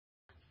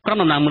ក្រុម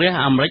ដំណាងរាស្ត្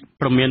រអាមេរិក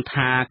ព្រមាន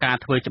ថាការ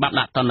ធ្វើច្បាប់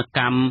ដាក់ទណ្ឌក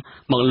ម្ម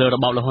មកលើរ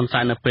បបលហ៊ុនសែ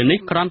ននៅពេលនេះ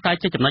គ្រាន់តែ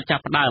ជាចំណុចចា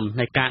ប់ផ្ដើម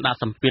នៃការដាក់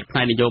សម្ពាធផ្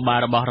នែកនយោបាយ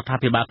របស់រដ្ឋា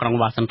ភិបាលក្រុង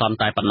វ៉ាស៊ីនតោន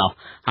តែប៉ុណ្ណោះ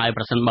ហើយ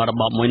ប្រសិនបើរ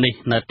បបមួយនេះ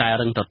នៅតែ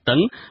រឹងទទឹង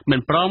មិន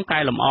ព្រមកែ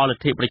លម្អល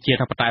ទ្ធិប្រជា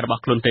ធិបតេយ្យរប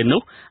ស់ខ្លួនទេ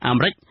នោះអា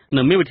មេរិក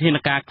នឹងមានវិធាន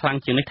ការខ្លាំង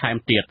ជាងនេះថែម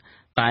ទៀត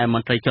តែម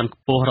ន្ត្រីជាន់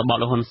ខ្ពស់របស់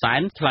លោកហ៊ុនសែ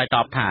នឆ្លើយត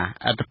បថា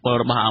ឥទ្ធិពល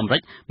របស់អាមេរិ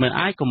កមិន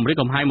អាចគំរាម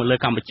កំហែងមកលើ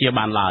កម្ពុជា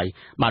បានឡើយ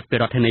បាទពី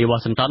រដ្ឋធានីវ៉ា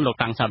ស៊ីនតោនលោក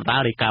តាំងសាវតា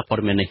រាយការណ៍ព័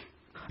ត៌មាននេះ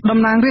តំ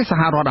ណាងរាស្ត្រស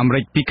ហរដ្ឋអាមេ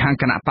រិកពីខាង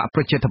គណៈបកប្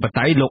រជាធិប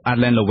តេយ្យលោក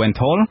Alan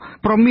Lowenthal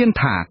ប្រមាន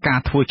ថាការ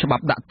ធ្វើច្បា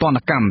ប់ដាក់ទណ្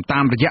ឌកម្មតា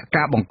មរយៈ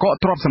ការបង្កក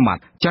ទ្រព្យសម្បត្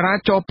តិចរា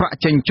ចរណ៍ប្រាក់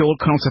ចេញចូល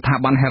ក្នុងស្ថា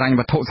ប័នហិរញ្ញ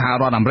វត្ថុសហ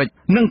រដ្ឋអាមេរិក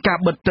និងការ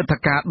បិទទិដ្ឋា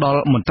ការដ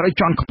ល់មន្ត្រី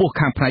ជាន់ខ្ពស់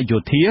ខាងផ្នែកយោ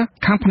ធា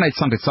ខាងផ្នែក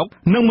សន្តិសុខ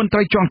និងមន្ត្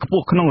រីជាន់ខ្ព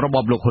ស់ក្នុងរប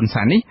បលោកហ៊ុន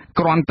សែននេះ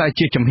គ្រាន់តែ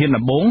ជាជំហាន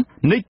ដំបូង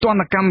នៃទណ្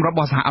ឌកម្មរប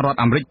ស់សហរដ្ឋ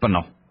អាមេរិកប៉ុណ្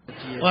ណោះ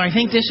Well, I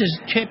think this is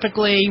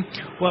typically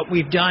what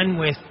we've done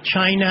with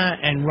China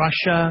and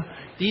Russia.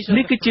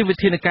 នេះគឺជាវិ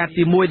ធានការ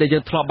ទី1ដែលយើ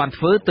ងធ្លាប់បាន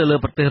ធ្វើទៅលើ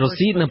ប្រទេសរុស្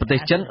ស៊ីនិងប្រទេស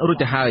ចិនរួច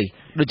ទៅហើយ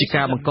ដូចជា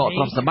ការបង្កក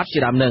ទ្រព្យសម្បត្តិជា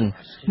ដើមនឹង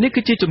នេះ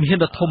គឺជាជំហាន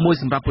ដ៏ធំមួយ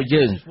សម្រាប់ពួក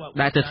យើង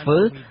ដែលទៅធ្វើ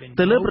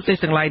ទៅលើប្រទេស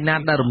ទាំងឡាយណា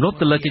ដែលរំលោភ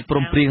ទៅលើកិច្ចព្រ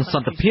មព្រៀងស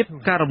ន្តិភាព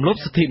ការរំលោភ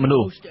សិទ្ធិមនុ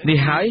ស្សនេះ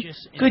ហើយ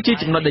គឺជា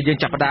ចំណុចដែលយើង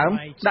ចាប់ផ្ដើម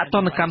ដាក់ទ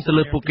ណ្ឌកម្មទៅ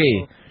លើពួកគេ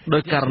ដោ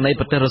យករណី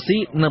ប្រទេសរុស្ស៊ី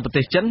និងប្រ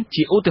ទេសចិន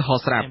ជាឧទាហរ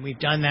ណ៍ស្រាប់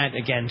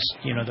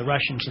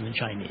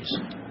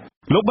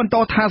លោកបន្ត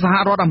ថាសហ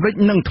រដ្ឋអាមេរិក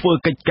នឹងធ្វើ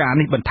កិច្ចការ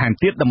នេះបន្ថែម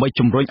ទៀតដើម្បី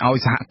ជំរុញឲ្យ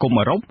សហគមន៍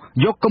អឺរ៉ុប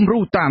យកគំរូ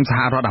តាមស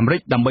ហរដ្ឋអាមេរិ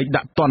កដើម្បី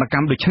ដាក់ទណ្ឌក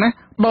ម្មដូចនេះ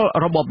ដល់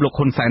របបលោក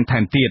ហ៊ុនសែនថែ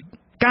មទៀត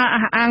ការ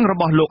អះអាងរ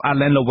បស់លោក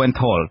Alan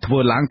Lowenthal ធ្វើ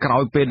ឡើងក្រោ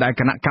យពេលដែល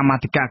គណៈកម្មា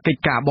ធិការកិច្ច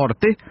ការបរ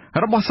ទេស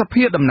របស់ស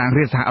ភាតំណាង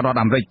រាស្ត្រសហរដ្ឋ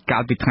អាមេរិកកា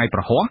លពីថ្ងៃប្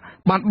រហ័ស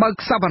បានបើក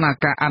សវនា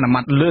ការអនុម័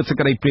តលើសេច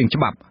ក្តីព្រាងច្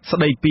បាប់ស្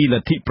តីពីល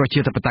ទ្ធិប្រជា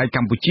ធិបតេយ្យក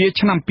ម្ពុជា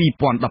ឆ្នាំ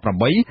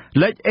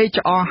2018លេខ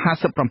HR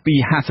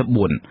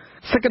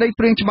 5754សេចក្តី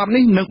ព្រាងច្បាប់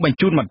នេះនឹងបញ្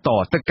ជូនបន្ត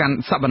ទៅកាន់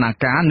សវនា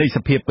ការនៃស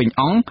ភាពេញ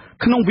អង្គ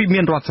ក្នុងវិមា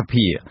នរដ្ឋស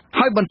ភា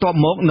ហើយបន្ទាប់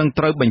មកនឹង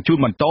ត្រូវបញ្ជូន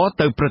បន្ត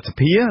ទៅព្រឹទ្ធស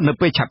ភានៅ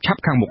ពេលឆាប់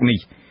ៗខាងមុខនេះ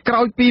ក្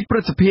រោយពីព្រឹ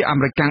ទ្ធសភាអា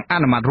មេរិកអ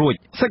នុម័តរួច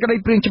សេចក្តី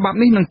ព្រាងច្បាប់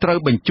នេះនឹងត្រូវ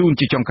បញ្ជូន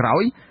ជាចុងក្រោ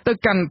យទៅ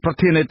កាន់ប្រ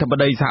ធានាធិប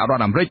តីសហរដ្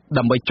ឋអាមេរិក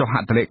ដើម្បីចុះហ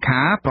ត្ថលេខា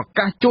ប្រ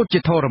កាសជោទជា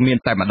ធរមាន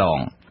តែម្ដង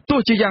ទោះ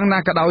ជាយ៉ាងណា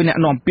ក៏ដោយអ្នក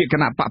នាំពាក្យគ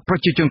ណៈបកប្រ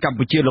ជាជនកម្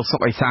ពុជាលោកសុ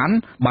កអេសាន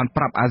បាន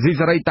ប្រាប់អាស៊ី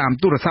សេរីតាម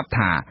ទូរស័ព្ទ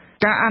ថា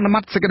ការអនុម័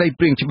តសេចក្តី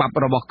ព្រាងច្បាប់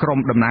របស់ក្រុម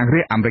តំណាង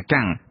រាស្ត្រអាមេរិក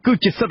គឺ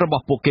ជាសិទ្ធិរប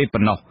ស់ពួកគេប៉ុ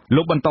ណ្ណោះ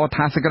លោកបន្ត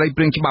ថាសេចក្តី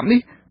ព្រាងច្បាប់នេះ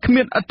គ្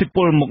មានឥទ្ធិព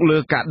លមកលើ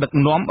ការដឹក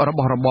នាំរប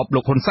ស់របបលោ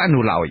កហ៊ុនសែន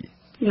នោះឡើយ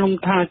ខ្ញុំ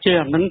ថាជា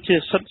អានឹងជា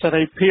សិទ្ធិសេ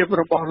រីភាព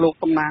របស់លោក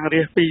តំណាង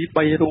រាស្ត្រពី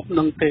3រូប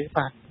នឹងទេ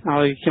បាទហើ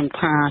យខ្ញុំ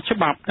ថាច្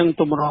បាប់នឹង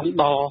ទម្រាំ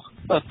ដល់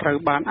ត្រូវ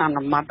បានអ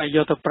នុម័តឲ្យយ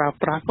កទៅប្រើ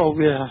ប្រាស់ក៏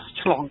វា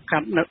ឆ្លងកា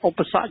ត់នៅឧប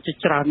សគ្គជា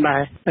ច្រើនដែ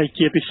រហើយ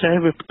ជាពិសេស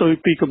វាផ្ទុយ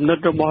ពីគំនិត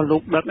របស់លោ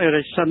កដិតអេ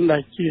រិកសិនដែ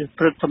លជា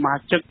ព្រឹទ្ធសមា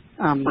ជិក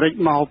អាមេរិក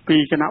មកពី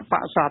គណៈប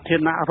ក្សសាធារ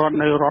ណរដ្ឋ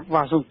នៅរដ្ឋ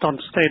Washington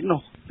State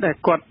នោះដែល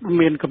គាត់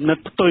មានគំនិត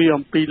ផ្ទុយ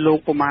អំពីលោក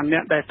ប្រមាណអ្ន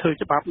កដែលធ្វើ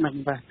ច្បាប់នឹង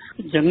បាទ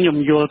អញ្ចឹងខ្ញុំ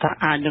យល់ថា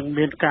អាចនឹង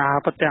មានការ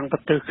ប្រទាំងប្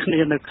រទើគ្នា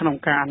នៅក្នុង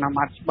ការអនុ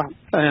ម័តច្បាប់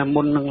តែ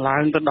មុននឹងឡើ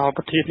ងទៅដល់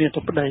ប្រធានា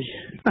ធិបតី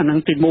អានឹង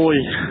ទី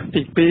1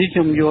ទី2ខ្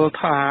ញុំយល់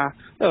ថា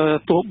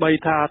ទោះបី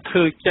ថាធ្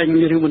វើចេញ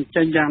ឬមិន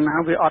ចេញយ៉ាងណា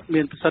វាអត់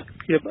មានប្រសិទ្ធ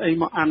ភាពអី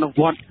មកអនុ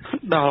វត្ត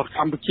ដល់ក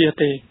ម្ពុជា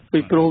ទេពី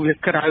ព្រោះវា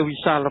ក្រៅវិ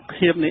សាល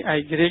ភាពនៃឯ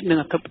ករាជ្យនិង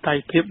អធិបតេយ្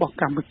យភាពរបស់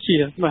កម្ពុជា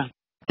បាទ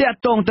តាក់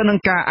ទងទៅនឹង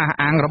ការអះ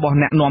អាងរបស់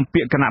អ្នកនាំ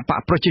ពាក្យគណៈបក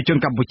ប្រជាជន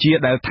កម្ពុជា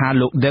ដែលថា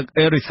លោក Doug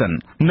Harrison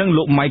និង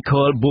លោក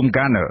Michael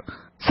Baumgartner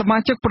សមា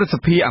ជិកព្រឹទ្ធស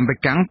ភាអាមេរិ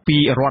កពី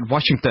រដ្ឋ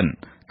Washington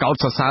កោត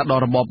សរសើរដ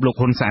ល់របបលោក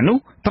ហ៊ុនសែននោះ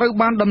ត្រូវ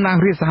បានតំណាង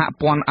រាស្ត្រសហ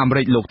ព័ន្ធអាមេ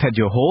រិកលោក Ted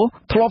Yoho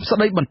ធ្លាប់ស្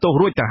ដីបន្ទោស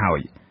រួចទៅហើ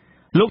យ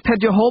លោក Ted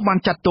Yoho បាន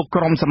ចាត់ទុក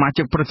ក្រុមសមា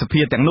ជិកព្រឹទ្ធស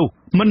ភាទាំងនោះ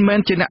មិនមែន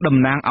ជាអ្នកតំ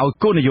ណាងឲ្យ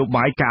គោលនយោ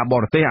បាយការប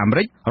រទេសអាមេ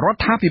រិករ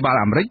ដ្ឋាភិបាល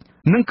អាមេរិក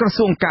និងក្រ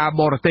សួងការ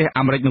បរទេស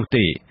អាមេរិកនោះ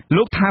ទេ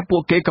លោកថាពួ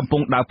កគេកំពុ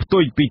ងដើរផ្ទុ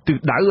យពីទិស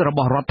ដៅរប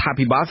ស់រដ្ឋា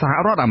ភិបាលសហ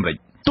រដ្ឋអាមេរិក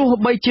ទោះ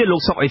បីជាលោ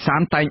កសុកអេសា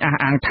នតែងអះ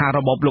អាងថារ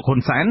បបលោកហ៊ុ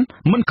នសែន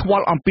មិនខ្វ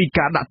ល់អំពី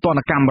ការដាក់ទ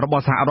ណ្ឌកម្មរប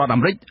ស់សហរដ្ឋអា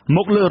មេរិកម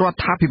កលើរ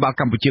ដ្ឋាភិបាល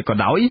កម្ពុជាក៏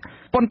ដោយ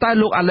ប៉ុន្តែ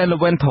លោក Alan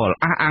Lowenthal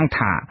អះអាង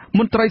ថាម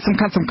ន្ត្រីសំ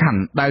ខាន់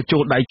ៗដែលចូ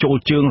លដៃចូល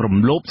ជើងរំ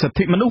លោភសិទ្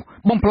ធិមនុស្ស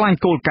បំផ្លាញ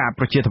គោលការណ៍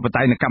ប្រជាធិប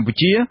តេយ្យនៅកម្ពុ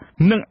ជា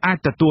នឹងអាច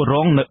ទទួលរ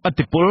ងនូវឥទ្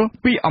ធិពល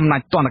ពីអំណា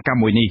ចទណ្ឌកម្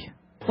មមួយនេះ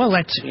Well,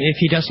 if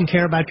he doesn't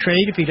care about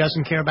trade, if he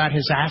doesn't care about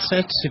his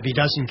assets, if he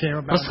doesn't care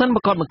about ប្រសិន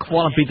បើគាត់មិនខ្វ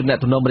ល់អំពីទំនាក់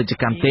ទំនងពាណិជ្ជ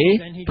កម្មទេ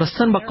ប្រ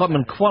សិនបើគាត់មិ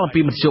នខ្វល់អំ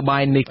ពីមធ្យោបា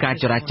យនៃការ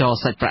ចរាចរណ៍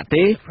សាច់ប្រាក់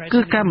ទេគឺ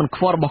ការមិន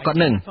ខ្វល់របស់គាត់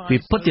នឹងវា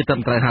ពិតជាត្រឹ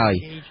មត្រូវហើយ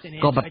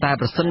ក៏ប៉ុន្តែ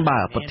ប្រសិនបើ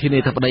ប្រធានា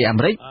ធិបតីអា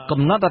មេរិក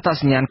កំណត់អត្ត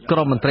សញ្ញាណក្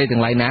រុមមន្ត្រីទាំ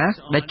ងឡាយណា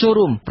ដែលចូល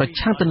រួមប្រ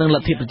ឆាំងទៅនឹងល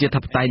ទ្ធិប្រជាធិ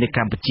បតេយ្យនៅក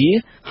ម្ពុជា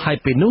ហើយ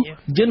ពេលនោះ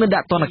យើងនឹងដា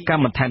ក់ទណ្ឌក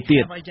ម្មបន្ថែមទៀ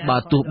តបើ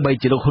ទោះបី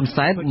ជាលោកហ៊ុន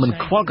សែនមិន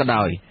ខ្វល់ក៏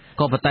ដោយ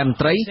ក៏ប៉ុន្តែមន្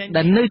ត្រី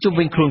ដែលនៅជុំ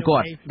វិញខ្លួនគា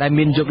ត់ដែល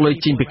មានយកលុយ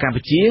ចេញពីកម្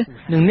ពុជា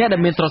និងអ្នកដែ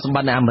លមានទ្រព្យសម្ប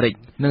ត្តិនៅអាមេរិក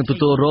នឹងទ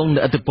ទួលរងនូ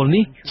វឥទ្ធិពល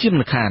នេះជាមិ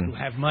នខាន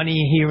have money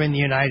here in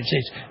the United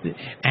States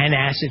and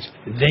assets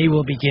they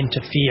will begin to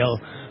feel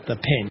the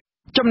pain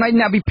ចំណែក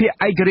អ្នកវិភាគ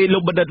ឯករាជ្យលោ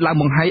កបណ្ឌិតឡើង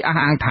បង្ហាញអះ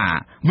អាងថា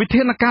វិ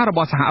ធានការរប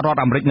ស់សហរដ្ឋ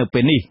អាមេរិកនៅពេ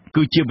លនេះ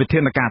គឺជាវិធា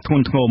នការធ្ង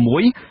ន់ធ្ងរមួ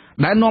យ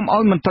ដែលនាំឲ្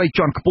យមន្ត្រី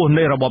ជាន់ខ្ពស់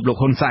នៃរបបលោក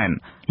ហ៊ុនសែន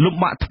លំ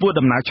បាកធ្វើ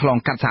ដំណើរឆ្លង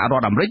កាត់សហរ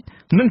ដ្ឋអាមេរិក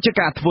និងជា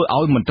ការធ្វើ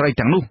ឲ្យមន្ត្រី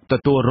ទាំងនោះទ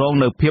ទួលរង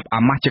នូវភាព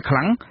អាម៉ាស់ជាខ្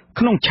លាំង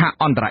ក្នុងឆាក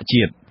អន្តរ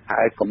ជាតិ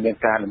ហើយក៏មាន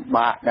ការលំ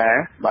បាកដែរ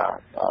បាទ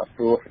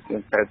ព្រោះយើ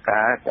ងត្រូវ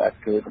ការ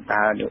ធ្វើដំ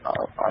ណើរនៅអ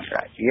ន្តរ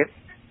ជាតិ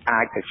អា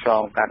ចទៅឆ្ល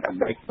ងកាត់អា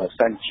មេរិកបើ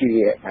សិនជា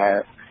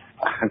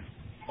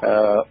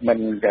មិន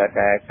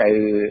ដែលទៅ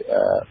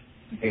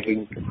វិញ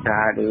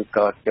ការឬ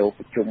ក៏ចូល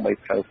ប្រជុំនៃ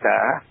ផ្លូវកា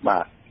របា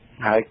ទ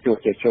ហើយជួប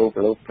ជាចូលប្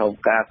រឡូកផ្លូវ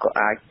ការក៏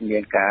អាចមា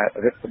នការ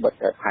រឹតបន្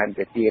តឹងថែម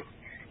ទៅទៀត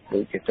ដូ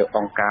ចជាទៅអ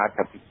ង្គការស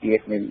ហប្រជាជា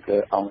តិនិង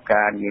អង្គ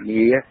ការនា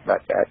នាបា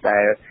ទដែ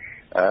ល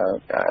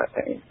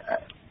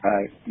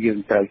យើង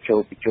ត្រូវចូល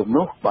ប្រជុំ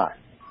នោះបាទ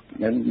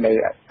នឹងនៅ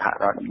សហ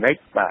រដ្ឋអាមេរិក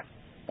បាទ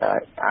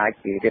អាច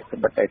ជារឹត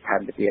បន្តឹងថែម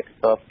ទៅទៀត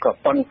ក៏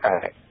ប៉ុន្តែ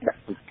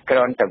ក្រ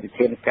នតែវិ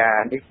ធានការ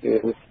នេះគឺ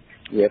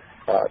វា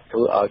ធ្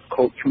វើឲ្យ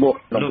ខូចឈ្មោះ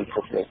ក្នុងពិភ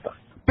ពលោ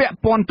កពាក់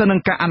ព័ន្ធទៅនឹង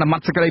ការអនុម័ត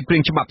សេចក្តីព្រា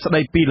ងច្បាប់ស្តី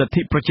ពីលទ្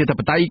ធិប្រជាធិប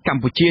តេយ្យក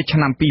ម្ពុជាឆ្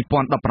នាំ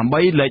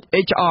2018លេខ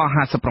HR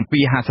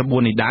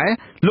 5754នេះដែរ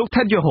លោក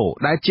ថេតយូហូ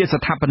ដែលជា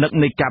ស្ថាបនិក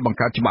នៃការបង្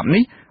កើតច្បាប់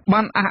នេះ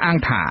បានអះអាង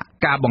ថា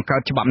ការបង្កើ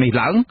តច្បាប់នេះ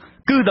ឡើង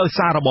គឺដោយ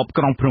សាររបប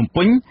ក្រុងភ្នំ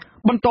ពេញ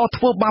បន្ត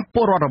ធ្វើបាបព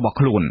លរដ្ឋរបស់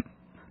ខ្លួន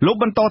លោក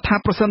បន្តថា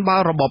ប្រសិនបើ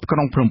របបក្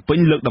រុងភ្នំពេញ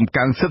លើកដំ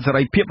កើងសិទ្ធិសេ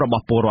រីភាពរប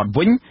ស់ពលរដ្ឋ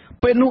វិញ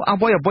ពេលនោះអ្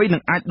វីៗនឹ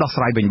ងអាចដោះ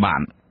ស្រាយវិញបា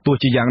នទោះ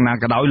ជាយ៉ាងណា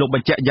ក៏ដោយលោកប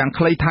ញ្ជាក់យ៉ាង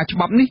ខ្លីថាច្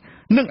បាប់នេះ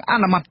នឹងអ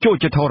នុម័តចូល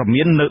ជាធរ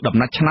មាននៅដំ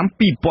ណាច់ឆ្នាំ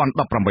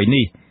2018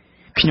នេះ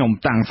ខ្ញុំ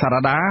តាំងសា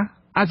រ៉ាដា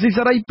អាស៊ី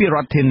សេរីពីរ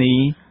ដ្ឋធានី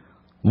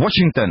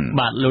Washington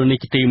បាទលោកនេះ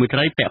ជាទីមួយត្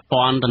រីពាក់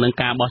ព័ន្ធទៅនឹង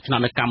ការបោះឆ្នោត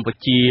នៅកម្ពុ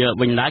ជា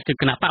វិញដែរគឺ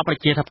គណៈបកប្រ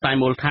ជាធិបតេយ្យ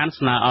មូលដ្ឋាន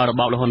ស្នើឲ្យរ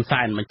បបលហ៊ុន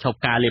សែនបញ្ឈប់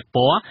ការលាបព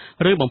ណ៌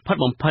ឬបំផិត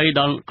បំភ័យ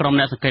ដល់ក្រុម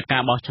អ្នកសង្កេតកា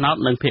របោះឆ្នោត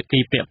និងភាគី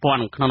ពាក់ព័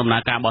ន្ធក្នុងដំណើ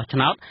រការបោះឆ្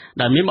នោត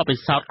ដែលមានបទពិ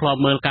សោធន៍ធ្លាប់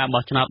មើលការ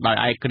បោះឆ្នោតដោយ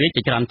ឯករាជ្យ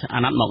ជាច្រើនអា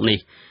ណត្តិមកនេះ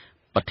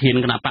ប្រធាន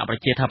គណៈបកប្រ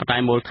ជាធិបតេ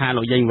យ្យមូលដ្ឋាន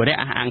លោកយេងវរៈ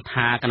អះអាង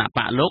ថាគណៈប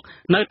កលោក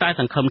នៅតែ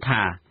សង្ឃឹម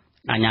ថា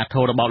អាជ្ញាធ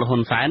ររបបលហ៊ុ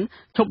នសែន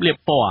ឈប់លាប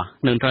ពណ៌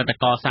និងត្រូវតែ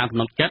កសាងទំ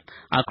នុកចិត្ត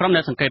ឲ្យក្រុមអ្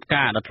នកសង្កេត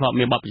ការណ៍ដែលធ្លាប់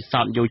មានបទពិសោ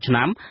ធន៍យូរឆ្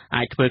នាំ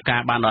អាចធ្វើកា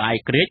របានដោយឯ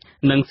ករាជ្យ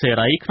និងសេ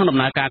រីក្នុងដំ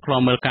ណើរការឃ្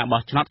លាំមើលការ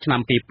បោះឆ្នោតឆ្នាំ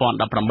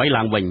2018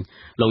ឡើងវិញ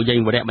លោកយេង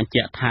វរៈបញ្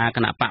ជាក់ថាគ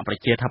ណៈបកប្រ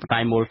ជាធិបតេ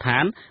យ្យមូលដ្ឋា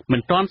នមិ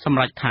នទាន់សម្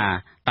រេចថា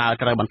តើ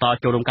ត្រូវបន្ត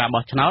ចូលរួមការ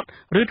បោះឆ្នោត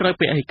ឬត្រូវ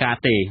ពហិការ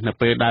ទេនៅ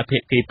ពេលដែលភា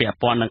គីពាក់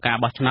ព័ន្ធនឹងការ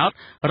បោះឆ្នោត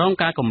រង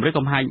ការគំរាម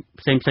កំហែង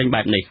ផ្សេងៗ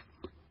បែបនេះ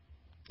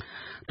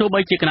ទោះ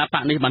បីជាគណៈប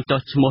កនេះបានចុះ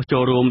ឈ្មោះចូ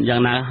លរួមយ៉ា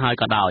ងណាហើយ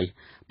ក៏ដោយ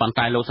ប៉ុន្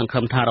តែលោកសង្ឃឹ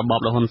មថារបប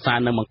លហ៊ុនសែន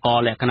នឹងបង្ក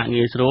លក្ខណៈ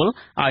ងាយស្រួល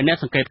ឲ្យអ្នក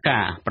សង្កេតកា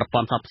រណ៍ប្រព័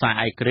ន្ធផ្សព្វផ្សាយ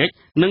ឯករាជ្យ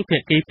និងភា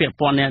គីពាក់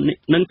ព័ន្ធ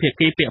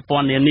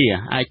នានា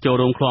អាចចូល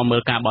រួមឃ្លាំមើ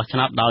លការបោះឆ្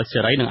នោតដោយសេ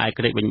រីនិងឯក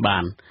រាជ្យវិញបា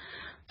ន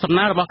សំ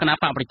ណើរបស់គណៈ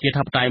បកប្រជា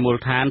ធិបតេយ្យមូល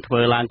ដ្ឋានធ្វើ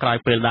ឡើងក្រោយ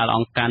ពេលដែលអ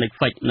ង្គការ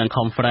Netflix និង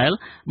Khmer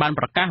បាន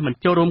ប្រកាសមិន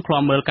ចូលរួមឃ្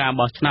លាំមើលការ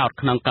បោះឆ្នោត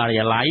ក្នុងការិ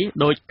យាល័យ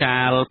ដោយកា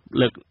រ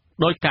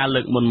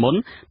លើកមុន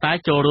តែ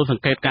ចូលរួមស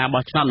ង្កេតការ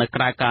បោះឆ្នោតនៅ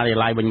ក្រៅការិយា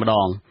ល័យវិញម្ដ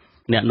ង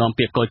អ្នកនាំ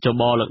ពាក្យកោជ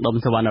បលោកដុំ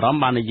សវណ្ណរម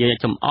បាននិយាយ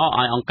ចំអក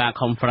ឲ្យអង្គការ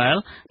Khmer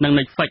និង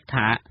Netflix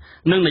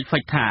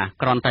ថា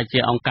គ្រាន់តែជា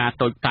អង្គការ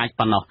តូចតាច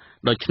ប៉ុណ្ណោះ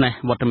ដូច្នេះ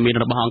វត្តមាន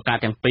របស់អង្គការ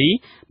ទាំងពីរ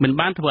មិន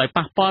បានធ្វើឲ្យ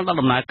ប៉ះពាល់ដល់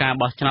ដំណើរការ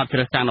បោះឆ្នោតជ្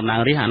រើសតាំងតំណាង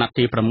រាស្ត្រអាណត្តិ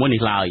ទី6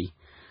នេះឡើយ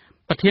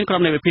ប្រធានក្រុ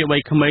មនៃវិភាគវ័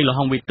យក្មេងលោក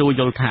ហុងវិទូ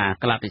យល់ថា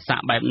កលតិស័ក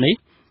បែបនេះ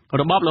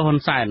របបលហ៊ុន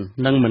សែន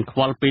នឹងមិនខ្វ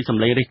ល់ពីស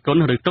ម្លេងរិះគ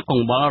ន់ឬទុកក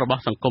ង្វល់រប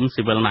ស់សង្គម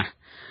ស៊ីវិលណាស់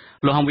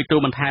លោកហុងវិទូ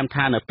បន្ថែម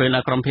ថានៅពេលដែ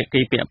លក្រុមភា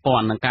គីពាក់ព័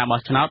ន្ធនឹងការបោះ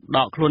ឆ្នោតដ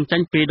កខ្លួនចេ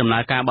ញពីដំណើ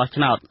រការបោះ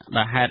ឆ្នោត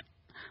ដែលហេតុ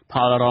ផ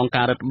លរង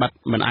ការរឹតបន្តឹ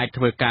ងមិនអាច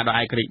ធ្វើការដោយ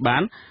ឯករាជ្យបា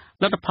ន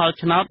លទ្ធផល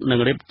ឆ្នោតនឹង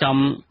រៀបចំ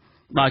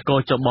ដោយកោ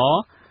ជប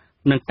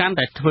នឹងកាន់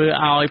តែធ្វើ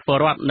ឲ្យពល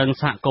រដ្ឋនិង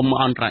សហគមន៍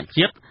អន្តរ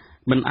ជាតិ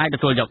មិនអាចទ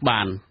ទួលយក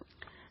បាន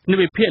និ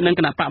វិភាគនឹង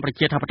គណៈបកប្រ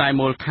ជាធិបតេយ្យ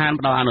មូលដ្ឋាន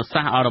ផ្ដល់អនុ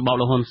សាសន៍ឲ្យរបប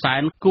លហ៊ុនសែ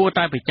នគួរ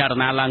តែពិចារ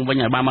ណាឡើងវិញ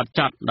ឲ្យបានម៉ត់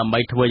ចត់ដើម្បី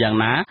ធ្វើយ៉ាង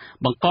ណា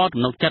បង្ក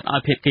ទំនុកចិត្តឲ្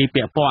យភាគី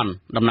ពាក់ព័ន្ធ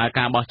ដំណើរ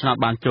ការបោះឆ្នោត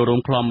បានចូលរួម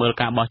ឃ្លាំមើល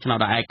ការបោះឆ្នោត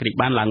ដោយឯករាជ្យ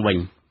បានឡើងវិញ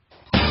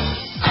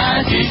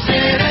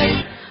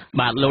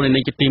បាទលោក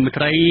នាយកទីមេ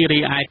ត្រីរី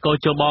ឯកោ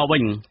ជបវិ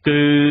ញគឺ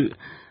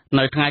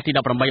នៅថ្ងៃទី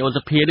18ឧស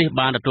ភានេះ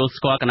បានទទួល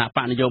ស្គាល់គណៈប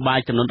កនយោបាយ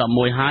ចំនួន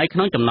11ហើយក្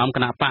នុងចំណោមគ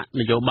ណៈបក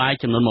នយោបាយ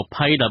ចំនួន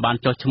20ដែលបាន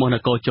ចុះឈ្មោះនៅ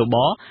កោជប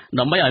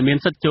ដើម្បីឲ្យមាន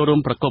សិទ្ធិចូលរួម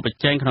ប្រកបប្រ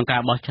ជែងក្នុងកា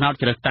របោះឆ្នោត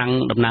ជ្រើសតាំង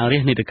តំណាងរា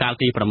ស្ត្រនីតិកាល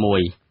ទី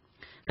6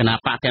គណៈ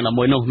បកទាំង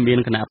11នោះមាន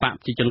គណៈបកប្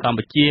រជាជនកម្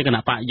ពុជាគ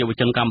ណៈបកយុវ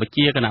ជនកម្ពុ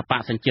ជាគណៈប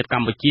កសញ្ជាតិក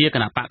ម្ពុជាគ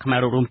ណៈបកខ្មែរ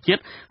រួមជា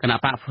តិគណៈ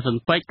បកហ៊ុន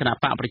ពេជ្រគណៈ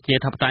បកប្រជា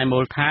ធិបតេយ្យមូ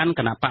លដ្ឋាន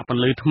គណៈបកព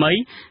ន្លឺថ្មី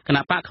គ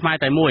ណៈបកខ្មែរ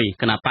តែមួយ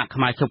គណៈបកខ្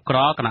មែរជប់ក្រ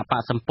គណៈប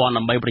កសម្ព័ន្ធ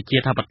ដើម្បីប្រជា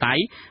ធិបតេយ្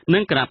យនិ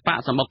ងគណៈបក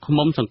សម្បុក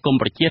ឃុំសង្គម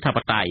ប្រជាធិប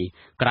តេយ្យ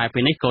ក្រៅពី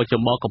នេះក៏ជ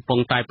បកំពុង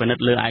តែពិនិត្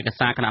យលើឯក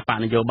សារគណៈបក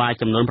នយោបាយ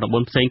ចំនួន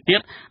9ផ្សេងទៀត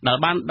ដែល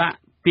បានដាក់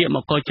ពាក្យម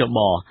កកោជប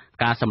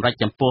ការសម្រេច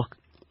ចំពោះ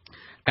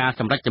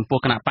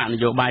គណៈបកន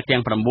យោបាយទាំ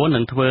ង9នឹ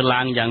ងធ្វើ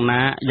ឡើង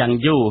យ៉ាង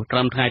យូរត្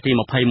រឹមថ្ងៃទី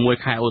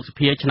21ខែឧស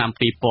ភាឆ្នាំ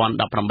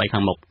2018ខា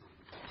ងមុខ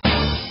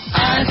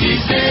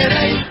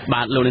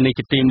បាទលោកនាយក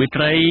ជាទីមេ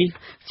ត្រី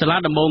សាលា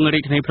ដំបងរា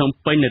ជធានីភ្នំ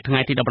ពេញនៅថ្ងៃ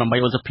ទី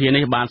18ឧសភា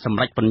នេះបានសម្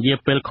រេចពន្យា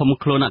ពេលឃុំ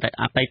ខ្លួនអ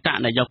តីត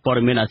នាយកព័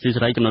ត៌មានអាស៊ី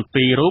សេរីចំនួន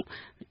2រូប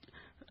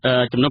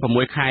ចំនួន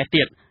6ខែ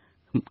ទៀត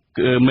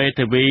មេ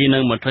ធាវីនិ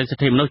ងមន្ត្រីសិ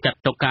ទ្ធិមនុស្សចាត់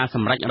ទុកការស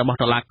ម្រេចរបស់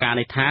តុលាការ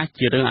នេះថា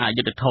ជារឿងអ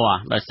យុត្តិធម៌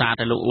ដោយសារ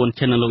តែលោកអ៊ុន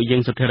ឈិននិងលោកយៀ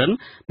ងសុធិរិន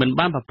មិន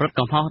បានប្រព្រឹត្ត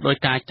កំហុសដោយ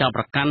ការចោទ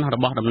ប្រកាន់រ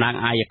បស់តំណាង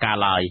អាយកា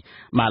ឡើយ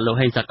បាទលោក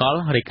ហេងសកល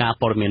រាយការណ៍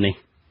ព័ត៌មាននេះ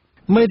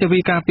មេធាវី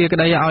ការពារក្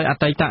តីឲ្យអ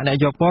តីតអ្នក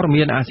យកព័ត៌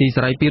មានអាស៊ី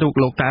សេរីពីរូប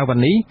លោកកៅវ៉ា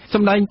នីស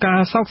ម្ដែងការ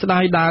សោកស្ដា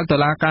យដែលតុ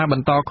លាការប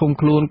ន្តឃុំ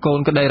ខ្លួនកូន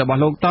ក្តីរបស់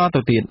លោកត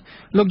ទៅទៀត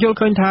លោកយល់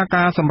ឃើញថា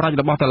ការសម្រេច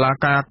របស់តុលា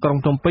ការក្រុង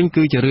ភ្នំពេញ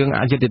គឺជារឿង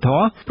អយុត្តិធ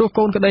ម៌ព្រោះ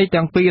កូនក្តី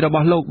ទាំងពីររប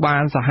ស់លោកបា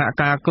នសហ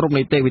ការគ្រប់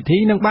នីតិវិធី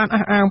និងបាន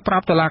អះអាងប្រា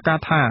ប់តុលាការ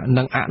ថា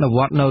នឹងអនុវ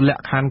ត្តនៅលក្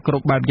ខខណ្ឌគ្រ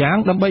ប់បែបយ៉ាង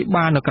ដើម្បី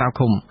បាននៅក្រៅ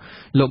ឃុំ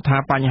លោកថា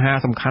បញ្ហា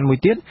សំខាន់មួយ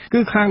ទៀតគឺ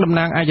ខាងតំ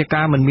ណាងអាយ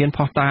កាមិនមានភ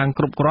ស្តុតាង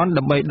គ្រប់គ្រាន់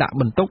ដើម្បីដាក់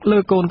បន្ទុកលើ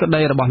កូនក្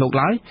តីរបស់លោក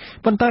ឡើយ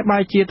ប៉ុន្តែបែ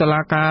រជាតុ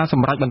លាការស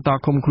ម្រេចបន្ត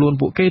ឃុំខ្លួន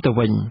ពួកគេទៅ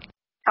វិញ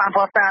តាមផ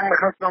តតាំងនៅ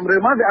ក្នុងសំរឿង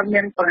មកវាអត់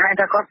មានបង្ហាញ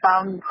ថាគាត់តា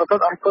មគា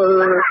ត់អង្គើ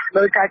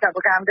លើការចាត់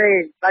ប្រកាន់ទេ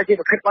តែជា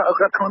ប្រភេទរបស់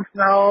គាត់ខ្លួនស្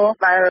នូ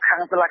ដែលខា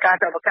ងតុលាការ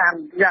ចាត់ប្រកាន់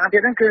យ៉ាងទៀ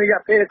តហ្នឹងគឺរយៈ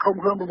ពេលឃុំ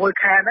ខ្លួន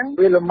6ខែហ្នឹង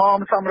វាលំម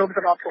សំរុំស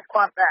ម្រាប់ពួក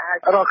គាត់ដែលអាច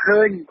រកឃើ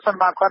ញស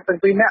ម្រាប់គាត់ទាំង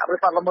ពីរនាក់ប្រ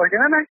ព័ន្ធល្មើសអញ្ចឹ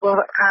ងណាព្រោះ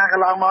ខាងក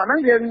ន្លងមកហ្នឹង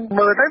យើង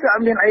មើលទៅវាអ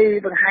ត់មានអី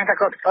បង្ហាញថា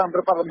គាត់ប្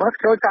រព័ន្ធល្មើស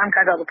ចូលតាម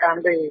ការចាត់ប្រកាន់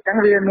ទេអញ្ចឹង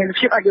វាមាន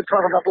ភាពអយុត្តិធ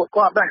ម៌សម្រាប់ពួក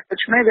គាត់ដែរដូ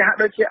ច្នេះវាហាក់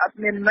ដូចជាអត់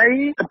មានន័យ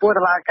ចំពោះ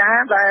តុលាការ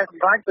ដែលស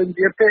ម្រាប់ពន្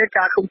យាពេល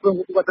ការឃុំខ្លួន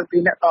ពួកគាត់ទាំងពី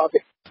រនាក់តទៀ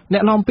តអ្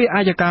នកនាំពាក្យ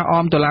អាយកាអ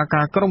មតុលា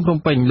ការក្រុងភ្នំ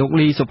ពេញលោក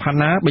លីសុផា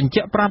ណាបញ្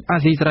ជាក់ប្រាប់អា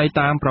ស៊ីសេរី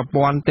តាមប្រ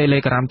ព័ន្ធ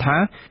Telegram ថា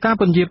ការ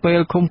ពន្យាពេល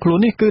ឃុំខ្លួន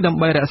នេះគឺដើម្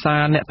បីរក្សា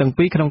អ្នកទាំង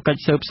ពីរក្នុងកិច្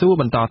ចស៊ើបសួរ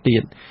បន្តទៀ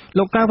ត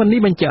លោកកាវ៉ានី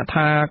បញ្ជាក់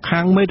ថាខា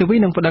ងមេធាវី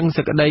នឹងប្តឹង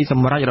សេចក្តីស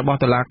ម្រេចរបស់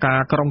តុលាការ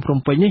ក្រុងភ្នំ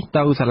ពេញនេះ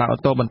ទៅសាលាឧ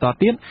ទ្ធរបន្ត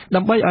ទៀត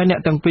ដើម្បីឲ្យអ្នក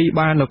ទាំងពីរ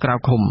បាននៅក្រៅ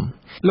ឃុំ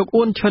លោក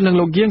អ៊ុនឈិននិង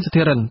លោកយាងសុ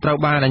ធិរិនត្រូវ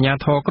បានអាជ្ញា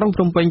ធរក្រុង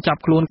ភ្នំពេញចា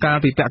ប់ខ្លួនកាល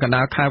ពីពាក់កណ្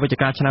ដាលខែវិច្ឆិ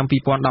កាឆ្នាំ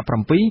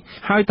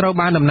2017ហើយត្រូវ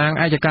បានតំណាង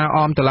អាយកាអ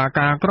មតុលា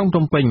ការក្រុងភ្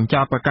នំពេញ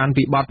ចោទប្រកាន់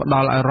ពីបទផ្ដា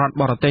ល់ឲ្យរដ្ឋ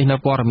បរទេសនៅ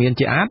ព័ត៌មាន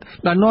ជាអាត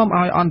ដែលនាំ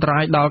ឲ្យអន្តរា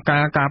យដល់កា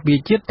រការពារ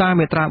ជាតិតាម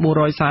មាត្រា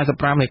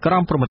445នៃក្រ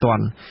មព្រហ្មទ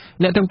ណ្ឌ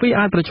អ្នកទាំងពីរ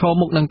អាចប្រឈម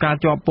មុខនឹងការ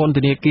ជាប់ពន្ធ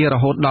នាគាររ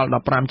ហូតដល់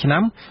15ឆ្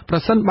នាំប្រ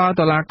សិនបើ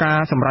តុលាការ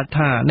សម្រេច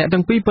ថាអ្នក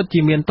ទាំងពីរពិតជា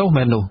មានទោស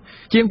មែននោះ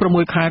ជាង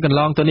6ខែកន្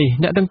លងទៅនេះ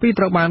អ្នកទាំងពីរ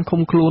ត្រូវបាន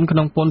ឃុំខ្លួនក្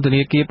នុងពន្ធ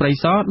នាគារព្រៃ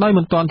សរដោយ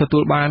មិនទាន់ទទួ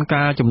លបាន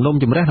ការជំនុំ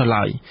ជម្រះនៅ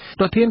ឡើយ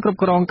ប្រធានគ្រប់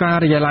គ្រងកា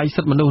រិយាល័យ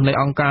សិទ្ធិមនុស្សនៃ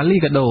អង្គការលី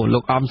កាដូលោ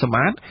កអំសំ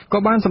អាតក៏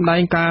បានសម្ដែ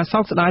ងការសោ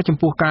កស្ដាយចំ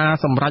ពោះការ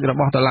សម្រេចរ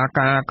បស់តុលា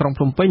ការក្រុង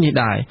ភ្នំពេញនេះ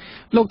ដែរ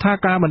លោកថា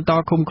ការបន្ត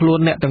ឃុំខ្លួន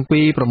អ្នកទាំងពី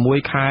រ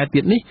6ខែ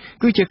ទៀតនេះ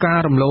គឺជាការ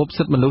រំលោភ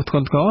សិទ្ធិមនុស្សធ្ង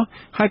ន់ធ្ងរ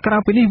ហើយក្រៅ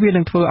ពីនេះវា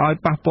នឹងធ្វើឲ្យ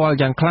ប៉ះពាល់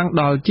យ៉ាងខ្លាំង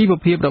ដល់ជីវ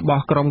ភាពរប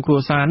ស់ក្រុមគ្រួ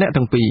សារអ្នក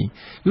ទាំងពីរ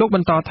លោកប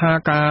ន្តថា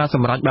ការស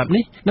ម្រេចបែប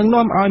នេះនឹង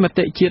នាំឲ្យម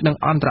តិជាតិនិង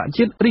អន្តរ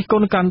ជាតិរិះគ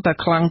ន់កាន់តែ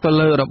ខ្លាំងទៅ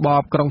លើរប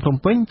បក្រុងភ្នំ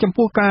ពេញចំ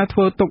ពោះការធ្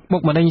វើទុកបុ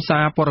កម្នេញសា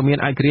រព័ត៌មាន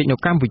ឯករាជ្យនៅ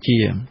កម្ពុជា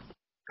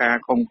ការ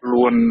ឃុំខ្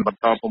លួនបន្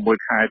ត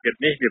6ខែទៀត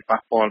នេះវាប៉ះ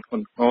ពាល់ធ្ង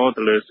ន់ធ្ងរ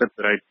ទៅលើសិទ្ធិ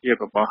សេរីភាព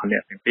របស់អ្ន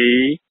កទាំងពីរ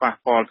ប៉ះ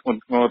ពាល់ធ្ង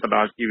ន់ធ្ងរទៅដ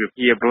ល់ជីវ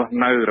ភាពរស់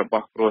នៅរប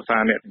ស់គ្រួសា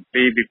រអ្នកទាំង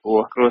ពីរពីព្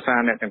រោះគ្រួសារ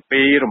អ្នកទាំង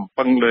ពីររំ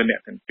ពឹងលើអ្នក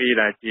ទាំងពីរ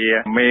ដែលជា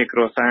មេគ្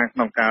រួសារក្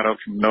នុងការរក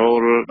ចំណូ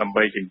លដើម្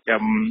បីចិញ្ចឹ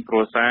មគ្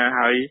រួសារ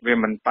ហើយវា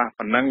មិនប៉ះ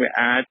ប៉ុណ្ណឹងវា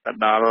អាចទៅ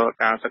ដល់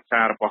ការសិក្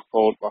សារបស់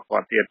កូនរបស់គា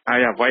ត់ទៀតហើ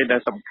យអ្វីដែ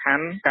លសំខា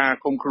ន់ការ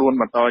ឃុំខ្លួន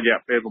បន្តរយៈ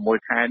ពេល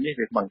6ខែនេះ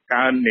វាបង្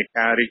កើននៃ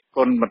ការរិះគ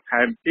ន់បន្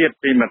ថែមទៀត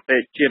ពីមតិ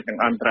ជាតិនិង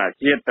អន្តរ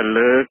ជាតិទៅ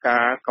លើ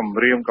ការគំ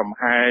រាមកំ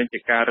ហែងជា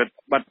ការរឹត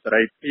បន្តឹងសេ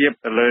រីភាព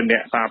ទៅលើអ្ន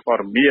កសារព័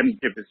ត៌មាន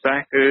ជាពិសេស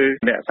គឺ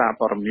អ្នកសារ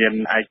ព័ត៌មាន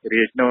ឯក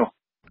រាជ្យនោះ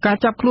ការ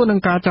ចាប់ខ្លួននិ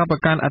ងការចាប់ប្រ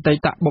កាន់អតី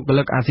តបុគ្គ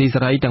លិកអាស៊ីសេ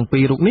រីទាំងពី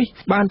ររូបនេះ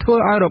បានធ្វើ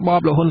ឲ្យរបប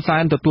លោកហ៊ុនសែ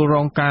នទទួលរ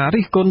ងការ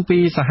រិះគន់ពី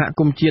សហ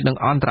គមន៍ជាតិនិង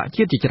អន្តរ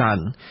ជាតិជាច្រើន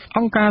អ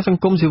ង្គការស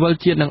ង្គមស៊ីវិល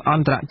ជាតិនិងអ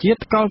ន្តរជាតិ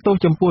ថ្កោលទោស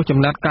ចំពោះចំ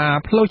ណាត់ការ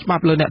ផ្លូវច្បា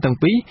ប់លើអ្នកទាំង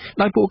ពីរ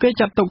ដោយពួកគេ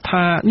ចាត់ទុក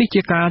ថានេះ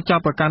ជាការចា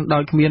ប់ប្រកាន់ដោ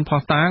យគ្មានភ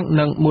ស្តុតាង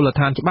និងមូលដ្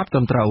ឋានច្បាប់ត្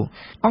រឹមត្រូវ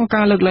អង្គ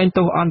ការលើកលែង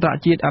ទោសអន្តរ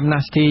ជាតិ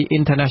Amnesty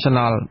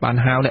International បាន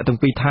ហៅអ្នកទាំង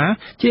ពីរថា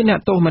ជាអ្នក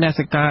ទោសមន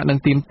សិការនិង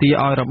ទាមទារ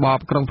ឲ្យរបប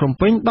ក្រុងភ្នំ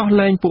ពេញដោះ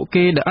លែងពួក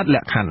គេដោយឥតល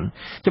ក្ខខណ្ឌ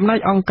ចំណែក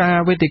អង្គការ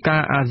វេទិកា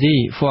អាស៊ី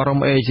Forum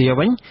Asia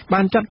វិញ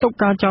បានចាត់ទុក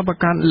ការចោទប្រ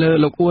កាន់លើ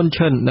លោកអ៊ុន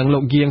ឈិននិងលោ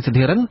កយាងសុ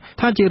ធិរិន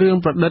ថាជារឿង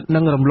ប្រឌិតនិ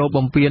ងរំលោភ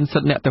បំពានសិ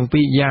ទ្ធិអ្នកទាំង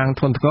ពីរយ៉ាង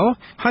ធ្ងន់ធ្ងរ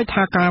ហើយ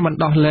ថាការមិន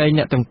ដោះលែង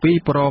អ្នកទាំងពីរ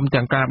ព្រម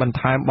ទាំងការបន្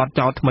ថែមបទ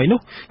ចោទថ្មីនោះ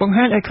បង្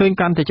ហាញឲ្យឃើញ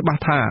កាន់តែច្បា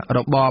ស់ថារ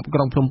បបក្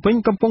រុងភ្នំពេញ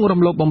កំពុងរំ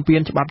លោភបំពា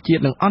នច្បាប់ជា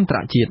តិនិងអន្តរ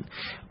ជាតិ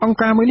អង្គ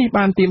ការមួយនេះ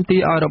បានទាមទា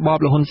រឲ្យរបប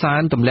លហ៊ុនសែ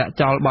នទម្លាក់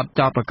ចោលបទ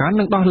ចោទប្រកាន់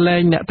និងដោះលែ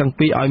ងអ្នកទាំង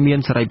ពីរឲ្យមាន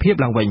សេរីភាព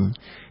ឡើងវិញ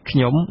ខ្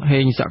ញុំហេ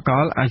ងសក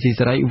លអាស៊ី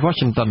សេរី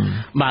Washington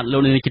បាទលោ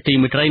កនាយកទី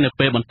មេត្រីនៅ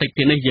ពេលបន្តិច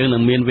ទៀតនេះយើងនឹ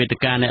ងមានវេទិ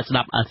កាអ្នកស្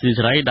ដាប់អាស៊ី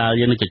សេរីដែល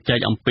យើងនឹងជជែក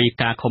អំពី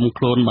ការឃុំ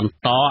ខ្លួនបន្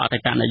តអតី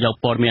តនាយក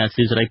ព័ត៌មានអា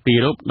ស៊ីសេរីពីរ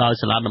រូបដោយ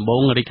សាលាដំប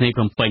ងរាជធានី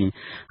ភ្នំពេញ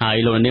ហើយ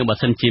លោកនាងបើ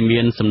សិនជាមា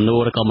នសំណួ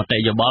រឬក៏មតិ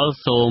យោបល់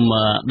សូម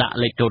ដាក់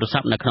លេខទូរស័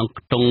ព្ទនៅក្នុង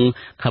ខ្ទង់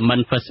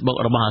comment Facebook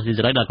របស់អាស៊ី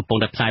សេរីដែលកំពុង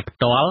តែផ្សាយផ្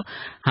ទាល់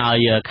ហើយ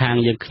ខាង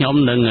យើងខ្ញុំ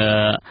នឹង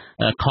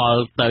call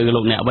ទៅ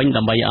លោកអ្នកវិញ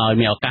ដើម្បីឲ្យ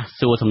មានឱកាស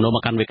សួរសំណួរម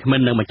កកាន់វាគ្មិ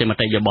ននិងបញ្ចេញម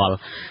តិយោបល់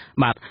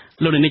បាទ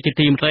លោកនាយក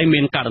ទីមេត្រីមា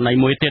នករណី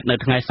មួយទៀតនៅ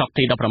ថ្ងៃសុក្រ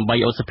ទី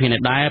18ឧសភានេះ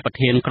ដែរប្រ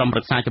ធានក្រុមប្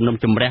រឹក្សាជំនុំ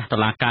ជម្រះតុ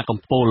លាការកំ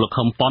ពូលលោក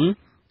ខឹមប៉ុន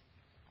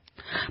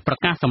ប្រ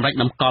កាសសម្រេច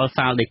តម្កល់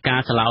សាលដីកា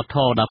សាឡោធ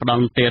រដល់ផ្ដ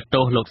ន់ទា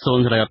ទោសលោកស៊ុន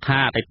សេរីរដ្ឋា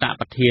អតីត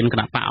ប្រធានគ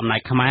ណៈបកអំណាច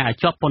ខ្មែរឲ្យ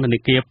ជាប់ពន្ធនា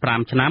គារ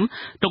5ឆ្នាំ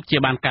ទុកជា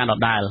បានការដ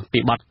ដែលពី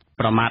បទ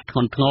ប្រមាថធ្ង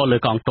ន់ធ្ងរលើ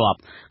កងទ័ព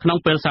ក្នុង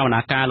ពេលសវនា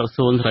ការលោក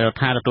ស៊ុនសេរីរ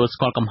ដ្ឋាទទួលស្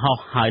គាល់កំហុស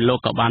ហើយលោក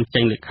ក៏បាន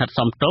ចេញលិខិត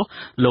សុំទោស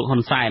លោកហ៊ុ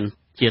នសែន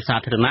ជាសា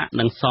ធារណៈ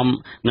និង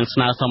ស្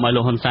នើសុំឲ្យ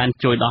លោកហ៊ុនសែន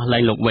ជួយដោះលែ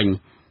ងលោកវិញ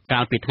កា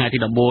លពីថ្ងៃទី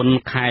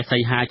14ខែសី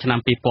ហាឆ្នាំ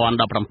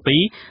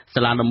2017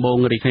សាលាដំបង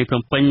រាជធានីភ្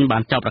នំពេញបា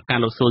នចាប់ប្រកា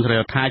ន់លោកស៊ុនសេរី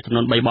រដ្ឋាចំ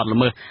នួន3បទល្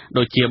មើស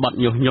ដូចជាបទ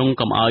ញុះញង់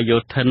កុំឲ្យយោ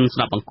ធិនស្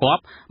ដាប់បង្គា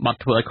ប់បទ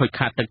ធ្វើឲ្យខូច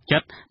ខាតទឹកចិ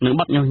ត្តនិង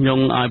បទញុះញ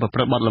ង់ឲ្យប្រព្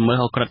រឹត្តបទល្មើស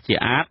អូក្រិតជា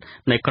អាត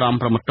នៃក្រម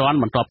ព្រហ្មទណ្ឌ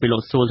បន្ទាប់ពីលោ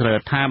កស៊ុនសេរីរ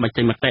ដ្ឋាបញ្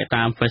ចេញមតិ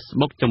តាម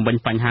Facebook ជំវិញ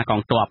បញ្ហាក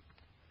ងទ័ព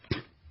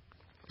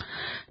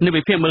និ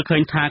វិភាគមើលឃើ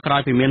ញថាក្រោ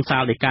យពីមានសា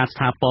លដីកាស្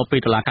ថាពរពី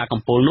តុលាការ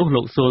កំពូលនោះ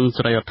លោកស៊ុន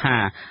សេរីរដ្ឋា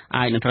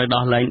អាចនឹងត្រូវ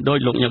ដោះលែងដោយ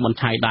លោកញឹកប៊ុន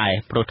ឆៃដែរ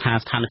ព្រោះថា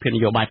ស្ថានភាពន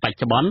យោបាយបច្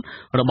ចុប្បន្ន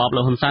របប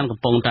លោកហ៊ុនសែនកំ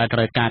ពុងតែត្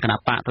រូវការគណៈ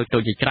បកតូច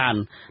ៗជាច្រើន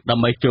ដើ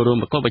ម្បីចូលរួម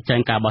ប្រកួតប្រជែង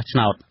ការបោះឆ្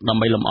នោតដើ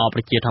ម្បីលំអប្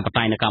រជាធិប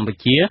តេយ្យនៅកម្ពុ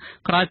ជា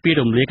ក្រោយពី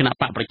រំលាយគណៈ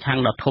បកប្រឆាំង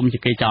ដ៏ធំជា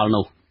គេចោល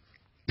នោះ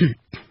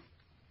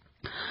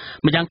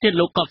ម្យ៉ាងទៀត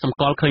លោកក៏សម្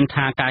គាល់ឃើញ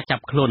ថាការចា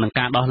ប់ខ្លួននិង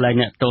ការដោះលែង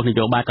អ្នកទោសន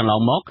យោបាយកន្ល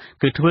ងមក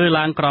គឺធ្វើ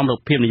ឡើងក្រោមរូប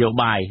ភាពនយោ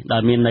បាយដែ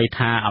លមានន័យ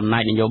ថាអំណា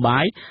ចនយោបា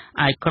យ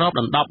អាចគ្រប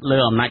ដណ្ដប់លើ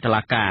អំណាចតុ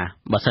លាការ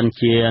បើសិន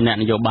ជាអ្នក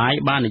នយោបាយ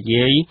បាននិ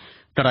យាយ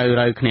ត្រូ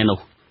វគ្នានោះ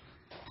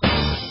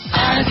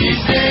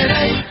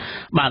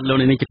បាទលោក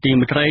នាយកទី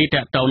មេត្រីត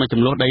កតងនឹង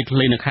ចំនួនដីធ្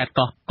លីនៅខេត្ត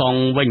កោះកុង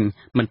វិញ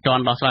មិនទា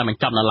ន់ដោះស្រាយប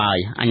ញ្ចប់នៅឡើយ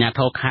អាជ្ញាធ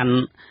រខណ្ឌ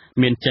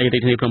មានជ័យរា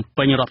ជធានីភ្នំ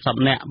ពេញរាប់សិប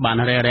នាក់បាន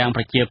រារាំង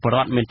ប្រជាពលរ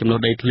ដ្ឋមានចំនួន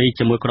ដីធ្លី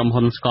ជាមួយក្រុម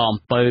ហ៊ុនស្កអំ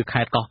ពើ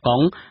ខេត្តកោះកុ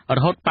ងរ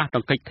ហូតប៉ះទ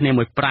ង្គិចគ្នា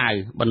មួយប្រាវ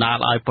បណ្ដាល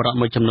ឲ្យពលរដ្ឋ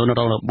មួយចំនួន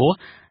រងរបួស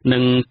និ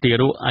ងទា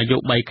រកអាយុ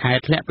3ខែ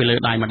ធ្លាក់ពីលើ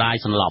ដៃម្ដាយ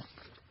សន្លប់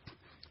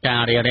កា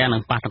ររារាំងនិ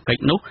ងប៉ះទង្គិច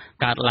នោះ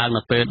កើតឡើង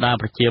នៅពេលដែល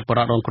ប្រជាពលរ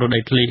ដ្ឋរងគ្រោះដី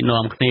ធ្លី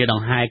នាំគ្នាដ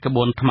ង្ហែក្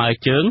បួនថ្មើរ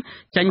ជើង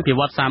ចេញពី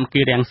វត្តសាមគ្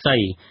គីរាំងសី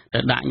ទៅ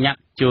ដាក់ញត្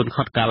តិជូន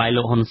ខុទ្ទកាល័យ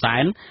លោកហ៊ុនសែ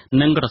ន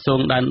និងក្រសួង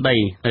ដែនដី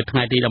នៅថ្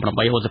ងៃទី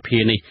18ឧសភា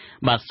នេះ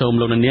បាទសូម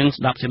លោកនាង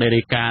ស្ដាប់សេចក្តី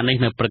រាយការណ៍នេះ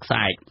នៅព្រឹកស្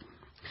អែក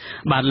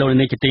បាទលោក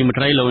នាងជាទីមេ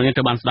ត្រីលោកនាងត្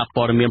រូវបានស្ដាប់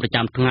ព័ត៌មានប្រ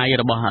ចាំថ្ងៃ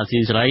របស់អាស៊ី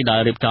សេរីដែល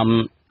រៀបចំ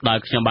ដោយ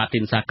ខ្ញុំបាទទី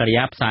នសាករិ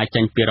យាផ្សាយ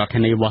ចេញពីរដ្ឋ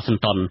ធានី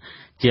Washington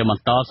ជាប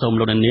ន្តសូម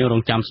លោកនាងរ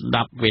ងចាំស្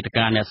ដាប់វេទិ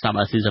កាអ្នកស្ដាប់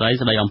អាស៊ីសេរី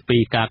ស្ដីអំពី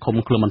ការឃុំ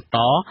ខ្លួនបន្ត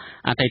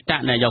អតីត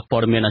នាយកព័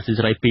ត៌មានអាស៊ី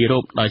សេរី2រូ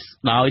ប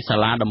ដោយសា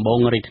លាដំបង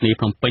រាជធានី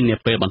ភ្នំពេញនា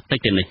ពេលបន្តិច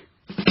ទៀតនេះ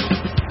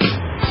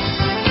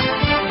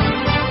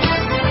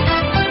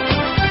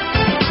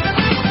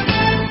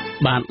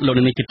បាទលោក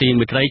នាងជាទី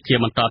មេត្រីជា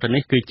បន្តទៅ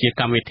នេះគឺជា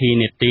កម្មវិធី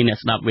នេតិអ្នក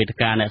ស្ដាប់វេទិ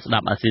កាអ្នកស្ដា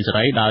ប់អាស៊ីសេ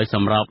រីដោយស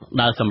ម្រប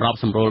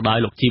សម្រួលដោយ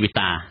លោកជីវិ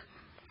តា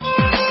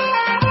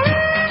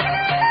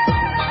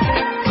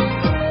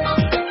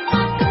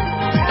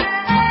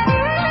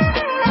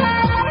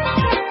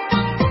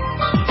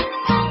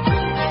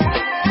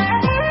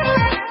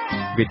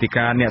វេទិ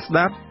កាអ្នកស្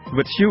ដាប់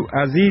វិទ្យុ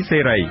អាស៊ីសេ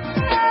រី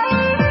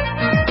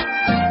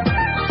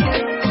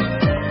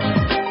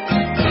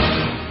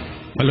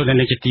លោក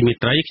នាងជាទីមេ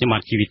ត្រីខ្ញុំបា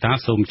ទជីវិតា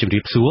សូមជម្រា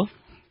បសួរ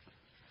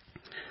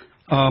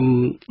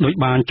ដោយ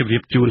បានជម្រា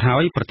បជូនហើ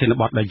យប្រធាន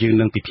បទដែលយើង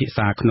នឹងពិភាក្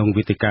សាក្នុង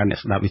វេទិកាអ្នក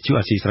ស្ដាប់វិទ្យុ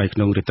អាស៊ីសេរីក្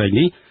នុងរាត្រី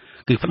នេះ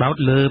គឺផ្ដោត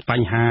លើប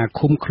ញ្ហា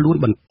ឃុំខ្លួន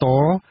បន្ត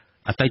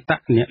អតីត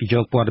អ្នកយ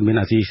កព័ត៌មាន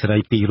អាស៊ីសេរី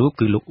2រូប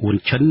គឺលោកអ៊ួន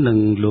ឈិននិង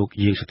លោក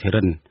យាងសុធិ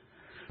រិន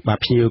បាទ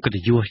ភ្ញៀវកិត្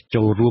តិយស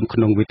ចូលរួមក្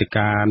នុងវេទិ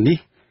កានេះ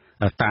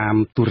តាម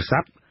ទូរស័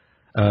ព្ទ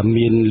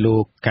មានលោ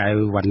កកែវ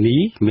វ៉ានី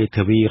មេ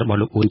ធាវីរបស់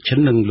លោកអ៊ុនឈិន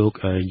និងលោក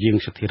យាង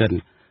សុធិរិន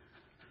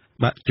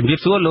បាទជំរាប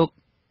សួរលោក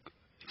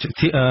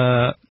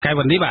កែវ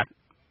វ៉ានីបាទ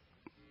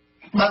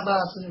ជំរា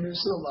ប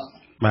សួរ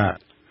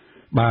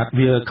បាទ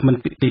វាគ្មិន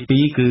ទី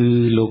2គឺ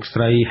លោកស្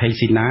រីហេ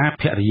ស៊ីណា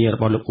ភរិយារ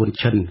បស់លោកអ៊ុន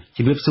ឈិន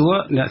ជំរាបសួរ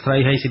អ្នកស្រី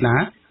ហេស៊ីណា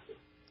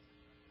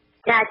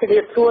ចាជំ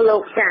រាបសួរលោ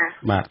កចា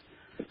បាទ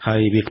ហើ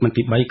យវាគ្មិន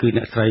ទី3គឺ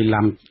អ្នកស្រី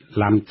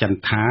ឡាំចន្ទ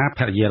ថាភ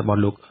រិយារបស់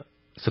លោក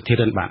សុធិ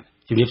រិនបាទ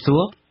ជំរាបសួ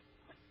រ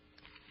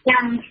ចា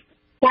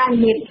ជំ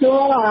រាបសួ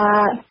រ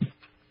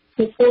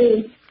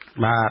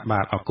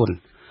បាទអរគុណ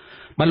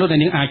បាទលោក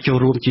នាងអាចចូល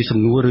រួមជាសំ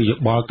ណួរឬយោ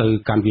បល់ទៅ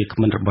កាន់វាគ្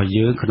មិនរបស់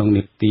យើងក្នុង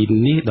នេតិ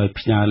នេះដោយ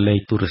ផ្ញើលេខ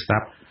ទូរស័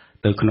ព្ទ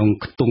ទៅក្នុង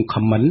ខ្ទង់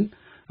comment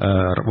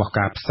របស់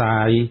ការផ្សា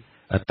យ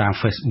តាម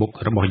Facebook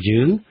របស់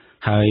យើង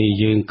ហើយ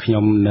យើងខ្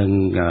ញុំនឹង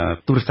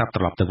ទូរស័ព្ទ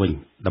ត្រឡប់ទៅវិញ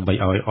ដើម្បីឲ្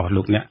យអស់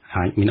លោកអ្នក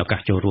អាចមានឱកាស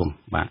ចូលរួម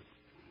បាទ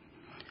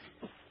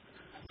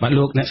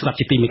លោកអ្នកស្ដាប់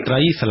ជាទីមេត្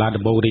រីសាលា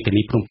ដំបងរាជធា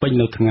នីភ្នំពេញ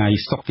នៅថ្ងៃ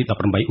សុក្រទី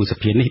18ឧស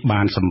ភានេះ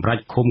បានសម្រេច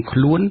ឃុំខ្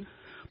លួន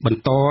បន្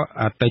ត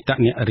អតីត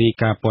អ្នករាយ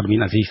ការណ៍ព័ត៌មាន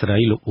អាស៊ីសេរី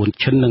លោកអ៊ុន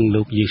ឈិននិង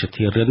លោកយាងសុ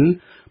ធិរិន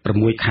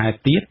6ខែ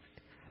ទៀត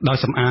ដោយ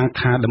សំអាង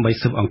ថាដើម្បី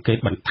ស៊ើបអង្កេត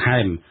បន្ថែ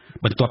ម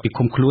បន្ទាប់ពី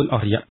ឃុំខ្លួនអ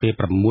ស់រយៈពេល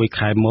6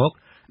ខែមក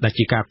ដែល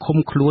ជាការឃុំ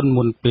ខ្លួន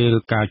មុនពេល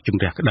ការជំ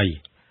រះក្តី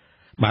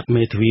បាទ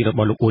មេធាវីរប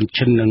ស់លោកអ៊ុន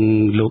ឈិននិង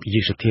លោកយា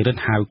ងសុធិរិន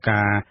ហៅ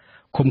ការ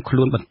ឃុំខ្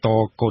លួនបន្ត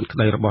កូនក្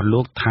តីរបស់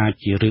លោកថា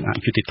ជារឿងអ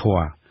យុត្តិធ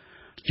ម៌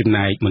ចំ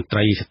ណែកមន្ត្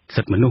រី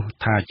សិទ្ធិមនុស្ស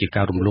ថាជា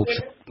ការរំលោភ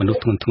សិទ្ធិមនុស្ស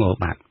ធ្ងន់ធ្ងរ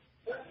បាទ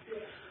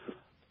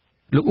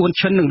លោកអ៊ុន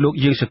ឈិននិងលោក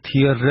យាងសុ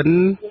ធិរិន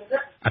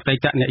អតី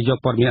តអ្នកយក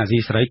ព័ត៌មានអាស៊ី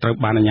សេរីត្រូវ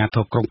បានអាជ្ញាធ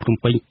រក្រុងភ្នំ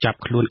ពេញចាប់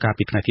ខ្លួនកាល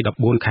ពីថ្ងៃទី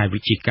14ខែវិ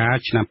ច្ឆិកា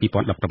ឆ្នាំ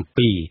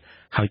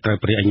2017ហើយត្រូវ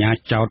ព្រះអាជ្ញា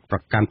ចោទប្រ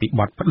កាន់ពី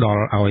បទផ្ដា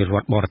ល់ឲ្យរ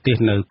ដ្ឋបរទេស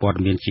នៅព័ត៌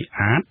មានជា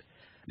អាត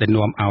ដែល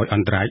នាំឲ្យអ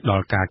ន្តរាយដ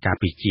ល់ការការ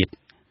ពារជាតិ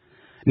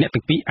អ្នក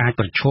ទាំងពីរអាច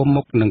ប្រឈម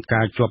មុខនឹង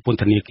ការជាប់ពន្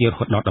ធនាគាររ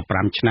ហូតដល់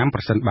15ឆ្នាំប្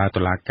រសិនបើ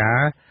តុលាកា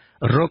រ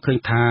រកឃើញ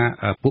ថា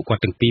ពួកគា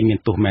ត់ទាំងពីរមាន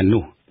ទោសមែន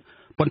នោះ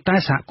ប៉ុន្តែ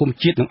សហគមន៍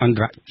ជាតិនិងអន្ត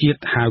រជាតិ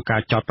ហៅកា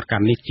រចោទប្រកា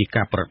ន់នេះជា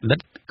ការប្រឌិត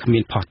គ្មា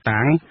នភស្តុ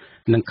តាង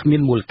និងគ្មា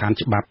នមូលដ្ឋាន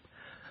ច្បាប់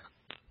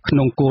ក្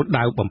នុងគោល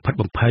ដៅបំផិត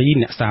បំភ័យ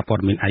អ្នកសារព័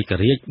ត៌មានឯក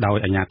រាជ្យដោយ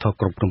អាជ្ញាធរ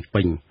ក្រុងភ្នំ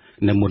ពេញ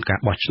នៅមុនការ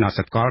បោះឆ្នោត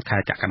សកលខែ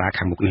កក្កដា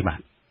ខាងមុខនេះ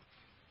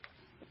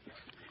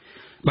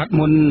បាទ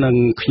មុននឹង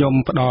ខ្ញុំ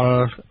ផ្ដល់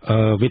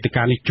វេទិ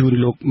កានេះជូន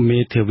លោកមេ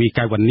ធាវី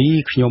កៅវណ្ណី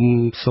ខ្ញុំ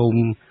សូម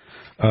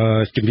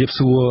ជម្រាប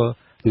សួរ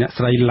អ្នក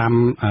ស្រីឡាំ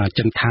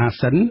ចន្ទា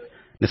សិន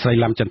អ្នកស្រី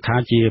ឡាំចន្ទា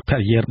ជាភ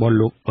រិយារបស់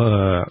លោក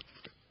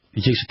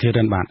យើងសិទ្ធិ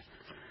រិនបាទ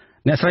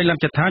អ្នកស្រីឡាំ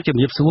ចន្ទាជ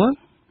ម្រាបសួរ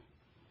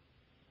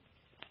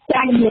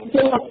ចា៎ជំរាប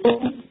សួរ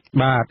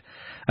បាទ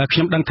ខ្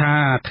ញុំដឹងថា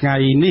ថ្ងៃ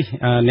នេះ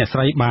អ្នកស្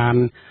រីបាន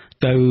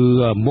ទៅ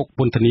មុខព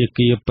ន្ធនា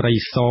គារព្រៃ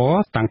សរ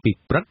តាំងពី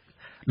ព្រឹក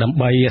ដើម្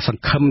បីស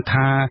ង្ឃឹម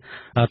ថា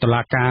តុ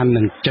លាការ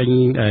នឹងចេញ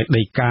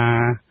ដីកា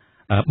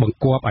បង្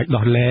គាប់ឲ្យ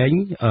ដោះលែង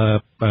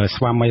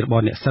ស្វាមីរប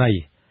ស់អ្នកស្រី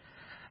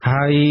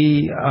ហើយ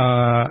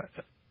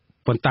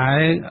ប៉ុន្តែ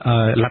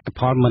លទ្ធ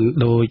ផលមិន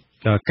ដូច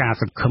ការ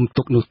សង្ឃឹម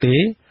ទុកនោះទេ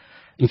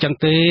អញ្ចឹង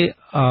ទេ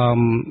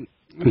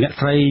អ្នក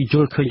ស្រីយ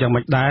ល់ឃើញយ៉ាង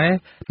ម៉េចដែរ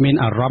មាន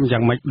អារម្មណ៍យ៉ា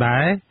ងម៉េចដែ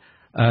រ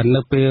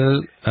នៅពេល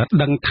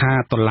ដឹងថា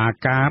តុលា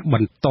ការប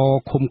ន្ត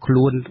ឃុំខ្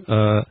លួន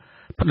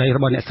ប្តីរ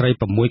បស់អ្នកស្រី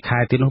6ខែ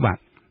ទៀតនោះបាទ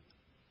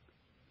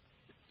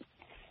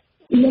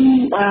ខ្ញុំ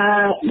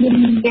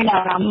មានអា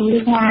រម្ម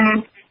ណ៍ថា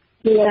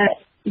វា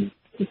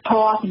ធ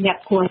រសម្រា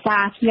ប់គ្រួសា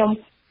រខ្ញុំ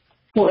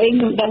ពួកឯង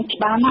ខ្ញុំដឹងច្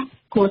បាស់ណាស់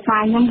គ្រួសា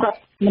រខ្ញុំក៏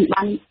មិន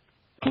បាន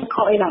ធ្វើ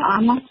ខុសអីទាំងអ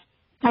ស់ណា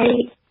ហើយ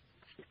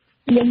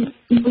ខ្ញុំ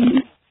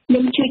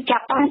ជួយចា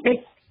ប់បានដូច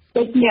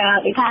ថាខ្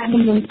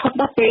ញុំផុត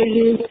ដល់ពេល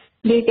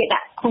លឺគេដា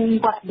ក់ឃុំ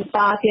គាត់បន្ត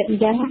ទៀតអ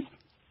ញ្ចឹង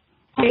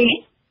ហើយ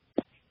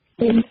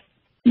ខ្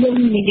ញុំ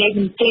និយាយ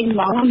ចេញ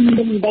មកខ្ញុំ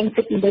មិនដឹង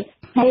គិតមិនដឹង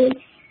ហើយ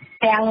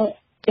ទាំ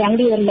ង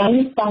រឿងហ្នឹង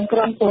ទាំងក្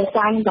រុមគ្រួ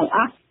សារទាំងអ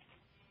ស់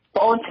ប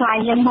ងអូនខ្លាច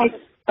ខ្ញុំហើយ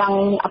ទាំង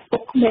ឪពុ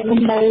កខ្ញុំ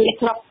នៅ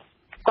ស្រុក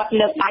គាត់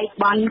លើកដៃ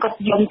បន់គាត់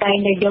យំតែ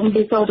យំ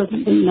ពីចូលទៅ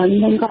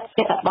នឹងគាត់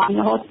ចិត្តបន់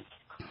រហូត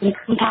ខ្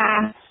ញុំថា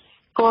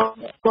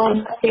កូន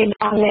ពេល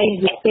អស់លេង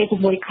រយៈពេល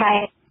6ខែ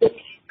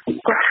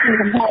គាត់ខ្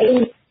ញុំថាអី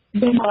ខ្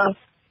ញុំ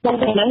ដល់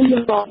តែនឹងខ្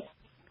ញុំក៏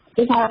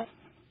គឺថា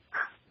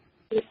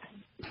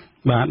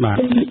បាទ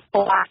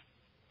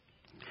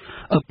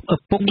ឪ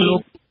ពុកលោ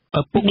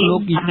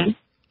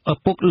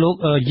ក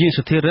យាយ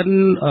សុធិរិន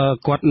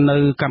គាត់នៅ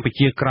កម្ពុ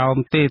ជាក្រោម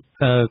ទេ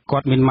គា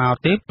ត់មានមក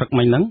ទេព្រឹក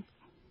មិញហ្នឹង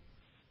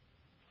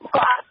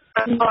គាត់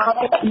មក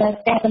តែតែ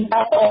តែ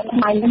អូន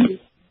ម៉ៃហ្នឹង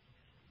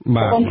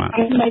បាទ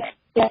នៅ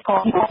តែ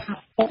còn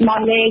មក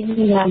លេង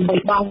មួយ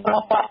បងប្រុ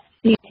សគាត់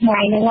ពីថ្ងៃ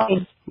ហ្នឹងហើយ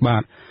បា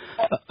ទ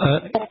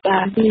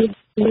ពី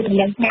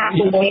យ៉ាងណា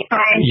6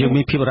ខែយើង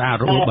មានភាពរអាក់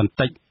រអួលបន្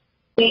តិច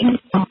ពី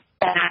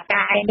តា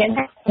កាយហ្នឹង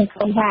ខ្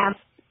ញុំថា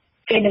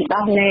គេនឹង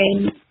ដោះលែង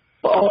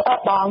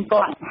បង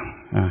គាត់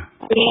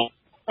ពី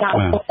เรา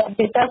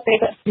ទៅទៅ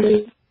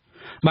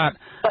បាទ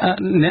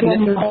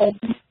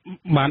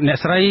អ្នក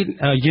ស្រី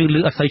យើងឮ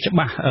អត់សូវច្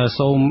បាស់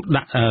សូម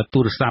ដាក់ទូ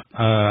រស័ព្ទ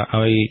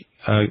ឲ្យ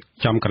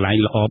ចំកន្លែង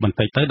ល្អបន្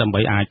តិចទៅដើម្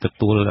បីអាចទ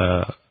ទួល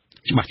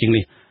ច្បាស់ជាង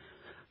នេះ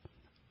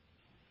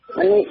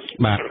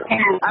បាទ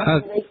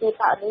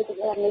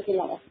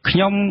ខ្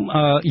ញុំ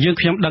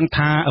ដឹង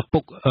ថាឪពុ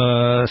ក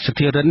សុ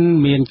ធិរិន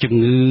មានជំ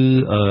ងឺ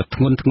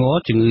ធ្ងន់ធ្ងរ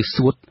ជំងឺ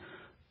សួត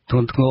ធ្ង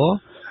ន់ធ្ងរ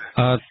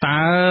តើ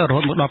រហូ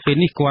តមកដល់ពេល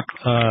នេះគាត់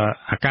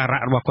អាការៈ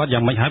របស់គាត់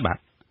យ៉ាងម៉េចហើយបាទ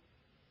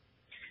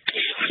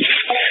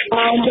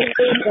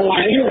គឺកន្លែ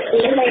ងនេះ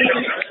គឺ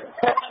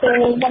មិ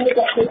នได้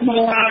គឺមក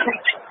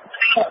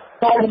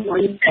ក៏មិ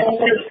ន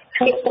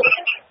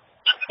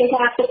គេ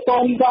ថាទៅកូ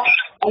នគាត់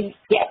រ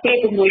យៈពេល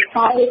6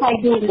ខែហើយ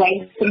យូរវិញ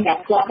សម្រា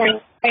ប់គាត់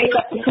ហើយ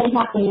គាត់ខ្ញុំ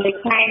ថា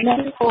6ខែហ្នឹង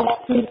គាត់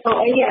គឺទៅ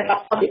អីគា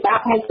ត់ពិបាក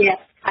ហើយជា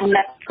អា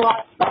ណិតគាត់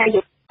តែយ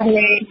ក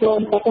លេងខ្លួន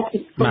គាត់ទៅ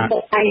តែ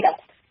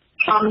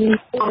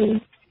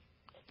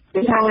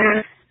គឺថា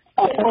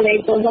អត់លេង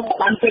ខ្លួនគាត់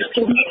បានជិះ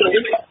ជុំទៅ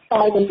ដ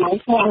ល់ចំណង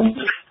ខាង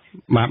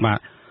បាទ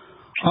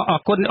អរ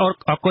គុណ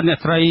អ្នក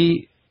ស្រី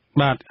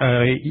បាទ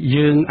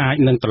យើងអាច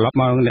នឹងត្រឡប់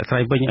មកអ្នកស្រី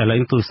វិញឥឡូវ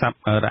ទូរស័ព្ទ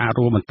រអាក់រ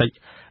អួលបន្តិច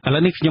ឥឡូ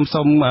វនេះខ្ញុំ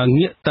សូម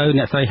ងាកទៅ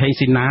អ្នកស្រីហេង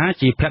ស៊ីណា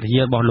ជាភរិ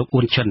យារបស់លោក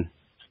អ៊ុនឈិន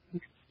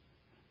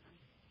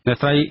អ្នក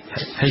ស្រី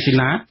ហេងស៊ី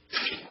ណា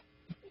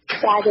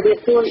ចាជម្រាប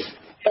សួរ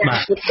បាទ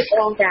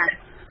បងចា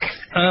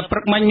ព្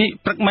រឹកមិញ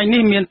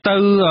នេះមានទៅ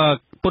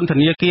ពន្ធ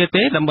នាគារ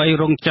ទេដើម្បី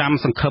រងចាំ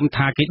សង្ឃឹម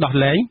ថាគេដោះ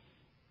លែង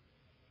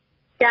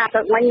ចាព្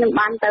រឹកមិញខ្ញុំ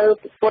បានទៅ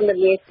ពន្ធ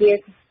នាគារ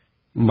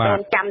បាទ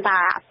ចាំថា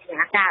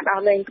ការដោះ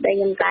លែងប្តី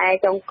ខ្ញុំតែ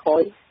ចុងក្រោ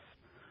យ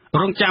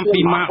រងចាំពី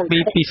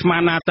ស្មា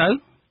នណាទៅ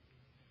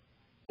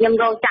ខ្ញុំ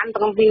រងចាំ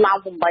តាំងពីម៉ោង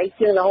8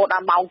ជាងរហូតដ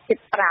ល់ម៉ោង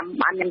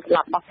7:05បានខ្ញុំត្រឡ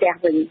ប់មកផ្ទះ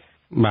វិញ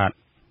បាទ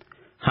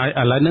ហើយ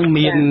ឥឡូវហ្នឹង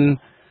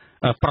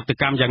ប្រតិ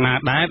កម្មយ៉ាងណា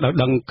ដែរដោយ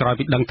ដឹងក្រោយ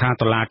ពីដឹងថា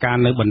តុលាការ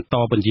នៅបន្ត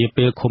បញ្ជា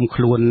ពេលឃុំ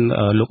ខ្លួន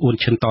លោកអ៊ុន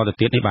ឈិនតទៅ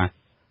ទៀតនេះបាទ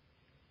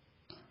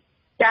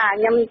ចា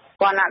ខ្ញុំ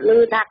គាត់ណាឮ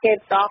ថាគេត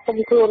ឃុំ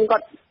ខ្លួនគា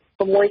ត់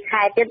6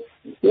 ខែទៀត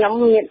ខ្ញុំ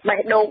មានបេះ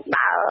ដូង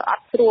ដើរអ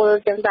ត់ស្រួល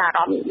ចឹងតែអារ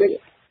ម្មណ៍ដូច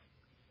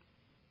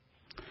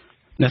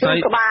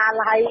ក្បាល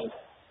ហើយ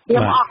ខ្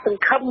ញុំអស់ស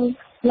ង្ឃឹម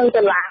នឹង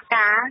តុលា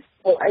ការ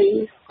ព្រោះអី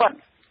គាត់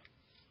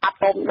អត់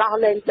ព្រមដោះ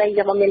លែងប្តីខ្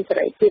ញុំមកមានសេ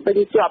រីភាពវិញ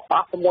ជាប់អ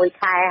ស់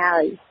6 ខែហើ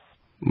យ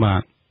បា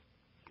ទ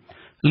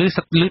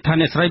ឮថា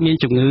អ្នកស្រីមាន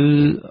ជំងឺ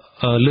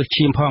លើស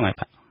ឈាមផងហើយ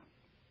បាទ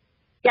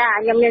ចា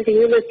ខ្ញុំមានជំ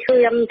ងឺលើសឈា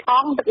មផ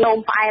ងទឹកនោម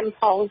ផ្អែម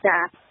ផងចា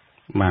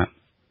បាទ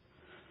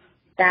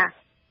ចា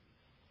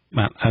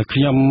បាទខ្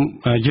ញុំ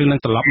យើងនឹង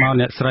ត្រឡប់មក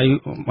អ្នកស្រី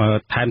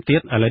ថែមទៀ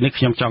តឥឡូវនេះ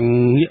ខ្ញុំចង់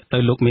ងាកទៅ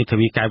លោកមេធា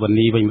វីកែវវណ្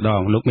ណីវិញម្ដ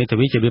ងលោកមេធា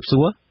វីជម្រាប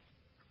សួរ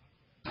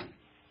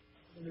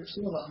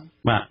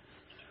បាទ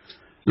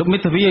លោកមេ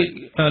ធាវី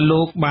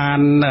លោកបា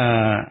ន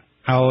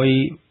ឲ្យ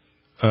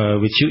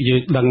វិទ្យុយើ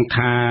ងដឹង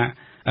ថា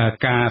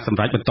ការសម្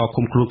រេចបន្ត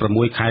ឃុំខ្លួន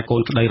6 ខែកូ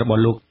នក្តីរប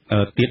ស់លោក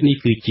ទៀតនេះ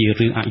គឺជា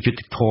រឿងអយុត្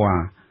តិធម៌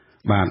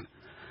បាទ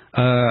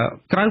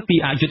ក្រៅពី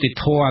អយុត្តិ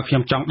ធម៌ខ្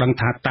ញុំចង់ដឹង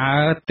ថាតើ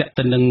តេ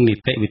តិននឹងនី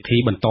តិវិធី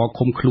បន្ត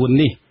ឃុំខ្លួន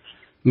នេះ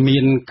មា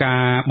នកា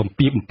របំ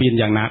ពាន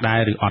យ៉ាងណាដែរ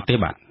ឬអត់ទេ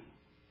បាទ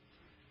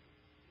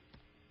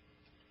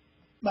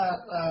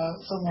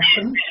សូមអរ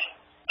គុណ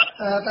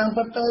តាម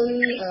ពិតទៅ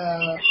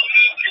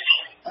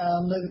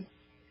នៅ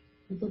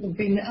ទូទាំង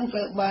ពីរនាក់ត្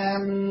រូវបា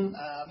ន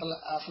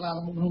ស្លាប់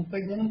មុខក្នុងពេ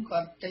ញហ្នឹងគា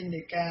ត់ចេញ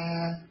នៃការ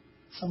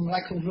សម្រេ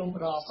ចឃុំខ្លួន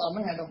ប្រអសហ្នឹ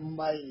ងថ្ងៃ18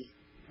បាទ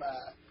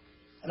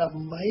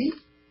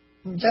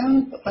18អញ្ចឹង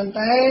ប៉ុន្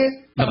តែ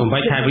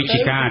18ខែវិច្ឆិ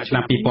កាឆ្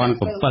នាំ2007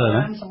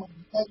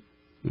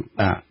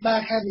ណាបា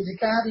ទខែវិច្ឆិ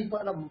កា2017ប៉ុ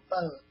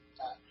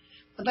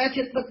ន្តែ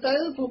ធៀបទៅ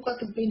ពួកគាត់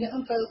ទាំងពីរនាក់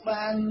ត្រូវ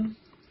បាន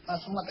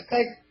សមត្ថ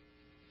កិច្ច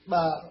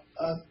បាទ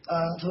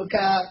ធ្វើ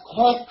ការខ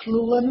កខ្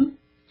លួន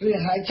ឬ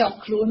ហើយចាប់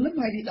ខ្លួនហ្នឹង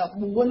ថ្ងៃទី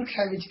14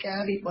ខែវិច្ឆិកា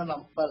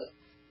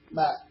2017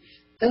បាទ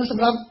អញ្ចឹងស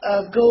ម្រាប់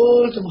គោ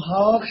លចំហ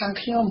ខាង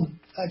ខ្ញុំ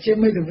ជា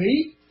មេធាវី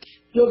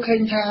យល់ឃើ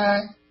ញថា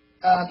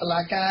តុ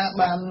លាការ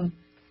បាន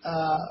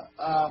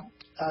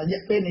រ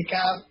យៈពេលនៃ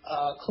ការ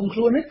ឃុំខ្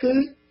លួននេះគឺ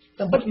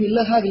តាមពិតវា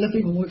លើសហើយវាលើស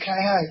ពី6 ខែ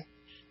ហើយ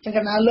អញ្ចឹង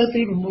កាលណាលើស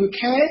ពី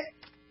6 ខែ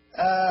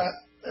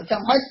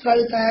ចាំបាច់ត្រូវ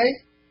តែ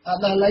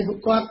ដោះលែងពួក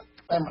គាត់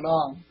តែម្ដ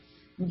ង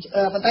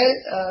ប៉ុន្តែ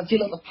ជា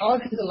លទ្ធផល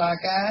គឺតុលា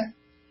ការ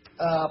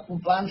ពុំ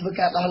បានធ្វើ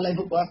ការដោះលែង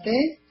ពួកគាត់ទេ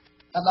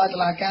ដោយតុ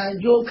លាការ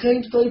យល់ឃើញ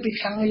ផ្ទុយពី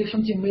ខាងខ្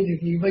ញុំជាមេធា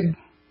វីវិញ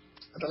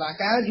តុលា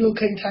ការយល់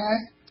ឃើញថា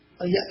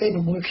រយៈពេល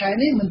6 ខែ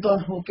នេះមិនទា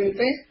ន់ហួសពេល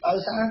ទេដោយ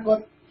សារគា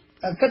ត់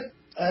គិត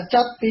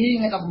ចាប់ពី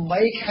ថ្ងៃ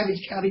18ខែវិ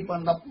ច្ឆិកា2017គា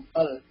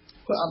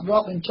ត់អត់រា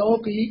ប់បញ្ចូល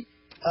ពី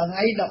ថ្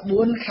ងៃ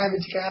14ខែវិ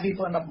ច្ឆិកា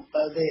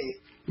2017ទេ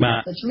បាទ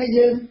ដូច្នេះ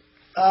យើង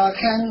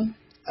ខាង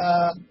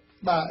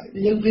បាទ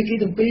យើងភាគី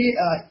ទាំងពីរ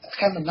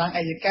ខាងតំណាង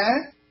អัยការ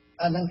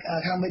និង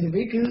ខាងមេធា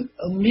វីគឺ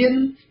មាន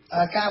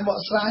ការបក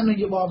ស្រាយនិង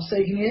យោបល់ផ្សេ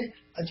ងគ្នា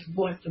ចំ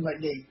ពោះចំណុច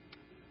នេះ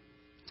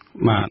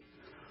បាទ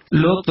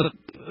លោក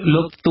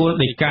ទទួល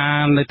ដីកា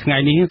នៅថ្ងៃ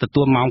នេះទ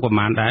ទួលម៉ោងប្រ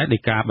ហែលដែរដី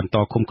កាបន្ត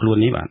ឃុំខ្លួន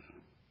នេះបាទ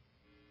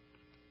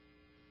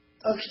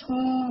ខ្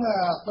ញុំ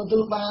ទទួ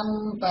លបាន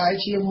តែ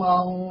ជាម៉ោ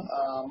ង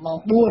4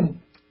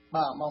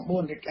បាទម៉ោង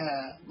4នៃការ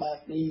បាទ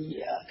ពី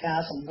ការ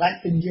សម្រេច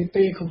ពន្យា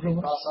ពេលឃុំខ្លួន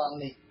របស់អសន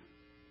នេះ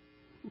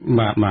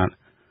បាទ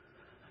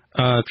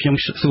ខ្ញុំ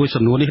សួរ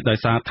សំណួរនេះដោយ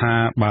សារថា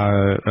បើ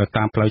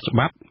តាមផ្លូវច្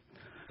បាប់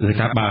គឺ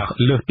ថាបើ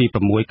លើសពី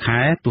6 ខែ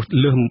ទោះ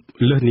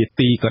លើសនី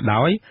តិក៏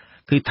ដោយ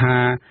គឺថា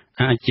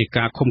អាចជា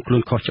ការឃុំខ្លួ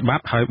នខុសច្បា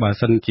ប់ហើយបើ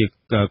សិនជា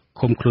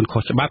ឃុំខ្លួនខុ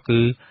សច្បាប់គឺ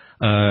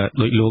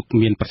ដោយលោក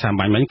មានប្រសាសន៍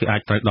បាញ់មិញគឺអា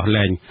ចត្រូវដោះ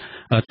លែង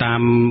តា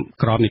ម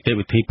ក្រមនីតិ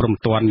វិធីព្រហ្ម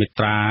ទណ្ឌមា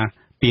ត្រា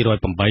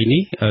208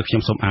នេះខ្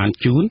ញុំសូមអាន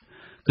ជូន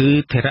គឺ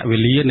ថេរវេ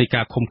លានៃ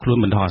ការឃុំខ្លួន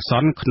បណ្ដោះអាស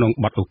ន្នក្នុង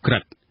បទឧក្រិ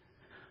ដ្ឋ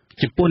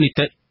ចំពោះ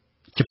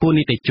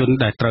នីតិជន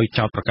ដែលត្រូវ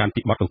ចោទប្រកាន់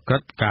ពីបទឧក្រិ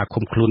ដ្ឋការ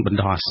ឃុំខ្លួនបណ្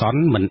ដោះអាសន្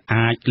នមិន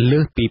អាចលើ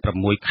សពី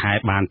6 ខែ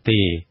បានទេ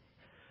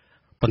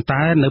ប៉ុន្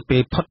តែនៅពេ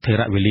លផុតថេ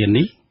រវេលា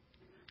នេះ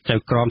ចៅ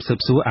ក្រមស៊ើប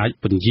សួរអាច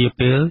ពន្យា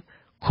ពេល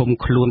ឃុំ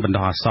ខ្លួនបណ្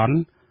ដោះអាសន្ន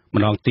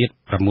ម្ដងទៀត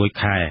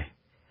6 ខែ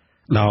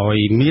ដោយ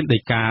មានដី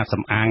កាស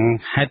ម្អាង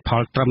ហេតុផ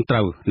លត្រឹមត្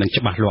រូវនិង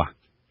ច្បាស់លាស់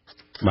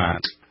បា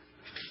ទ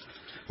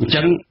អញ្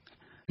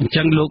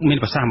ចឹងលោកមាន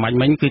ប្រសាសន៍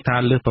មិញគឺថា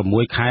លើស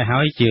6 ខែហើ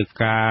យជា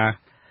ការ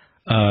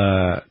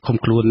ឃុំ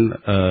ខ្លួន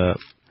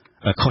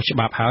ខុសច្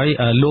បាប់ហើយ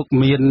លោក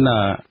មាន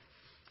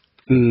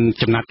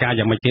ចំណាត់ការ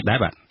យ៉ាងម៉េចទៀតដែរ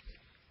បាទ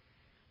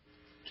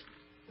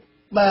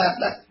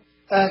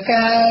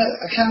ការ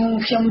ខាង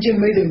ខ្ញុំជា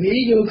មេធាវី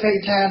យល់ឃើញ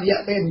ថារយៈ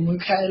ពេល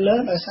6 ខែលើ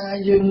ដោយសារ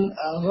យើង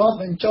រាប់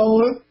បញ្ចូ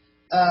ល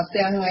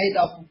ទាំងថ្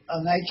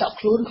ងៃចាប់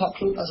ខ្លួនខក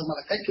ខ្លួនអសមត្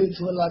ថកិច្ចគឺ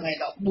ធ្វើឡើងថ្ងៃ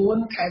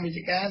14ខែវិច្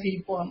ឆិកា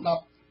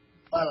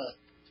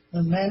2017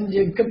មិនមែន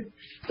យើងគិត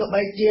ទៅ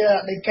បីជា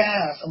ដីកា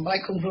សម្រា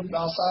ប់គុំខ្លួនដ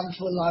ល់សំ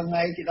ធ្វើឡើងថ្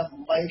ងៃទី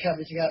18ខែ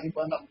វិច្ឆិកា2017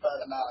ក៏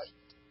ដោយ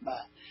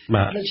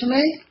បាទដូច្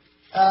នេះ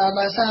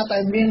ដោយសារតែ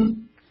មាន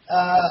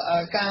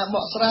ការប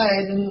កស្រាយ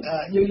និង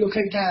យើងយល់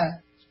ឃើញថា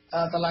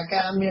តុលា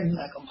ការមាន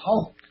កំហុ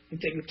សនី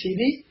តិវិធី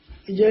នេះ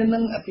យើងនឹ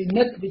ងពិ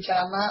និត្យពិចា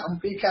រណាអំ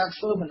ពីការ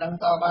ធ្វើមិនដឹង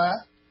តើ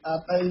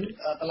ទៅ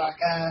តុលា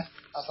ការ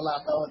សាលាត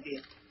ទៀ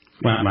ត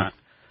បាទ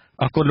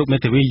អរគុណលោកមេ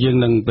ធាវីយើង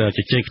នឹងជ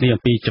ជែកគ្នា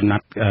អំពីចំណា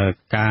ត់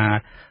ការ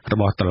រ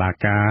បស់តុលា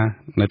ការ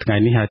នៅថ្ងៃ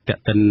នេះហើយតេ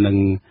តិននឹង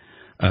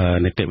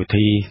នីតិវិ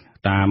ធី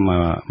តាម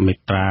មេ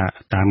ត្រា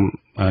តាម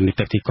នី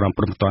តិវិធីក្រម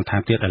ព្រហ្មទណ្ឌថែ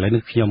មទៀតឥឡូវ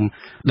នេះខ្ញុំ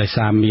ដោយ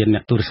សារមានអ្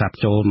នកទូរស័ព្ទ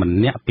ចូលម្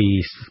នាក់ពី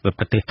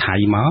ប្រទេសថៃ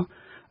មក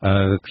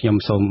ខ្ញុំ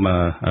សូម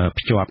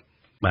ភ្ជាប់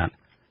បាទ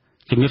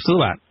ជំរាបសួរ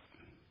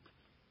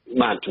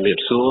បាទជំរាប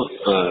សួរ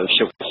ខ្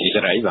ញុំស៊ី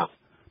សេរី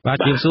បាទ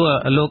ជំរាបសួរ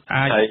លោក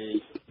អាច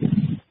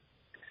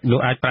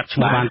ប្រាប់ឈ្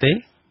មោះបានទេ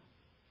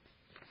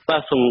បា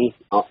ទ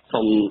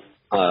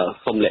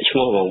សូមលាក់ឈ្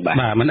មោះបងបាទ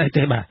មិនអី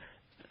ទេបាទ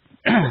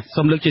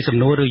សូមលើកជាសំ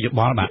ណួរឬយោ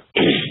បល់បាទ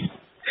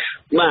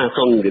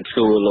សូមជម្រាប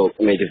សួរលោក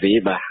មេធាវី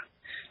បាទ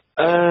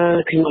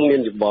ខ្ញុំមា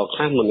នយោបល់ខ្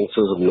លះមុននឹង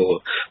សួរសំណួរ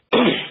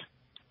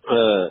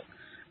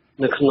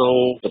នៅក្នុង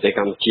ប្រទេសក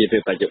ម្ពុជាពេ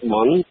លបច្ចុប្ប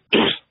ន្ន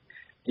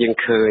យើង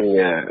ឃើញ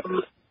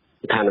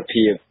ស្ថាន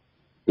ភាព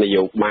ន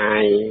យោបា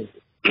យ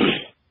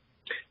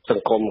ស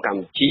ង្គមក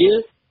ម្ពុជា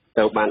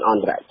ទៅបានអ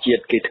ន្តរជា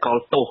តិគេថ្កោល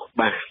ទោស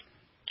បាទ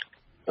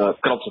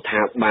គ្រប់ស្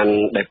ថាប័ន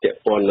ដែលពាក់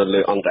ព័ន្ធនៅ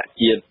លើអន្តរ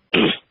ជាតិ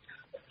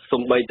សូ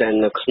ម្បីតែ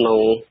នៅក្នុង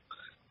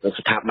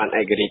ស្ថាប័ន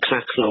ឯករាជ្យខ្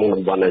លះក្នុង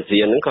តំបន់អា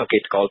ស៊ានហ្នឹងក៏គេ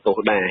ថ្កោលទោស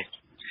ដែរ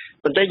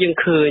ប៉ុន្តែយើង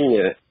ឃើញ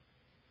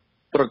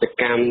ប្រតិ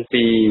កម្ម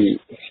ពី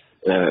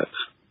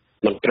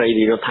មន្ត្រី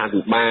រដ្ឋា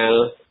ភិបាល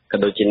ក៏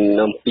ដូចជា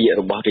នាំពាក្យ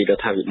របស់រ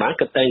ដ្ឋាភិបាល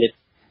ក៏តែងតែ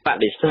ប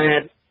ដិសេធ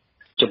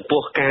ចំ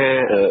ពោះការ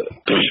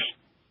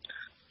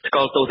ថ្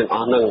កោលទោសទាំងអ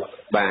ស់ហ្នឹង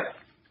បាទ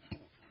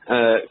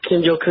ខ្ញុំ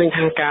យល់ឃើញ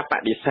ថាការប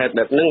ដិសេធ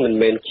បែបហ្នឹងមិន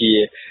មែនជា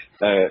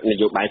ន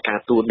យោបាយការ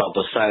ទូតដ៏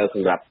ប្រសើរស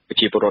ម្រាប់ប្រ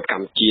ជាពលរដ្ឋក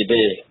ម្ពុជា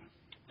ទេ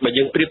បើ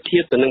យើងប្រៀបធៀ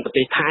បទៅនឹងប្រ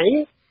ទេសថៃ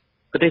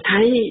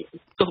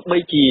ទោះបី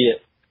ជា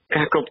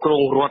ការគ្រប់គ្រ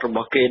ងរដ្ឋរប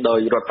ស់គេដោយ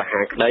រដ្ឋប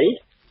ហាក្តី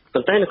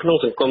ប៉ុន្តែនៅក្នុង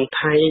សង្គម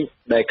ថៃ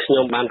ដែលខ្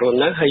ញុំបានរស់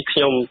នៅហើយខ្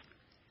ញុំ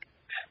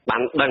បា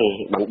នដឹង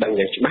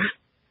យ៉ាងច្បាស់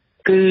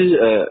គឺ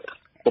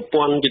ប្រ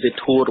ព័ន្ធយុតិ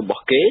ធម៌រប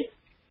ស់គេ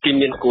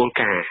មានគោល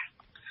ការណ៍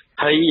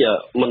ហើយ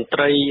មន្ត្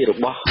រីរ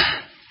បស់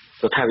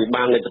រដ្ឋាភិ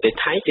បាលនៃប្រទេស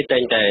ថៃគេតែ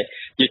ងតែ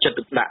យកចិត្ត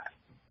ទុកដាក់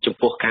ចំ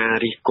ពោះការ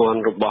រិះគន់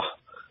របស់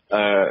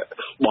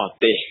បរ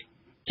ទេស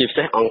ជាពិ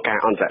សេសអង្គការ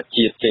អន្តរ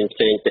ជាតិផ្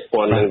សេងពាក់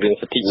ព័ន្ធនឹងរឿង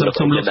សិទ្ធិមនុស្ស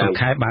សូមលោកសង្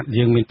ខេបបាទ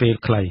យើងមានពេល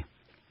ខ្លី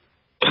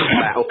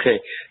បាទអូខេ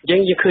យើ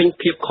ងឃើញ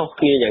ភាពខុស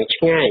គ្នាយ៉ាង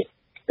ឆ្ងាយ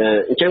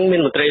អញ្ចឹងមា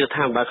នមន្ត្រីរដ្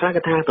ឋាភិបាលខ្លះ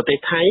គេថាប្រទេស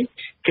ថៃ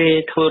គេ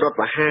ធ្វើរដ្ឋ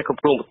បហាគ្រប់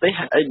គ្រងប្រទេស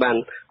ហើយអីបាន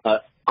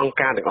អង្គ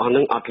ការទាំងអស់ហ្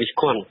នឹងអត់រិះ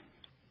គន់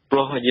ព្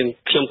រោះ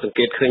ខ្ញុំសង្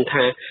កេតឃើញ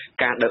ថា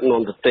ការដឹក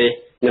នាំប្រទេស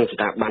និងស្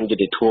ថាប័នយុ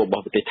តិធម៌រប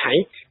ស់ប្រទេសថៃ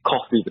ខុ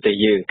សពីប្រទេស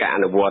យើងការអ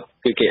នុវត្ត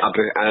គឺគេអត់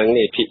រើសអើង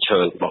នេះភាគច្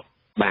រើនរបស់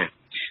បាទ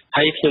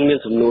ហើយខ្ញុំមាន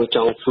សំណួរច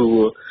ង់សួរ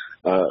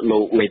លោ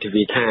កមេធា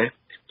វីថា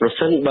ប្រ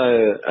សិនបើ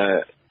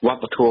វ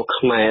ប្បធម៌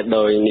ខ្មែរ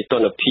ដោយនី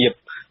តិភាព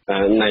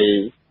នៃ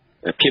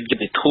ភាពយុ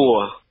ត្តិធ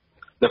ម៌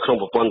នៅក្នុង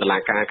ប្រព័ន្ធតុលា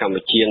ការកម្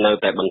ពុជានៅ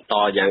តែបន្ត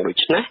យ៉ាងដូ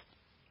ចនេះ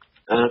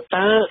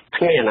តើ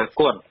ថ្ងៃអនា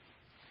គត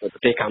ប្រ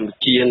ទេសកម្ពុ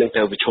ជានឹងត្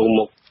រូវប្រឈម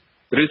មុខ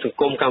ឬសង្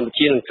គមកម្ពុ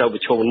ជានឹងត្រូវប្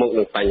រឈមមុខ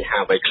នឹងបញ្ហា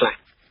អ្វីខ្លះ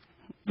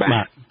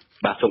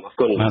បាទសូមអរ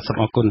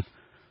គុណ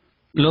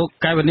លោក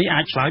កែវនីអា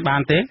ចឆ្លើយបា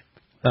នទេ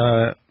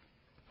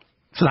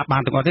ស្ដាប់បា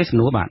នទាំងអស់ទេសំ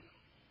ណួរបាទ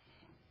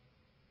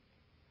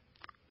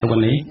លោក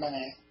នេះ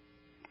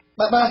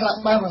បាទស្ដាប់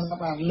បា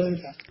នលើ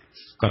ថា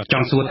ក៏ច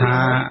ង់សួរថា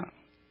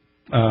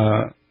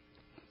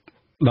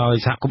ដោយ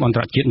សហគមន៍អន្ត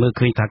រជាតិមើល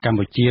ឃើញថាកម្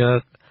ពុជា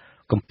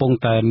កំពុង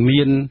តែ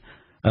មាន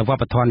វប្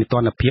បធម៌នីតិ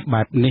រដ្ឋភាព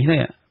បែបនេះ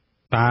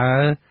តើ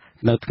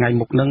នៅថ្ងៃ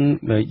មុខនឹង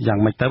យ៉ាង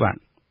ម៉េចទៅបាទ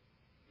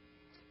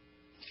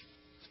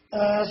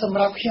សម្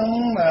រាប់ខ្ញុំ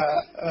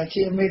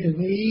ជាមេធា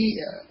វី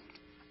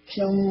ខ្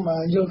ញុំ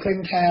យល់ឃើញ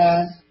ថា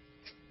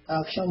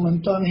ខ្ញុំមិន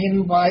ទាន់ហ៊ាន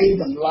វាយ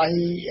តម្លៃ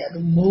រ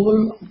មូល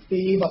អំ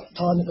ពីវប្ប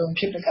ធម៌នីតិរដ្ឋ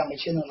ភាពនៅកម្ពុ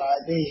ជានៅឡើយ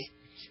ទេ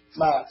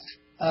បាទ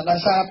ដោយ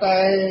សារតែ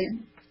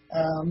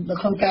នៅ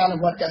ក្នុងការអនុ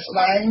វត្តជាក់ស្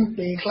ដែង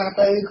ពេលខ្លះ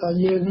ទៅក៏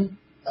យើង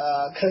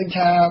ឃើញ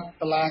ថា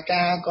តុលា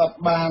ការគាត់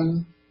បាន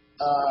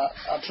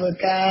ធ្វើ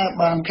ការ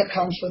បានខិត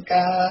ខំធ្វើ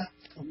ការ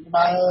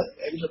បើ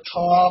យុទ្ធធ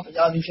ម៌ប្រ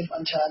យោជន៍វិជាអ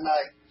ញ្ចឹងហើ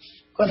យ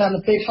គាត់ថានៅ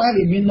ពេលខ្លះ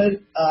វាមាននៅ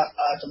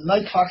ចំណុច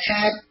ខ្វះ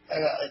ខាត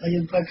ដែលយើ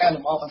ងត្រូវការល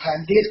ម្អបន្ថែម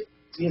ទៀត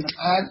វាមិន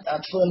អាច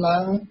ធ្វើឡើ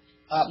ង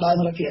ដោយ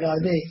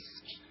100%ទេ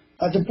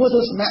ចំពោះទ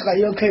ស្សនៈដែល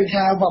យើងឃើញ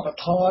ថាវប្ប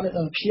ធម៌នៃស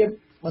ភាព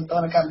បន្ត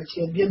នៅកម្ពុ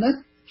ជាទៀតណា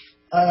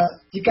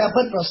ជាការ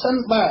ពិតប្រសិន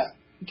បើ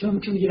ខ្ញុំ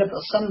និយាយប្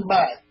រសិន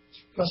បើ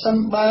ប្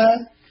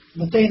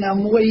រទេសណា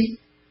មួយ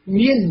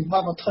មានវ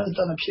ប្បធម៌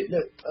នៃសភាព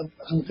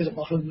ក្នុងប្រទេសរប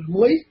ស់ខ្លួន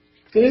មួយ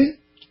គឺ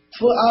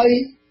ធ្វើឲ្យ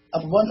ប្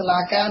រព័ន្ធតុលា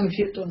ការមាន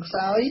ភាពទន់ខ្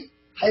សោយ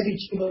ហើយវិ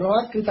ជាពលរ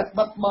ដ្ឋគឺថា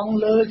បាត់បង់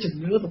លើជំ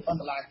នឿប្រព័ន្ធ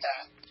តុលាកា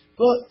រ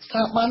ព្រោះស្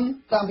ថាប័ន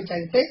តាមបច្ចេ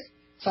កទេស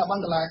ស្ថាប័ន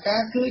តុលាការ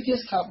គឺជា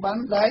ស្ថាប័ន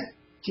ដែល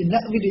ជាអ្ន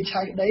កវិនិច្ឆ័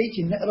យក្តី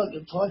ជាអ្នករដ្ឋយុ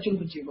ត្តិធម៌ជូន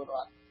ប្រជាពលរ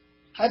ដ្ឋ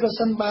ហើយប្រ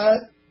សិនបើ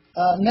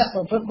អ្នកប្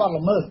រព្រឹត្តបទ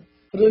ល្មើស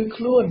ឬ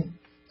ខ្លួន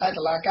តែ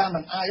តុលាការមិ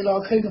នអាចរក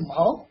ឃើញកំ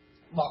ហុស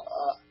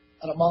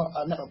របស់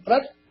អ្នកប្រព្រឹ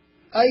ត្ត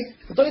ហើយ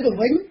ផ្ទុយទៅ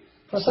វិញ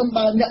ប្រសិន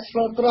បើអ្នកស្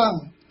លូតត្រង់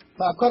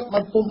បាទគាត់មិ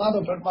នពុំបានប្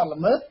រព្រឹត្តបទ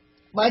ល្មើស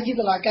បែរជា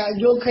តុលាការ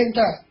យល់ឃើញ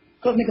ថា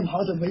គាត់មានកំហុ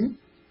សទៅវិញ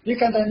វា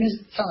កាន់តែមាន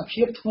ស្ថាន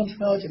ភាពធ្ងន់ធ្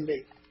ងរជាងនេះ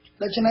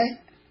ដូច្នេះ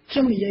ខ្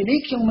ញុំនិយាយនេះ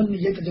ខ្ញុំមិននិ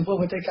យាយទៅចំពោះ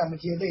ប្រទេសកម្ពុ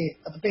ជាទេ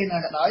ប្រទេសណា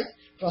ក៏ដោយ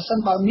ប្រសិន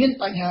បើមាន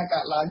បញ្ហា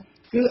កើតឡើង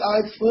គឺឲ្យ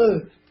ធ្វើ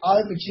ឲ្យ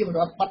ប្រជាពលរ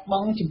ដ្ឋបាត់ប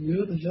ង់ជំនឿ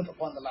ទៅលើប្រ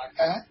ព័ន្ធតុលា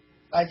ការ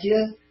ដែលជា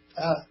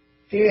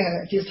គេ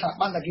ជាស្ថា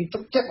ប័នដែលគេទុ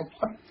កចិត្តបំ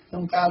ផុតក្នុ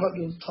ងការរក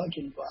យុត្តិធម៌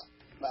ជូនគាត់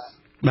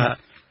បាទ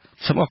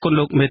សូមអរគុណ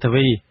លោកមេធា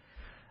វីឥ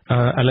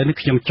ឡូវនេះ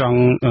ខ្ញុំចង់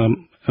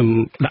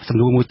ដាក់សំ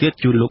ណួរមួយទៀត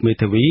ជូនលោកមេ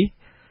ធាវី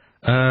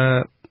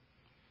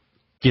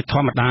ជាធ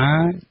ម្មតា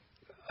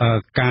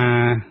ការ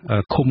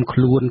ឃុំខ្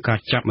លួនការ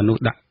ចាប់មនុស្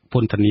សដាក់ព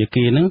ន្ធនា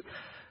គារនឹង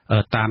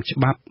តាមច្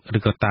បាប់ឬ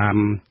ក៏តាម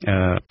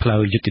ផ្លូ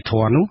វយុត្តិធ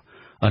ម៌នោះ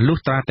លុះ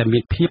ត្រាតែមា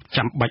នភាព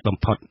ចាំបាច់បំ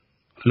ផុត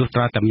លុះត្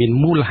រាតែមាន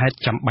មូលហេតុ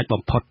ចាំបាច់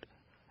បំផុត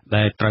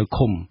ដែលត្រូវ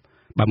ឃុំ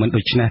បើមិន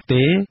ដូច្នេះ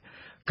ទេ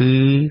គឺ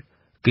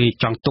គេ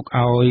ចង់ទុក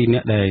ឲ្យអ្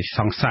នកដែលស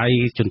ង្ស័យ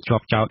ជនជា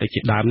ប់ចោទជា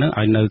ដើមនឹង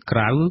ឲ្យនៅក្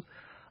រៅ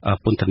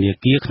ពន្ធនា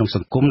គារក្នុងស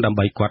ង្គមដើម្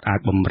បីគាត់អាច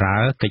បម្រើ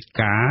កិច្ច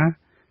ការ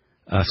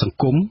សង្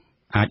គម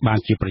អាចបាន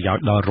ជាប្រយោជ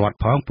ន៍ដល់រដ្ឋ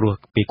ផងព្រោះ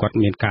ពេលគាត់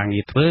មានការងា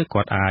រធ្វើ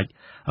គាត់អាច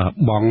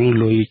បង់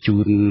លុយជូ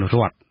នរ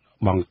ដ្ឋ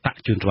បង់តាក់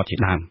ជូនរដ្ឋជា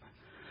ដើម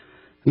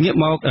ងាក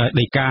មក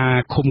ដីកា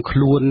ឃុំខ្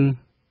លួន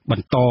ប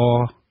ន្ត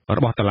រ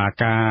បស់តុលា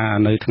ការ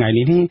នៅថ្ងៃ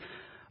នេះ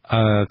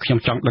ខ្ញុំ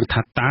ចង់ដឹង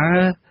ថាតើ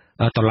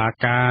តុលា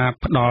ការ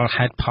ផ្ដល់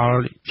ហេតុផល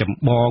ចម្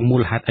បងមូ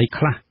លហេតុអី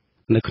ខ្លះ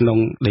នៅក្នុង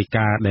ដី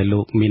កាដែលលោ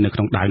កមាននៅក្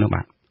នុងដៃនោះ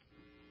បាទ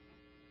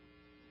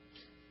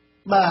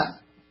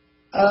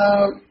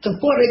ចំ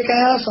ពោះដី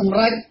កាសម្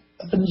រាប់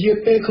ពន្យា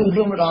ពេលឃុំខ្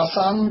លួនបណ្ដោះអាស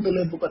ន្នទៅ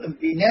លើបុគ្គលទាំង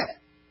ពីរនាក់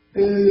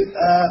គឺ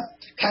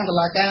ខាងតុ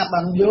លាការ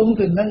បានយោង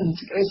ទៅនឹង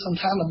សេចក្តីសន្និ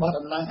ដ្ឋានរបស់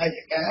តំណាងអัย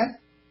ការ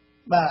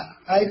បាទ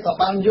ហើយក៏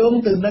បានយោង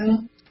ទៅនឹង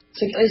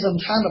សេចក្តីសន្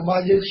និដ្ឋានរប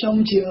ស់យើងខ្ញុំ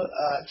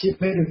ជា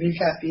មេធាវី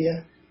ការពារ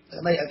ដើ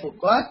ម្បីឲ្យពួក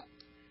គាត់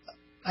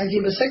ហើយជា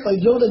ពិសេសក៏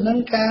យោងទៅនឹង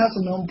ការ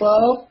សំណូមព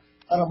រ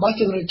របស់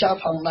ជំនុំចោត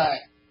ផងដែរ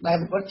ដែល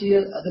ប្រកបជា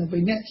ទាំងពី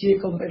រនាក់ជា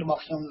កូនប្រុសរប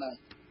ស់ខ្ញុំហ្នឹង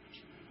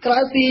ក្រៅ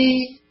ពី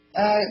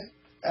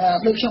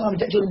ដូចខ្ញុំបានប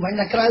ញ្ជាក់ជូនមិញ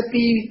ថាក្រៅ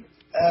ពី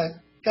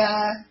កា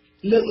រ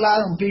លើកឡើង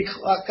អំពី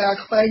ការ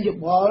ខ្វែងយោ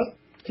បល់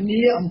គ្នា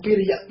អំពី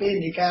រយៈពេល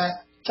នៃការ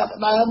ចាប់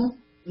ដើម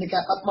នៃកា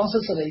របាត់បង់សិ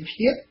ទ្ធិសេរី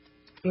ភាព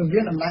រវា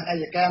ងតំណាងអั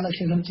ยការនិង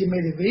ខ្ញុំជាមេ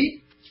ធាវី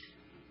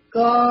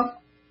ក៏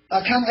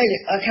ខាង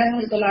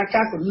តុលា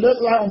ការក៏លើក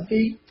ឡើងអំ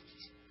ពី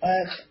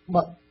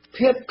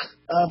ភាព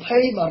ភ័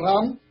យបារ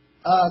ម្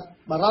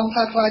ភ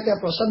ថាខ្លាចតែ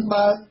ប្រសិន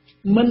បើ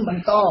មិនប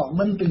ន្ត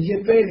មិនពន្យា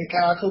ពេលនៃ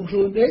ការឃុំខ្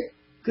លួនទេ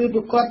គឺ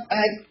ពួកគាត់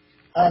អាច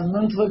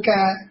នឹងធ្វើ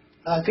ការ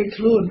កិច្ច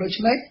ខ្លួនដូ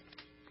ច្នេះ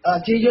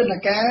ជាយន្ត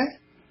ការ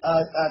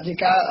ជា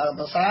ការ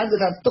ប្រសាគឺ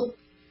ថាទុក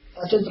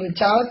ជនត្រូវ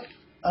ចោទ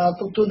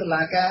ទុកជូនតុ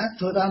លាការ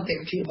ធ្វើតាមនីតិ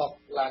វិធីរបស់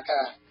តុលាកា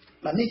រ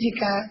បាទនេះជា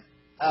ការ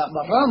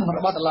បារម្ភរ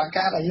បស់តុលា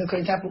ការដែលយើងឃើ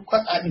ញថាពួកគា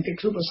ត់អាចនឹងកិច្ច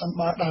ខ្លួនប្រសិន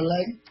បើដោះ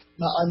លែង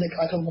មកឲ្យនៅក្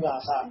រៅឃុំបណ្ដោះ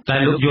អាសន្នតែ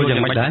លោកយល់យ៉ាង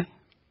ម៉េចដែរ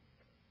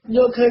យ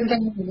ល់ឃើញថា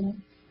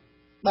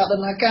បាទ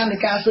ដំណើរការនៃ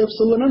ការស៊ើប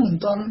សួរនោះមិន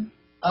ទាន់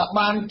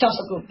បានចប់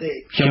សគ្រប់ទេ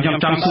ខ្ញុំ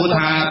ចង់សួរ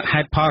ថា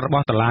ហេតុផលរប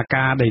ស់តុលា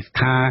ការដែល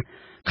ថា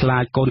ខ្លា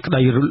ចកូនក្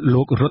តី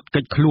លោករត់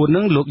កិច្ចខ្លួន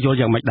នឹងលោកយល់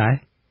យ៉ាងម៉េចដែរ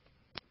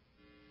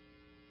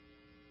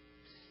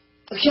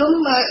ខ្ញុំ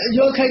យ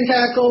ល់ឃើញថា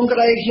កូនក្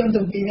តីខ្ញុំ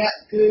ទាំងពីរនាក់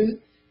គឺ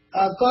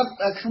គាត់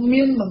គ្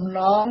មានបំ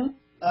ណង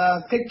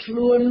កិច្ចខ្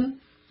លួន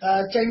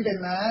ចេញទៅ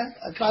ណា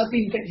ក្រៅពី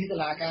នីតិវិធីតុ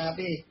លាការ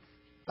ទេ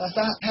ដោយ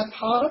សារហេតុ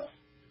ផល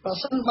ប្រ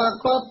សិនបើ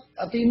គាត់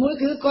ទីមួយ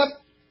គឺគាត់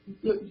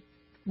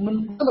មិន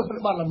ប្រព្រឹ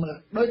ត្តបទល្មើស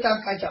ដោយតាម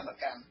ការចាត់ប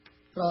ង្ការ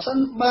ប្រសិន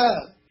បើ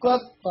គា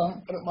ត់ប្រ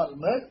ព្រឹត្តបទ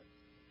ល្មើស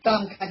តា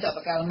មការចាត់ប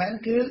ង្ការមែន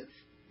គឺ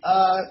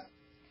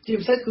ជា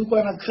ពិសេសគឺគា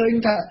ត់ឃើញ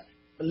ថា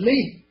ប៉ូលី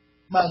ស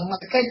បាទសម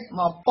ត្ថកិច្ច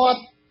មកព័ទ្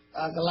ធ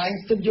កន្លែង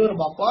ស្ថិតយោរ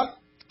បស់គាត់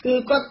គឺ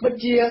គាត់ពិត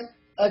ជា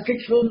កិច្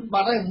ចខ្លួន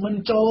បាត់ហើយមិន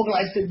ចូលកន្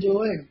លែងស្ថិតយោ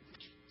ទេ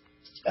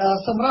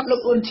សម្រាប់លោ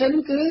កអ៊ុនឈិន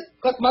គឺ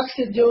គាត់បាក់ស្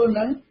ថិតយោហ្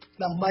នឹង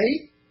ដើម្បី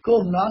គោ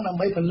លបំណងដើម្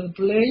បីផលិត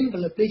ភ្លេង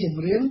ច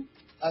ម្រៀង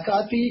ក្រោ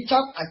យពីច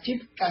ប់អាជីព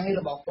ការងារ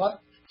របស់គាត់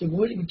ជា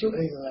មួយវិទ្យុ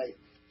អេរ៉ាអ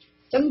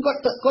ញ្ចឹងគាត់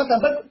តែ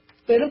ពិត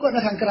ពេលនោះគាត់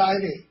នៅខាងក្រៅ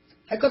ទេ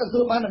ហើយគាត់ទទួ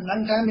លបានដំណឹង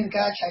ថាមាន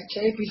ការឆែក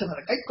ឆេរពីសមត្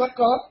ថកិច្ចគាត់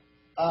ក៏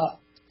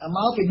ម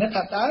កពិនិត្យ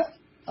ថាតើ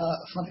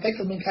សមត្ថកិច្ច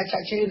ក៏មានការឆែ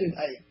កឆេររឿង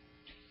អី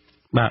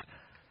បា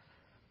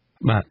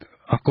ទ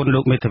អរគុណលោ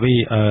កមេធាវី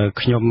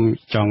ខ្ញុំ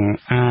ចង់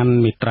អាន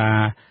មាត្រា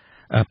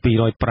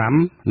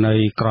205នៃ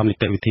ក្រមនី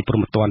តិវិធីព្រ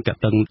ហ្មទណ្ឌតាក់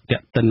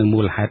ទិននឹង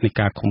មូលហេតុនៃ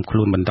ការឃុំខ្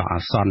លួនបណ្ដោះ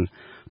អាសន្ន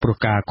ព្រោះ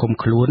ការឃុំ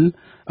ខ្លួន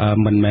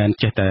មិនមែន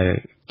ចេះតែ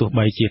ទោះ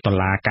បីជាតុ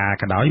លាការ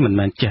ក៏ដោយមិន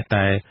មែនចេះ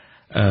តែ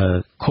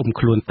ឃុំ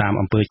ខ្លួនតាម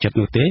អំពើចិត្ត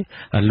នោះទេ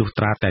លុះ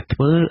ត្រាតែធ្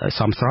វើ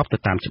សមស្របទៅ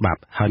តាមច្បាប់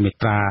ហើយមា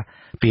ត្រា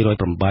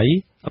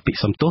208ពិ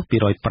សំទោស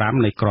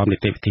205នៃក្រមនី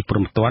តិវិធីព្រ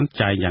ហ្មទណ្ឌ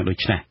ចែងយ៉ាងដូ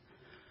ចនេះ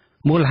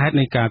មូលហេតុ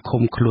នៃការ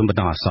ឃុំខ្លួនបណ្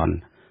ដោះអាសន្ន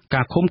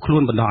ការឃុំខ្លួ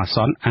នបណ្ដោះអាស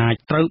ន្នអាច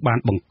ត្រូវបាន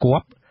បង្គា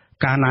ប់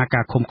កាលណា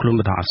ការឃុំខ្លួន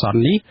បណ្ដោះអាសន្ន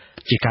នេះ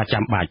ជាការ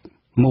ចាំបាច់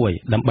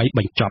1ដើម្បីប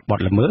ញ្ចប់បទ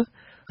ល្មើស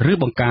ឬ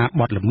បង្ការ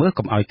បទល្មើស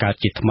កុំឲ្យកើត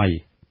ជាថ្មី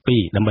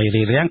2ដើម្បី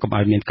រារាំងកុំ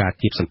ឲ្យមានការ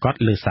ទាបសង្កត់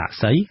លើសាក្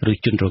សីឬ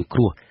ជនរងគ្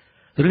រោះ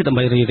ឬដើម្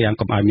បីរារាំង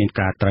កុំឲ្យមាន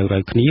ការត្រូវរើ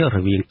គ្នារ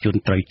វាងជន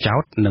ត្រូវចោ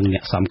ទនិងអ្ន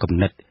កសំគំ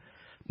និត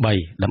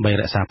3ដើម្បី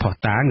រក្សាភស្តុ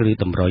តាងឬ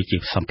តម្រុយជា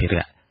សម្ភា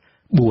រៈ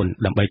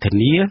4ដើម្បីធា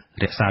នា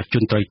រក្សាជ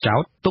នត្រូវចោ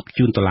ទទុក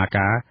ជូនតុលា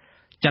ការ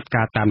ចាត់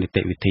ការតាមនី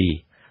តិវិធី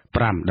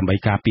 5ដើម្បី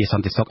ការពារស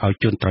ន្តិសុខឲ្យ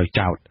ជនត្រូវ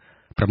ចោទ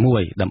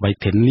6ដើម្បី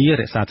ធានា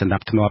រក្សាសណ្ដា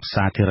ប់ធ្នាប់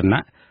សាធារ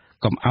ណៈ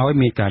កុំឲ្យ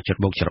មានការច្រ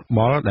បូកច្រប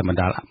ល់ដែលបណ្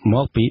ដាលម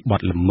កពីប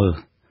ទល្មើស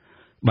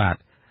បាទ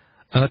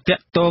តា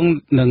ក់ទង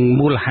នឹង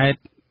មូលហេតុ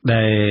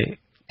ដែល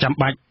ចាំ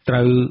បាច់ត្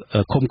រូវ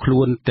ឃុំខ្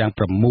លួនទាំង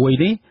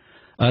6នេះ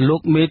លោ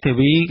កមេធា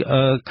វី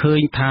ឃើ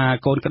ញថា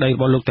កូនក្តីរ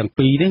បស់លោកទាំង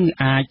ពីរនេះ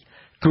អាច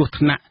គ្រោះ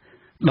ថ្នាក់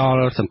ដ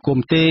ល់សង្គម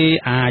ទេ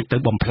អាចទៅ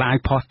បំផ្លាញ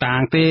ផុសតា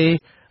ងទេ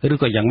ឬ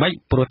ក៏យ៉ាងម៉េច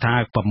ព្រោះថា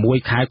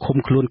6ខែឃុំ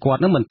ខ្លួនគា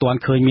ត់នឹងមិនទាន់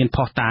ឃើញមាន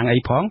ផុសតាងអី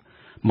ផង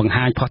បង្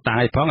ហាញផុសតាង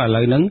អីផងឥ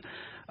ឡូវហ្នឹង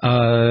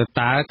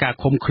តើការ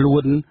ឃុំខ្លួ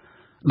ន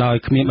ដោយ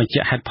គ្មានបញ្ជា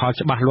ក់ហេតុផល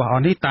ច្បាស់លាស់អ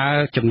ស់នេះតើ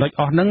ចំណុច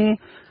អស់ហ្នឹង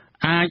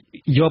អាច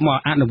យកមក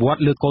អនុវត្ត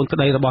លើកូនក្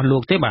តីរបស់លោ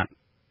កទេបាទ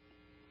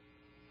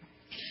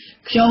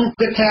ខ្ញុំ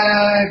គិតថា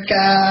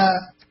ការ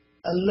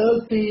លើក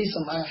ពីស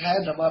ម្អាងហេ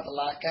តុរបស់តុ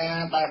លាការ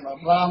ដែលបា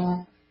រម្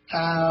ភ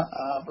ថា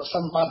ប្រសិ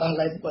នបើដោះ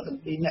លែងគាត់ទាំង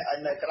ពីរនាក់ឲ្យ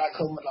នៅក្រៅ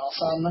ឃុំបណ្ដោះអា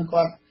សន្នហ្នឹង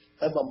គាត់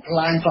ទៅបំផ្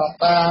លាញផ្លូវ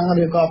តាង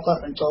ឬក៏គា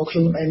ត់បញ្ចូលខ្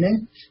លួនអីហ្នឹង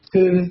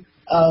គឺ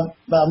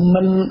បើ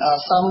មិន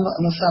សម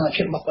នឹងស្ថាន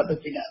ភាពរបស់គាត់ទាំ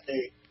ងពីរនាក់ទេ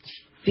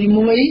ទី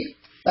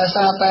1ដោយ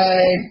សារតែ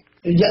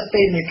រយៈ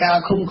ពេលនៃការ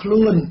ឃុំខ្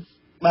លួន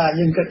បាទ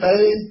យើងគិតទៅ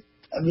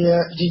វា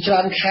ជាច្រើ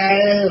នខែ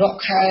រាប់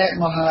ខែ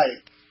មកហើយ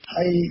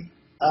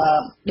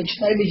ដូច្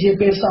នេះវាជា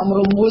ពេលសមរ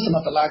ម្យមួយសម្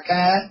រាប់តុលា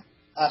ការ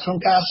ក្នុង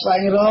ការស្វែ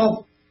ងរក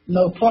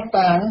នៅភស្តុ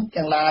តាង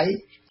ទាំងឡាយ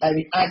ដែល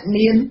វាអាច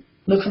មាន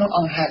នៅក្នុងអ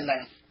ង្គហេតុហ្នឹ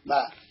ង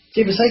បាទ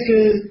ជាពិសេសគឺ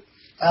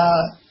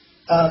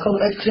កូន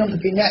ក្តីខ្ញុំទាំ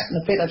ងពីរនាក់នៅ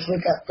ពេលដែលធ្វើ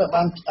ការ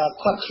បាន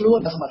ខាត់ខ្លួន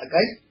ដល់សមត្ថ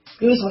កិច្ច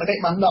គឺសមត្ថកិច្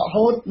ចបានដក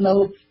ហូតនៅ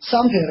ស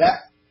ម្ភារៈ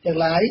ទាំង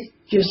ឡាយ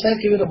ជាពិសេស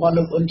គឺរបស់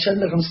លោកអ៊ុនឈិន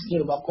នៅក្នុងស្ទី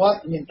របស់គាត់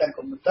មានទាំង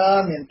កុំព្យូទ័រ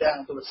មានទាំង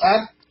ទូរស័ព្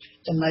ទ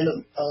ចំណែកលោក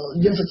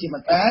យើងសុជាម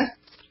តា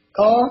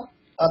ក៏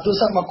ទូរ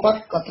ស័ព្ទរបស់គាត់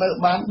ក៏ត្រូវ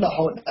បានដក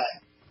ហូតដែរ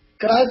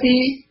ក្រៅពី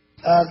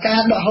កា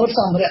រដកហូត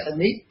សម្ភារៈទាំង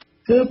នេះ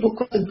គឺពួក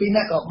គាត់ទាំងពីរ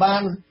នាក់ក៏បា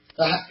ន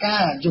សហកា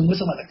រជាមួយ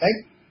សមត្ថកិច្ច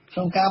ក្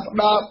នុងការផ្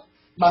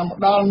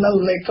ដល់នៅ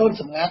លេខកូដ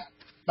សម្ងាត់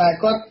ដែល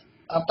គាត់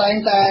តែង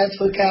តែ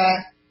ធ្វើការ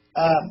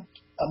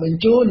បញ្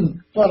ជូន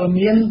ព័ត៌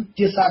មាន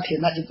ជាសាធារ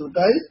ណៈជាទូ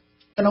ទៅ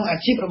ក្នុងអា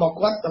ជីពរបស់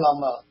គាត់កន្លង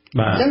មក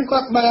អញ្ចឹងគា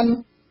ត់បាន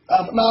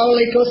ផ្ដល់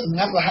លេខកូដសម្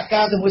ងាត់សហ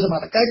ការជាមួយសម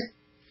ត្ថកិច្ច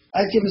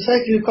ហើយជាពិសេស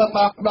គឺគាត់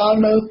បានផ្ដល់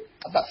នៅ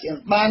អត្តសញ្ញាណ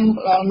ប័ណ្ណ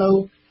ផ្ដល់នៅ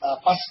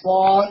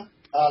passport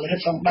លិខិត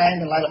សំដែង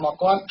ទាំងឡាយរបស់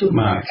គាត់ជូន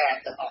មកការ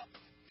ទាំងអស់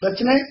ដូ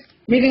ច្នេះ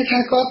មានន័យថា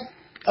គាត់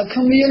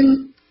គ្មាន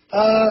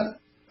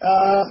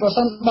ប្រ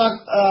សិនបើ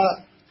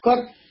គា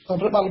ត់ប្រ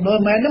ព្រឹត្តបទល្មើស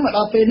មែនហ្នឹងមកដ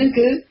ល់ពេលហ្នឹង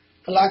គឺ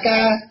តុលាកា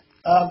រ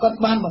គាត់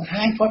បានបង្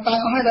ហាញផុសតាង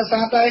អស់ហើយដោយសា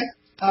រតែ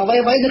អ្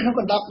វីៗនៅក្នុង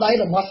កណ្ដាប់ដៃ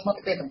របស់សមត្ថ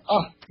កិច្ចទាំងអ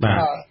ស់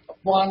ប្រ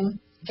ព័ន្ធ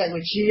បច្ចេក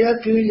វិទ្យា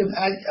គឺយើង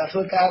អាចធ្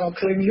វើការរក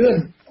ឃើញលឿន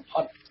បំ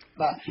ផុត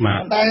បាទ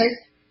ប៉ុន្តែ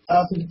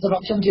សម្រា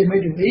ប់ខ្ញុំជាមេ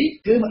ធាវី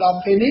គឺមកដល់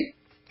ពេលនេះ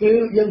គឺ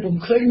យើងពុំ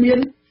ឃើញមាន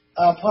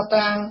ផុស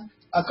តាង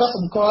កត់ស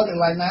ម្គាល់ទាំង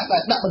ឡាយណាដែ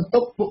លដាក់បន្ទុ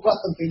កពួកគាត់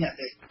ទាំងពីរនាក់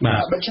ទេ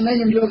ដូច្នេះ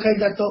ខ្ញុំយល់ឃើញ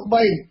ថាទោះ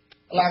បី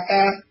តុលា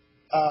ការ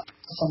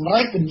សម្រេ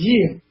ចពន្យា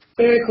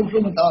ពេលឃុំខ្លួ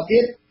នបន្តទៀ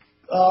ត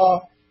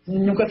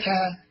ខ្ញុំគិតថា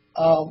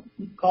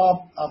ក៏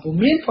ពុំ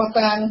មានផុស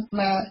តាង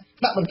ណា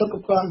ដាក់បន្ទុកគ្រ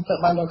ប់គ្រាន់ទៅ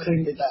បានរកឃើញ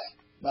ទេដែរ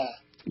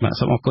បាទ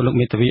សូមអរគុណលោក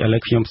មេធាវីឥឡូ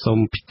វខ្ញុំសូម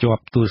ភ្ជា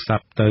ប់ទូរស័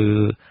ព្ទទៅ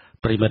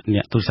ប្រិមិត្តអ្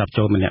នកទូរស័ព្ទ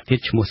ចូលម្នាក់ទៀត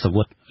ឈ្មោះស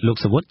វុតលោក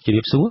សវុតជំ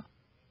រាបសួរ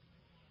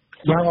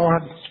បា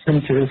ទខ្ញុំ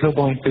ជំរាបសួរ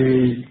បងពី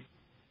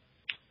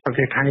ប្រ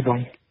ទេសថៃបង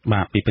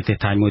បាទពីប្រទេស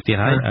ថៃមួយទៀត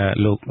ហើយ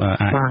លោក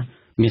អាច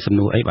មានសំ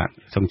ណួរអីបាទ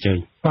សូមអញ្ជើញ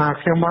បាទ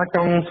ខ្ញុំមកច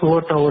ង់សួរ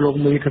ទៅលោក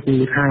មេធាវី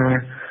ថា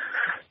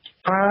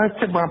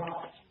ច្បាប់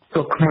ស្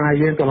រុកខ្មែរ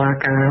យើងតុលា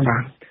ការបា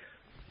ទ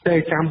តែ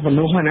ចាំម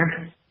នុស្សណា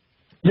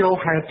យក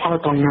ហេតុផល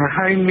តណា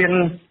ឲ្យមាន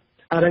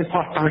អរិយផុ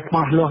សតាងច្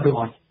បាស់លាស់ឬ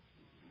អត់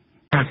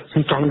បាទខ្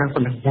ញុំចង់ដឹង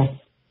ប៉ុណ្ណឹងបង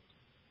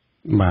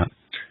បាទ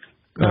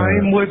ហើយ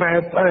មួយបែ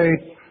ប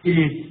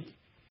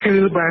គឺ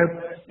បែប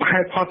ហេ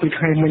តុផលពី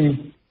ថ្ងៃមិញ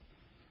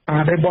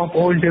ដែលបងប្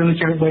អូនយើង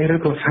ចង់បីឬ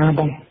ក៏ថា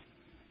បង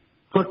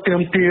គាត់เตรีย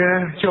มទា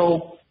ចូល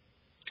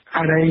อ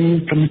ะไร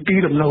ទំទី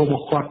ដំណោរប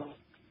ស់គាត់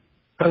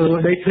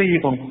ដីធ្លី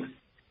បង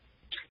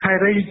ហើយ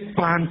រី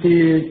បានជា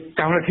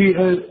កម្មវិធី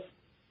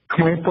ខ្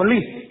មែរប៉ូលី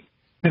ស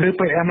ឬ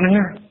PM ហ្នឹង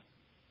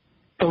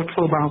ទៅធ្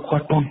វើបាបគា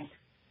ត់បង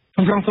ខ្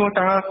ញុំចង់សួរ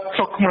តើស្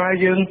រុកខ្មែរ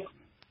យើង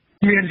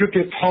មានយុត្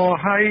តិធម៌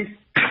ហើយ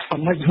ស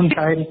ម្ដេចហ៊ុន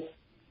សែន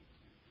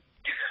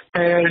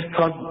តែ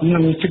គាត់នឹ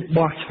ងជិត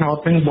បោះឆ្នោត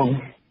ហ្នឹងបង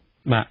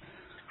បាទ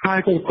ហើយ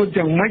គាត់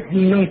យ៉ាងម៉េច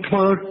នឹងធ្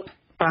វើ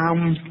តាម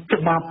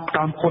ច្បាប់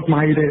តាមកฎหมา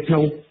ยទេក្នុ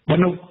ងម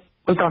នុស្ស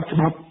ទៅតាមច្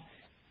បាប់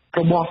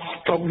របស់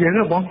ស្រុកយើង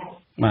ហ៎បង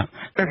បាទ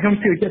តែខ្ញុំ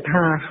ជឿចិត្ត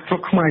ថាស្រុ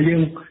កខ្មែរយើ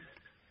ង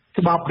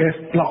ច្បាប់ដែល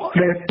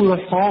ដែលពឺ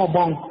សប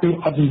ងគឺ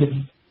អត់មាន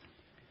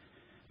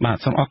បាទ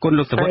សូមអរគុណ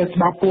លោកសវុត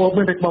ច្បាប់ពួរ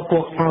មានតែច្បាប់ពួ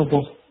រខ្មៅប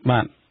ងបា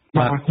ទ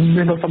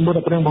មាននៅសម្បត្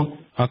តិតែបង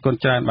អរគុណ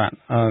ច្រើនបាទ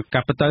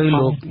កាប់ទៅ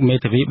លោកមេ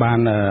ធាវីបាន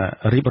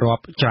រៀបរា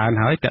ប់ច្រើន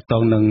ហើយតកត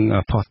ងនឹង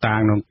ផុសតាង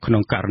ក្នុ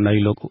ងករណី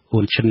លោក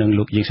អ៊ុនឈិននិង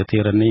លោកយីងសធិ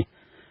រិននេះ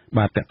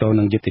បាទតកតង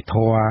នឹងយុត្តិធ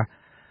ម៌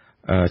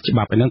ច្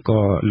បាប់ឯហ្នឹងក៏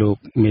លោក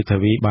មេធា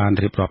វីបាន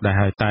រៀបរាប់ដែរ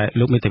ហើយតែ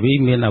លោកមេធាវី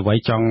មានអ្វី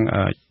ចង់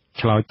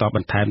ឆ្លើយតបប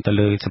ន្ថែមទៅ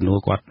លើសំណួរ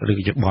គាត់ឬ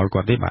យោបល់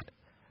គាត់ទេបាទ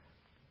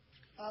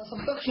សំ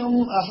ដៅខ្ញុំ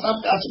ស្ដាប់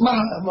ច្បា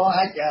ស់បង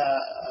អាច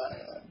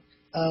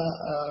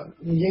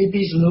និយាយ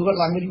ពីសំណួរគាត់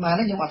ឡើងវិញមកហ្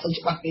នឹងខ្ញុំអត់សូវ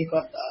ច្បាស់ទេគា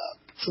ត់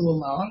សួរ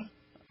មក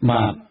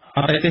បាទអ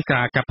ត់អីទេ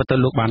ការកាប់ទៅ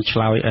លោកបានឆ្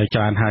លើយច្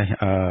រើនហើយ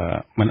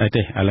មិនអី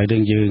ទេឥឡូវ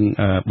យើង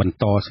បន្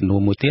តសំណួរ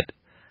មួយទៀត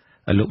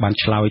លោកបាន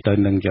ឆ្លើយទៅ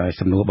នឹង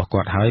សំណួររបស់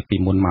គាត់ហើយពី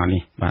មុនមក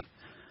នេះបាទឥ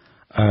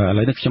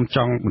ឡូវនេះខ្ញុំច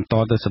ង់បន្ត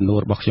ទៅសំណួរ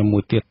របស់ខ្ញុំមួ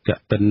យទៀតទា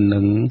ក់ទិននឹ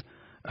ង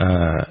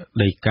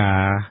ដីកា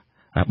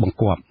បង្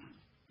គាប់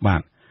បា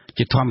ទ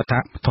ជាធម្ម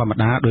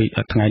តាដោយ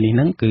ថ្ងៃនេះហ្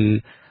នឹងគឺ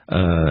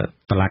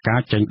តុលាការ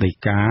ចេញដី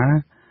កា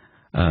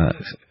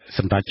ស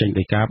ម្រាប់ចេញ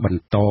ដីកាប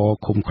ន្ត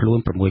ឃុំខ្លួន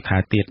6ខែ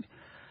ទៀត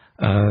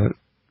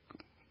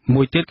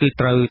មួយទៀតគឺ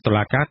ត្រូវតុ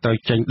លាការត្រូវ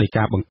ចេញដី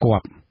កាបង្គា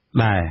ប់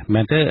ដែរ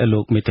មែនទេលោ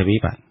កមេធាវី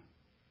បាទ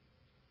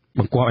ប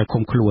ង្គាប់ឲ្យ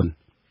ឃុំខ្លួន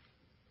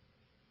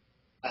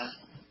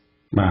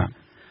បាទ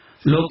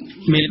លោក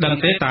មានដឹង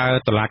ទេតើ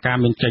តុលាការ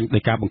មានចេញ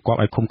ដីកាបង្គាប់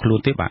ឲ្យឃុំខ្លួន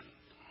ទេបាទ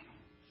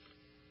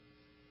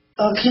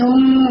ខ្ញុំ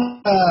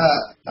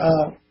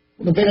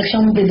នៅពេលខ្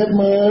ញុំពិនិត្យ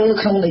មើល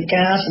ក្នុងដី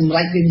កាសម្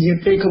រាប់វិញ្ញា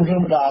ពេលឃុំខ្លួ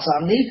នម្ដងអាស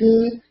ន្ននេះគឺ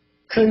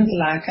ឃើញតុ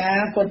លាការ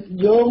គាត់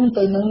យោង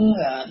ទៅនឹង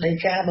ដី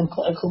កាបង្គា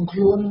ប់ឲ្យឃុំខ្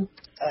លួន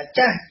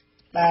ចាស់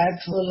ដែល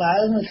ធ្វើឡើ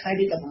ងនៅថ្ងៃ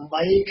ទី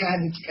18ខែ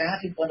វិច្ឆិកា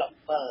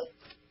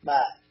2017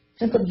បាទ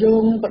ចឹងគាត់យោ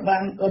ង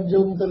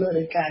ទៅលើ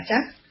ដីកាចា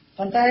ស់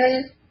ប៉ុន្តែ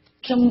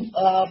ខ្ញុំ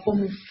ពុំ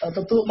ទ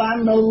ទួលបាន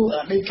នៅ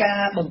ដីកា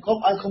បង្គា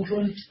ប់ឲ្យឃុំខ្លួ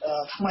ន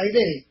ថ្មី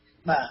ទេ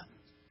បាទ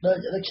ដូច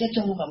ខ្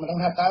ញុំមិនដឹង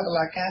ថាតើតុ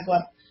លាការគា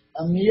ត់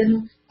មាន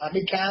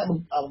ដីកាប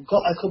ង្គា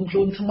ប់ឲ្យឃុំខ្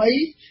លួនថ្មី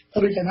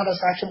ឬយ៉ាងណាដោយ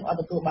សារខ្ញុំអត់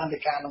ទទួលបានដី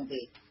កានោះទេ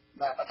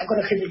បាទតែគាត់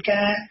ឃើញ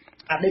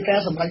ដីកា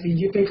សម្រាប់វិញ្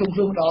ញាពេលឃុំខ្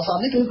លួនម្ដងអាសន្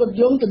ននេះគឺគាត់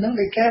យោងទៅនឹង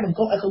ដីកាបង្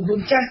គាប់ឲ្យឃុំខ្លួ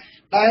នចាស់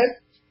ដែល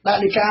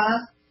ដីកា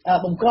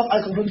បង្គាប់ឲ្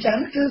យឃុំខ្លួនចាស់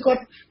គឺគា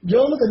ត់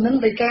យោងទៅនឹង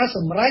ដីកាស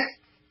ម្រាប់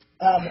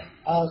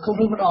ឃុំ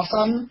ខ្លួនម្ដងអាស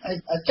ន្ន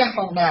ចាស់ផ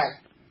ងដែរ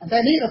តែ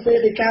នេះដល់ពេល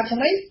ដីកាថ្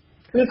មី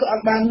គឺគាត់អ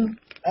ត់បាន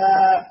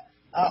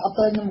អត់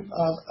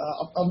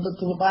ទ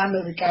ទួលបាននៅ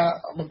ដីកា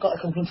បង្គាប់ឲ្យ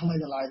ឃុំខ្លួនថ្មី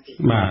នៅឡើយទេ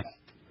បាទ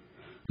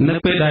នៅ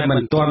ពេលដែលមិ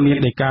នទាន់មាន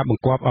ដីកាប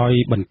ង្គាប់ឲ្យ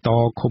បន្ត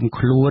ឃុំ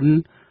ខ្លួន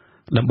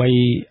ដើម្បី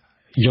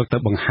យកទៅ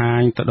បង្ហា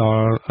ញទៅដ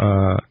ល់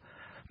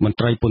មន្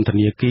ត្រីពន្ធ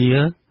នាគារ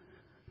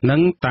នឹ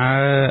ងតើ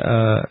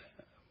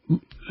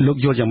លោក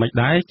យល់យ៉ាងម៉េច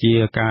ដែរជា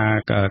ការ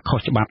ខុស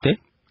ច្បាប់ទេ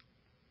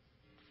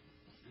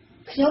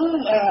ខ្ញុំ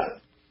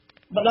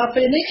បណ្ដា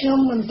ពេលនេះខ្ញុំ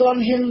មិនទាន់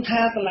ហ៊ាន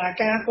ថាតុលា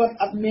ការគាត់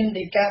អត់មាន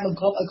ដីកាបង្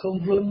គាប់ឲ្យឃុំ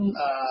ខ្លួន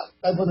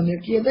ទៅពន្ធនា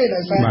គារទេដោ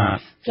យសារ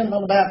ខ្ញុំមិ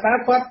នដឹងថា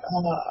គាត់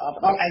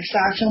ផ្ដល់ឯក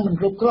សារខ្ញុំមិន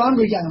គ្រប់គ្រាន់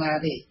ឬយ៉ាងណា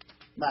ទេ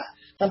បាទ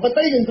តែប៉ុន្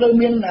តែយើងត្រូវ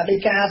មានដី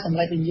កាសម្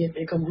រាប់វិញ្ញា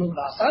ពេលឃុំខ្លួន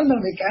ដល់សិននិង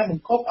ដីកាប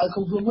ង្គាប់ឲ្យ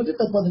ឃុំខ្លួនមួយទៀត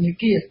ទៅពន្ធនា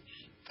គារ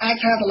អាច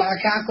ថាតុលា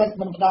ការគាត់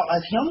មិនផ្ដល់ឲ្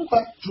យខ្ញុំគា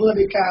ត់ធ្វើ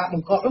ដីកាប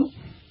ង្គាប់នោះ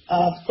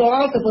ផ្ទា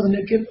ល់ទៅពន្ធ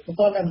នាគារផ្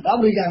ទាល់តែម្ដង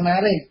ឬយ៉ាងណា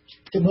ទេ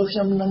ជាមួយខ្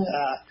ញុំនឹង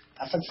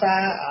សិក្សា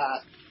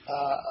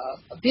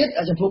ទៀត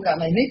ចំពោះករ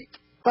ណីនេះ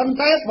ប៉ុន្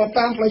តែបើ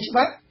តាមផ្លូវច្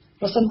បាប់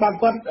ប្រសិនបើ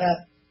គាត់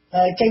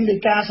ចេញដី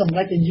កាសម្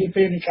រាប់វិញ្ញា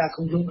ពេលនៃការ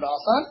ឃុំខ្លួនដ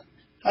ល់សិន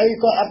ហើយ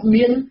គាត់អត់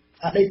មាន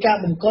ដីកា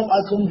បង្គាប់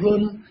ឲ្យឃុំខ្លួ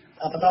ន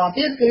បន្ត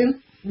ទៀតគឺ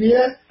វា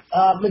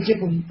មិនជា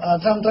ត្រឹ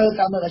មត្រូវ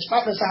តាមច្បា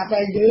ប់ដោយសារតែ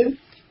យើង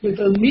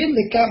ត្រូវមាន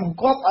ដីកាបង្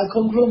គាប់ឲ្យ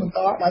ឃុំខ្លួនបន្ត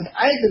ដោយផ្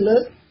អែកទៅលើ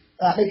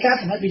ដីកា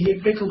សម្រាប់វិញ្ញា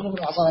ពេលឃុំខ្លួន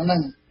ដល់សិនហ្នឹ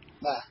ង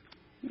បា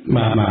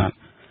ទ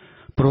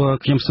ព្រោះ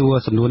ខ្ញុំសួរ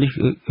សំណួរនេះ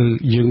គឺ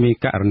យើងមាន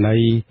ករណី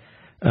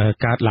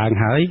កើតឡើង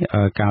ហើយ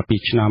កាលពី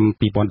ឆ្នាំ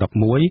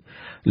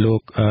2011លោ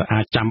ក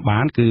អាចចាំបា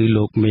នគឺ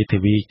លោកមេធា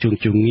វីជួង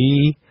ជងី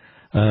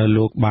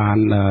លោកបាន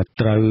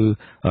ត្រូវ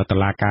តុ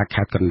លាការ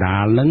ខេត្តកណ្ដា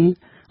លនឹង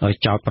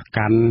ចោទប្រ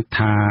កាន់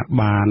ថា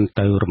បាន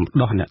ទៅរំ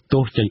ដោះអ្នកទោ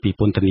សចេញពី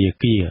ពន្ធនា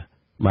គារ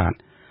បាទ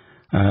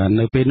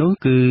នៅពេលនោះ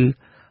គឺ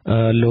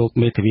លោក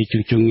មេធាវីជួ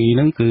ងជងី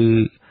នឹងគឺ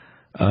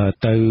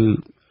ទៅ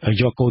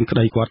យកកូនក្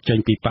តីគាត់ចេញ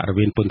ពីបរិ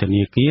វេណពន្ធ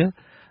នាគារ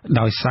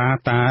ដោយសារ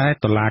តែ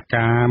តុលា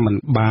ការមិន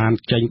បាន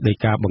ចេញដី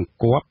កាបង្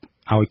គាប់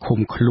ឲ្យឃុំ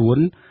ខ្លួន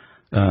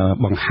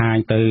បង្ហាញ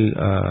ទៅ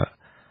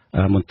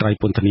មន្ត្រី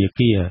ពន្ធនា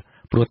គារ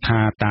ព្រោះថា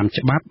តាម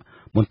ច្បាប់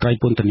មន្ត្រី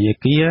ពន្ធនា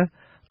គារ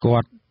គា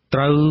ត់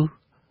ត្រូវ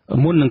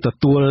មុននឹងទ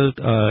ទួល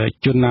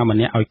ជនណាម្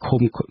នាក់ឲ្យ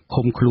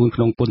ឃុំខ្លួនក្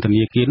នុងពន្ធ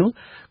នាគារនោះ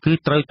គឺ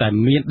ត្រូវតែ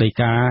មានដី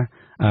កា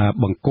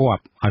បង្គា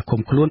ប់ឲ្យ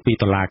ឃុំខ្លួនពី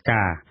តុលា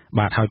ការ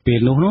បាទហើយពេល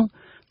នោះ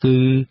គឺ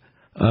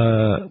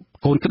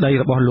កូនក្តី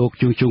របស់លោក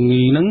ជួងជ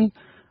ងីនឹង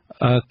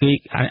គេ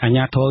អាជ្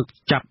ញាធរ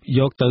ចាប់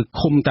យកទៅ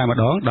ឃុំតែម្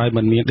ដងដោយ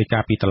មិនមានដីកា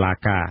ពីតុលា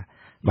ការ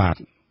បាទ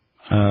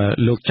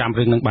លោកចាំ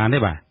រឿងនឹងបានទេ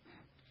បាទ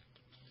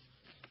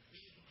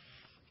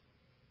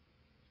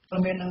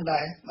មាននឹងដែ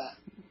រ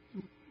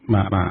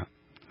បាទ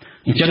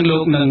អញ្ចឹងលោ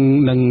ក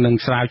នឹង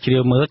ស្រាវជ្រា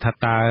វមើលថា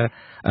តើ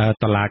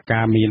តុលាកា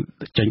រមាន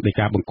ចេញដី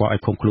កាបង្គាប់ឲ្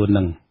យឃុំខ្លួន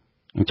នឹង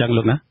អញ្ចឹង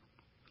លោកណា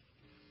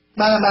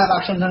បាទ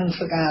ខ្ញុំនឹង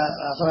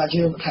ស្រាវជ្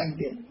រាវបន្ថែម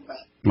ទៀត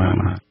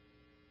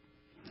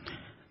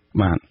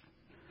បាទ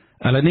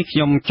ឥឡូវនេះខ្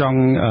ញុំចង់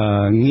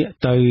ងាក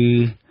ទៅ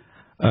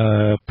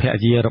ភរិ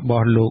យារប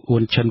ស់លោកអ៊ុ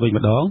នឈិនវិញ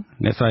ម្ដង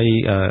អ្នកស្រី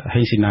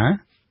ហេងស៊ីណា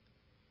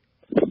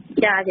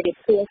ចាជម្រាប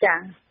សួរចា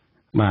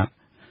បាទ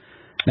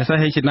អ្នកស្រី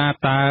ហេងស៊ីណា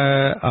តើ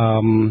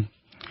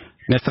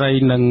អ្នកស្រី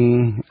នឹង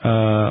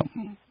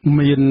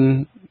មាន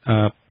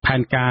ផែ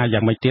នការ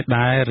យ៉ាងម៉េចទៀត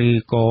ដែរឬ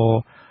ក៏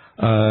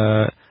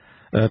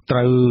ត្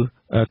រូវ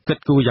គិត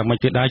គូរយ៉ាងម៉េច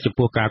ទៅដែរចំ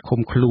ពោះការឃុំ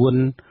ខ្លួន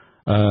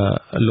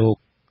លោក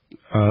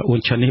អ៊ុន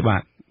ឈិននេះបា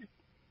ទ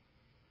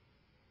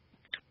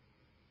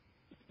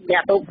អ្ន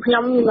ករូបខ្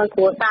ញុំនៅគ្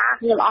រួសារ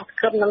ខ្ញុំអស់សង្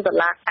ឃឹមនឹងតុ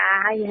លាការ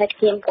ហើយ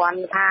ខ្ញុំគ្រាន់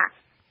ថា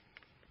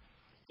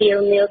ទាវ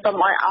នាវសូ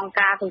មឲ្យអង្គ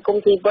ការសង្គម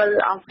ស៊ីវិល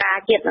អង្គការ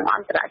ជាតិនិងអ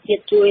ន្តរជា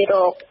តិជួយរ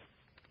ក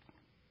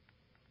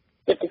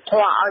យុត្តិធ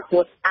ម៌ឲ្យគ្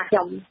រួសារខ្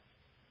ញុំ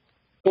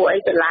ពួកអី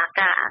តុលា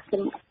ការខ្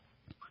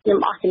ញុំ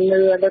អស់ជំ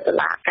នឿលើតុ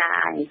លាការ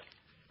ហើយ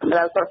ឥ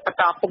ឡូវគាត់បន្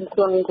តគុំខ្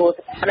លួនគ្រូ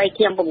ស្ដី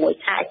ខ្ញុំ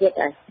6ខែទៀត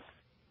ហើយ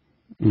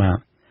បាទ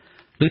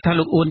ឬថា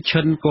លោកអ៊ុន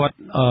ឈិនគាត់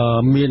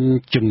មាន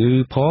ជំងឺ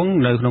ផង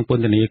នៅក្នុងព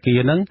ន្ធនាគារ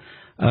ហ្នឹង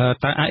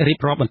តើអាចរៀ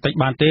បរាប់បន្តិច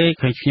បានទេ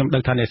ខ្ញុំដឹ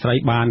ងថាអ្នកស្រី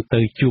បាន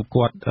ទៅជួប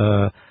គាត់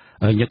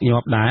ញឹកញា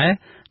ប់ដែរ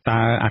តើ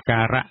អា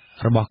ការៈ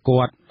របស់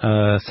គាត់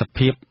ស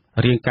ភាព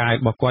រាងកាយ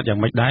របស់គាត់យ៉ាង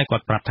ម៉េចដែរគា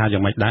ត់ប្រាប់ថាយ៉ា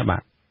ងម៉េចដែរបា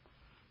ទ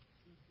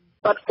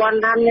គាត់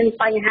ថាមាន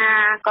បញ្ហា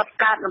គាត់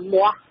កើតរ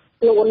មាស់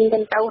ខ្លួន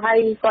ទៅហើយ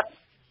គាត់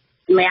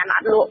មិនអ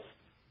ត់លក់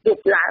យ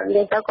ប់ឡើង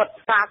ទៅគាត់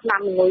ស្អាតស្នា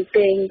មងុយ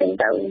ពេងទៅ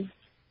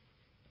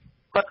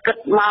គាត់គិត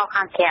មក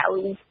ខាងក្រៅ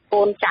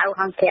កូនចៅ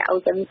ខាងក្រៅ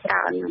ចឹងច្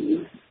រើន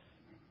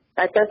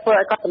តែទៅធ្វើ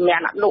ឲ្យគាត់សម្រា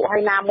ប់អត់លក់ហើ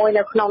យណាមួយ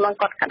នៅក្នុងនោះ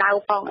គាត់ក្តៅ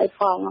ផងអី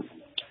ផង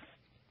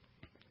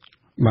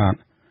បាទ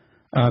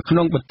ក្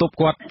នុងបន្ទប់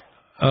គាត់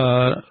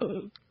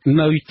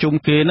នៅជុំ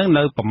គេហ្នឹង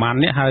នៅប្រមាណ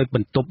នេះហើយប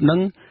ន្ទប់ហ្នឹង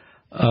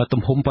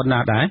ទំហំប៉ុណ្ណា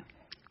ដែរ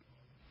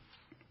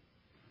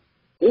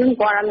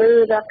គាត់លើ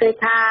ដល់គេ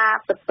ថា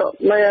បន្ទប់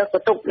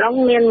ហ្នឹង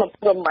មាន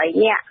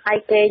28នាក់ហើយ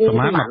គេ4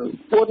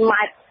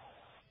ម៉ែត្រ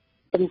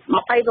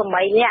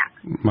28នាក់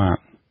បាទ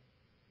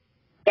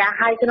ចា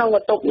ហើយក្នុងប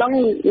ន្ទប់ហ្នឹង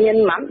មាន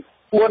ប្រ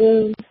ហែល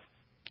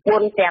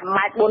4-5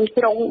ម៉ែត្រ4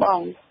ជ្រុងប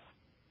ង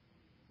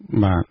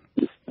បាទ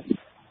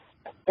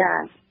ចា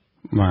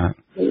បាទ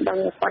ដឹង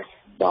គាត់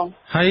បង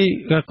ហើយ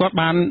គាត់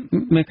បាន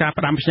មានការ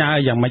ផ្ដាំផ្ញើ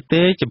យ៉ាងម៉េច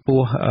ទេចំ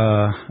ពោះ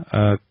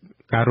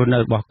ការរស់នៅ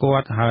របស់គា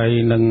ត់ហើយ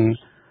នឹង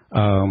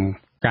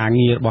ការ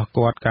ងាររបស់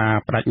គាត់ការ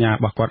បដិញ្ញារ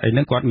បស់គាត់អីហ្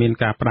នឹងគាត់មាន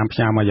ការផ្ដាំផ្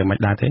ញើមកយ៉ាងម៉េច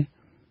ដែរទេ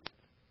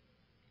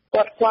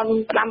គាត់ផ្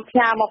ដាំផ្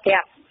ញើមកប្រា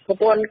ប់ប្រ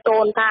ពន្ធកូ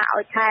នថា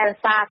ឲ្យថែរ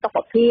ក្សាសុខ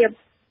ភាព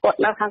គាត់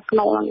នៅខាងក្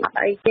នុងហ្នឹងអត់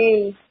អីទេ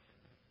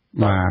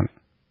បាទ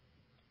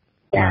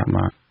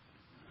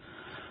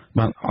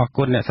បាទអរ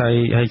គុណអ្នកស្រី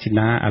ហេស៊ី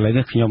ណាឥឡូវ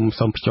នេះខ្ញុំ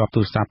សូមភ្ជាប់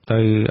ទូរស័ព្ទទៅ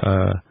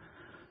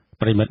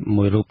ប្រិមិត្ត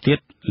មួយរូបទៀត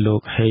លោ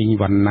កហេង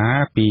វណ្ណា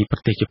ពីប្រ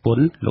ទេសជប៉ុន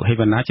លោកហេង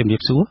វណ្ណាជំរា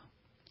បសួរ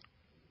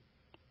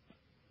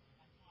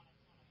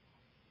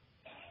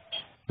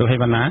លោកហេង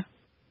វណ្ណា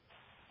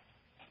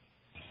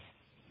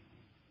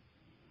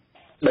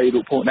3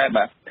រូបផងដែរ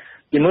បាទ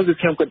ពីនោះគឺ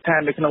ខ្ញុំគិតថា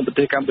នៅក្នុងប្រ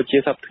ទេសកម្ពុជា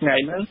សប្តាហ៍ថ្ងៃ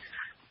ហ្នឹង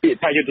ពាក្យ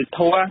ថាយុត្តិធ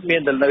ម៌មា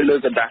នតែនៅលើ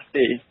กระดาษ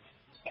ទេ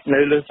នៅ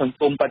លើសង្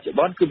គមបច្ចុប្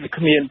បន្នគឺវា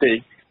គ្មានទេ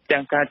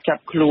ទាំងការចា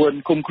ប់ខ្លួន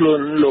គុំខ្លួន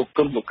លោក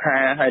កឹមសុខា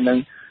ហើយនឹង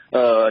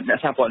អ្នក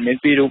សារព័ត៌មាន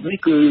ពីររូបនេះ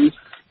គឺ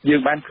យើ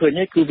ងបានឃើញ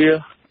ហើយគឺវា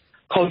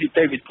ខុសនី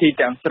តិវិធី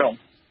ទាំងស្រុង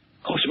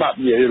ខុសច្បាប់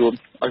និយាយរួម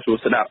ឲ្យស្រួល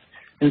ស្ដាប់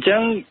អញ្ចឹ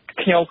ង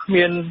ខ្ញុំគ្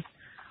មាន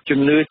ជំ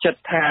នឿចិត្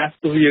តថា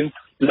ទោះយើង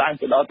ឡើង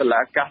ទៅដល់តុ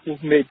លាការទោះ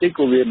មេទេ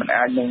ក៏វាមិន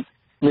អាចនឹង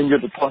មានយុ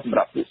ត្តិធម៌សម្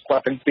រាប់ពួកគា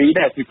ត់ទាំងពីរ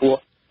ដែរពីព្រោះ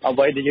អ្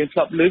វីដែលយើងធ្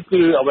លាប់ឮ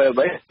គឺអ្វី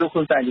លោកខ្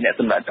លួនតែជាអ្នក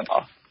សម្រេចទាំងអ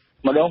ស់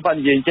ម្ដងគាត់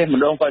និយាយចេះ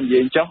ម្ដងគាត់និ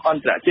យាយចោះអ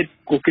ន្តរជាតិ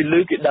គូគេឮ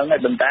គេដឹងហើ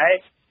យប៉ុន្តែ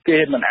គេ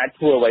មិនអាច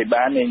ធ្វើអ្វី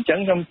បានទេអញ្ចឹង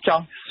ខ្ញុំច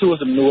ង់សួរ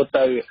សំណួរ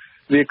ទៅ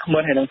វាគ្មិ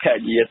នហើយនឹងភរិ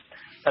យា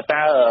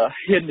តើ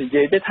ហ៊ាននិ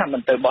យាយទេថាមិ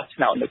នទៅបោះឆ្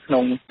នោតនៅក្នុ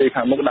ងពេល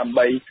ខាងមុខដើម្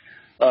បី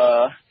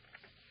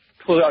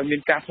ធ្វើឲ្យមា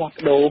នការផ្លាស់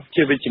ប្ដូរ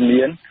ជាវិជ្ជ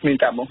មានគ្មាន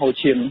ការបង្ហូរ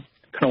ឈាម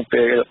ក្នុង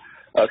ពេល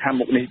ខាង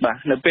មុខនេះបាទ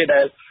នៅពេល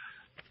ដែល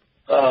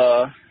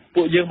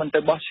ពួកយើងមិនទៅ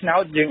បោះឆ្នោ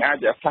តយើងអាច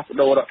ផ្លាស់ប្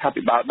ដូររដ្ឋា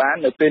ភិបាលបាន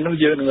នៅពេលនោះ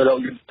យើងនឹងរក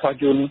យុទ្ធសាស្ត្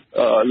រយន្ត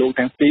លោក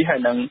ទាំងពីរហើយ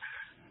នឹង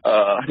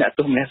អ្នកទ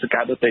ស្សនវិជ្ជា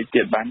ការដទៃ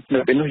ទៀតបាននៅ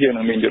ពេលនោះយើង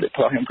នឹងមានយុទ្ធសាស្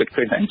ត្រខ្ញុំគិត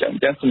ឃើញថាអញ្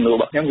ចឹងសំណួររ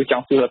បស់ខ្ញុំគឺច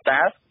ង់សួរ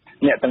តើ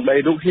អ្នកទាំង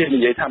3រូបហ៊ាន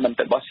និយាយថាមិន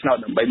ទៅបោះឆ្នោត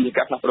ដើម្បីមាន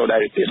ការផ្លាស់ប្ដូរដែ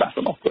រទេបាទ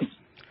សូមអរគុណ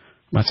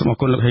បាទសូមអរ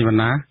គុណលោកហេងវ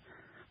ណ្ណា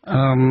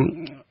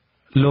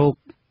លោក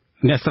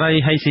អ្នកស្រី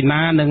ហេស៊ី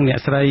ណានិងអ្នក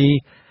ស្រី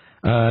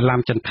ឡាំ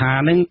ចន្ទា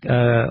នឹង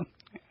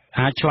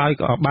អាចឆ្លើយ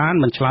ក៏បាន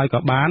មិនឆ្លើយក៏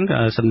បាន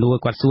សំណួរ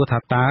គាត់សួរថា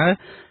តើ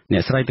អ្ន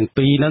កស្រីទាំង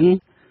ពីរនឹង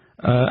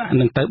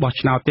នឹងទៅបោះ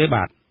ឆ្នោតទេ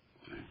បាទ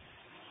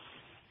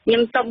ខ្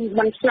ញុំសុំ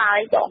មិនឆ្លើយ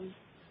បង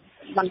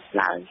មិនឆ្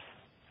លើយ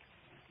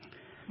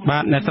បា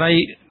ទអ្នកស្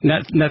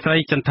រី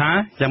ចន្ទា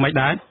យ៉ាងម៉េច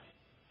ដែរ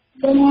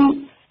ខ្ញុំ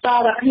តើ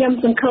ខ្ញុំ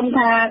សង្ឃឹម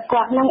ថា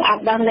គាត់នឹងអាច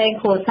ដោះលែង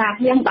គ្រួសារ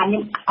ខ្ញុំបានខ្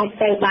ញុំអាច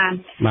ទៅបាន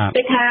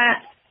ពេល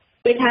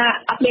ថា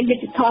អត់មានយុ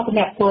ត្តិធម៌សម្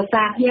រាប់គ្រួ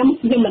សារខ្ញុំ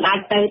មិនអាច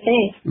ទៅទេ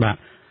បាទ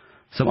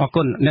សូមអរ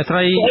គុណអ្នកស្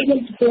រីខ្ញុំ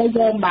ទទួលយ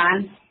កបាន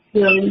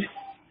យើង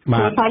គ្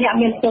រួសារខ្ញុំ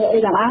មានធ្វើអី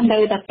ទាំងអស់នៅ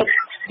តែទឹក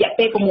រយៈ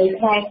ពេល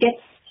6ខែទៀត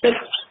ទឹក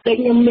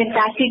ខ្ញុំមាន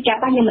ការជឿចាប់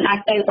ខ្ញុំមិនអាច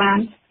ទៅបាន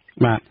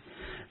បាទ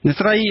អ្នក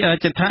ស្រី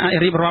ចន្ទាអាច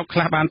រៀបរាប់ខ្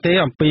លះបានទេ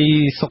អំពី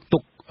សុខទុ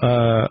ក្ខ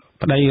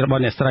ប្តីរប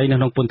ស់អ្នកស្រីនៅ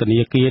ក្នុងពន្ធនា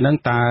គារហ្នឹង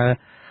តើ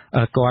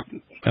គាត់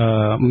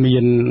មា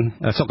ន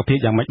សុខភាព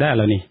យ៉ាងម៉េចដែរឥ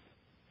ឡូវនេះ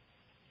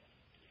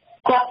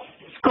គាត់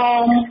ស្គ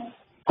ម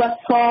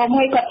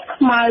ហើយគាត់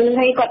ខ្មៅ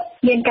ហើយគាត់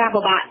មានការ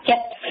ពិបាកចិ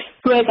ត្ត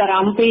ព្រួយបារ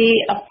ម្ភពី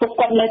ឪពុក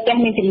គាត់នៅផ្ទះ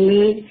មានជំ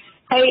ងឺ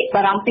ហើយ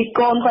បារម្ភពី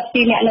កូនគាត់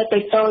ពីរនាក់នៅតូ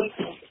ច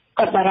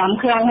គាត់បារម្ភ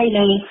ខ្លាំងហើយ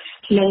នឹង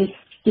នឹង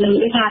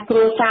ថាគ្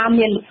រួសារ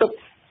មានបន្ទុក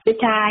ដូច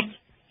ថា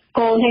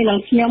កូនហើយនឹង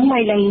ខ្ញុំហើ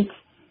យនឹង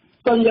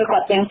កូនយកគា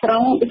ត់ទាំងស្រុ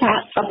ងដូចថា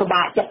គាត់ពិ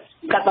បាកចិត្ត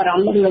គាត់បារ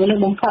ម្ភរឿងនេះ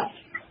បំផុត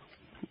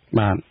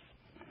បាទ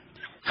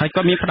ហើយ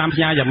គាត់មានផ្ដាំផ្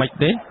ញើយ៉ាងម៉េច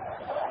ទេ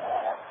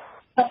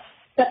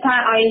គាត់ថា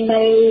ឲ្យ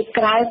នៅ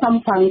ក្រៅសំ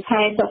ប្រឹង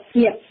ខែសុខ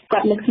ភាពគា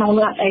ត់នៅក្នុង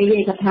នោះអត់អីទេ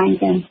គាត់ថាអ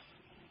ញ្ចឹង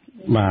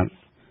បាទ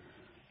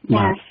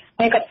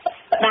ហើយគាត់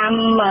ផ្ដាំ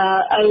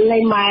ឲ្យលេ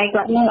ម៉ែ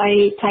គាត់នឹងឲ្យ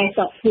ខែ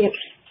សុខភាព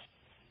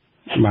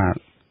បាទ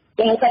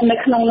គាត់នៅ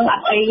ក្នុងនោះអ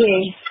ត់អីទេ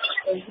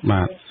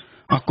បាទ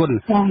អរគុណ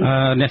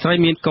អ្នកស្រី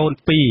មានកូន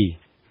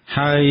2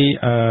ហើយ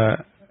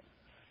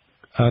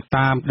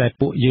តាមដែល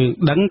ពួកយើង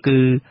ដឹងគឺ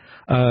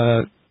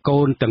កូ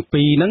នទាំង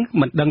ពីរហ្នឹង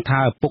មិនដឹង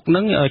ថាឪពុកហ្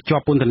នឹងជា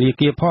ប់ពន្ធនា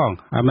គារផង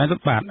មែនទេ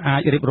បាទអា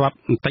ចរៀបរាប់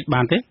បន្តិច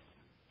បានទេ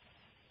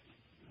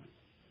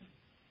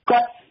គា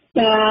ត់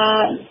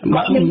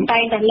ខ្ញុំតែ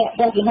តែលាក់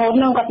រហូត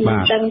ហ្នឹងគាត់មិន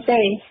ដឹងទេ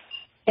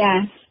ចា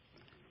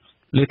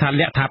ឬថា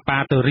លាក់ថាប៉ា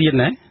ទៅរៀន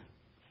ណា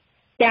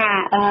ចា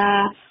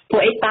ពួ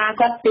កអីប៉ា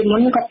គាត់ពីមុ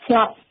នគាត់ឆ្ល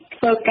ប់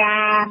ធ្វើកា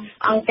រ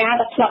អង្គការ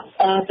គាត់ឆ្លប់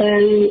ទៅ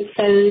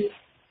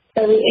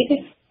អីគេ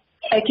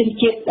ទៅជំ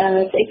នឿ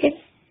ស្អីគេ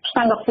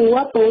សិង្ហបុ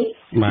រីពូ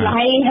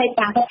ហើយ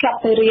ប៉ាគាត់ឆ្លប់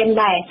ទៅរៀន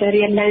ដែរទៅ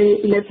រៀន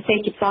នៅប្រទេស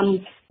ជប៉ុន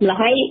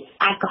ហើយ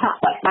អាចកុហក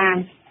គាត់បាន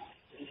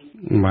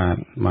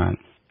បាទ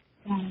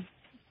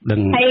ដឹង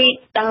ហើយ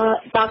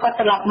តើគាត់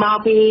ត្រឡប់មក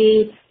ពី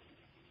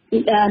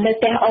នៅ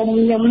ផ្ទះអ៊ំ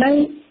ខ្ញុំហ្នឹង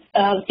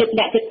ចិត្ត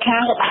អ្នកចិត្តខា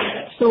ងក៏បាន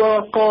សួរ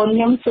កូន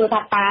ខ្ញុំសួរ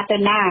ថាប៉ាទៅ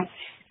ណា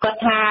គាត់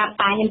ថា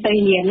ប៉ាខ្ញុំទៅ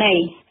រៀន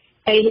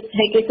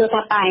ហើយគេសួរ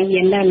ថាប៉ារៀ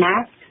ននៅណា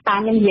ប៉ា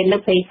ខ្ញុំរៀននៅ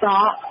ព្រៃស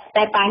រ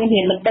តែប៉ាខ្ញុំ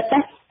រៀនបណ្ឌិតណា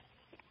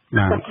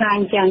គាត់ថាអ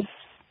ញ្ចឹង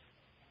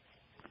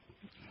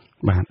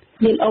បាទ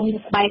មានអ៊ំ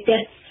ស្បែកផ្ទះ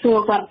សួរ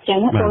គាត់អញ្ចឹង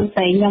កូនស្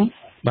រីខ្ញុំ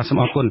បាទសូម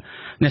អរគុណ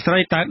អ្នកស្រី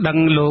តើដឹង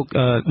លោក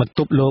បន្ទ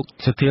ប់លោក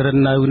សុធារិន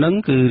នៅហ្នឹង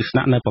គឺស្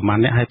នាក់នៅប្រមាណ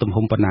អ្នកហើយទំ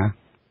ហំប៉ុណ្ណា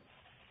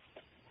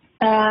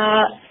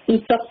ប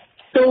ន្ទប់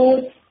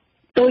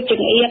ទូច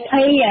ង្អៀត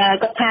ហើយ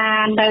គាត់ថា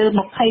នៅ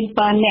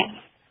27នាក់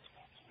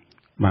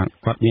បាទ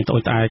គាត់មានត្អូ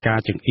ញត្អែការ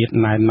ចង្អៀត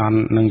ណែនណន់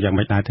នឹងយ៉ាង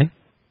ម៉េចដែរទេ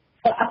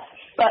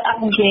គាត់អត់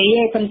និយាយ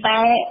ទេប៉ុន្តែ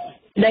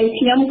ដី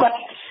ខ្ញុំគា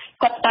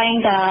ត់តែង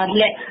តែ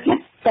លា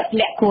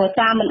ក់គ្រួ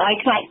សារមិនអោយ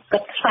ខ្លាចគា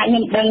ត់ខ្លាចខ្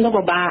ញុំដឹងទៅ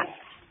ពិបាក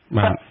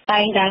គាត់តែ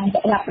ងតែ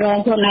រ៉ាប់រង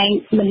ខ្លួនឯង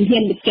មិនហ៊ា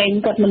នបញ្ចេញ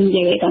គាត់មិននិ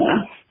យាយទាំងអ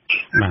ស់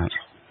បាទ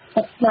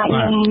គាត់ខ្លាច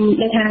ខ្ញុំ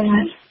ដូចថា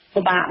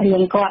ពិបាករឿ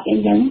ងគាត់អី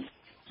ចឹង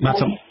បាទ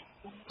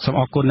សូម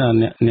អរគុណ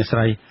អ្នកស្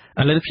រី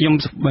ឥឡូវខ្ញុំ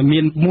មា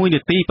ន1នា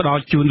ទីផ្ដ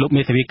ល់ជូនលោក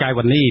មេធាវីកាយ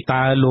វណ្ណី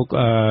តើលោក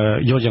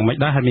យល់យ៉ាងម៉េច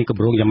ដែរហើយមានគ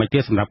ម្រោងយ៉ាងម៉េចទៀ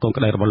តសម្រាប់កូន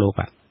ក្តីរបស់លោក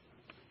បា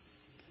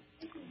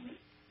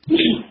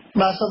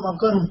ទសូមអរ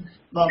គុណ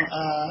បង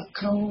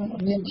ក្នុង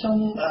នាមខ្ញុំ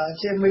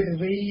ជាមេធា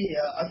វី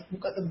អត់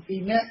គាត់ទាំងពីរ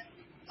នាក់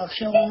ខ្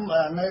ញុំ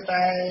នៅ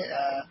តែ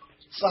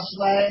ស្វាស្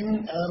វែង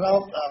រ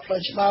កផ្លូ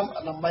វច្បាប់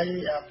ដើម្បី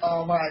ត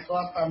វ៉ាឲ្យគា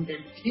ត់តាមវិ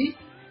ធី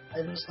ហើ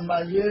យសម្រា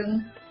ប់យើង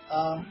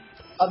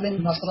អត់មាន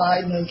ដំណោះស្រាយ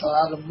នៅសា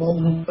លាដំបង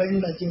ភ្នំពេញ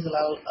ដែលជាសា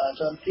លា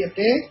ជាន់ទាប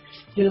ទេ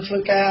យើងធ្វើ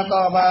ការត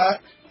វ៉ា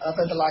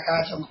ទៅតុលាការ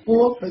ចំ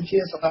ពោះដូចជា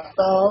សាលា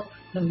ត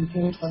និង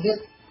ពូទៅទៀត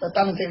ទៅ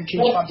តាមនីតិវិធី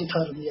ច្បាប់ជាធ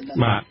រមាន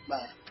បាទ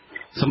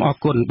សូមអរ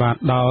គុណបាទ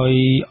ដោយ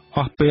អ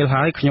ស់ពេល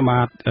ហើយខ្ញុំ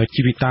បាទ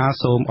ជីវិតា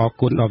សូមអរ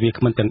គុណដល់វា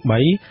គ្មិនទាំង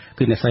3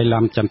គឺអ្នកស្រី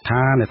ឡាំចន្ទ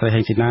ថាអ្នកស្រីហេ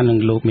ងស៊ីណានិង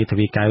លោកមេធា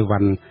វីកែវវ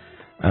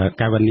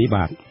ណ្ណី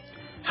បាទ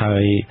ហើ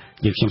យ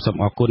យើងខ្ញុំសូម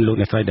អរគុណលោក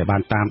អ្នកស្រីដែលបា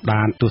នតាម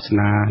ដានទស្ស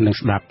នានិង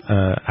ស្ដាប់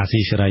អាស៊ី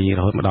សេរីរ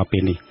ហូតមកដល់ពេ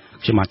លនេះ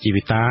ខ្ញុំបាទជី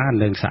វិតា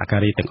និងសហកា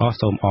រីទាំងអស់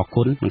សូមអរ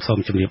គុណនិងសូម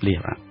ជម្រាបលា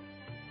បាទ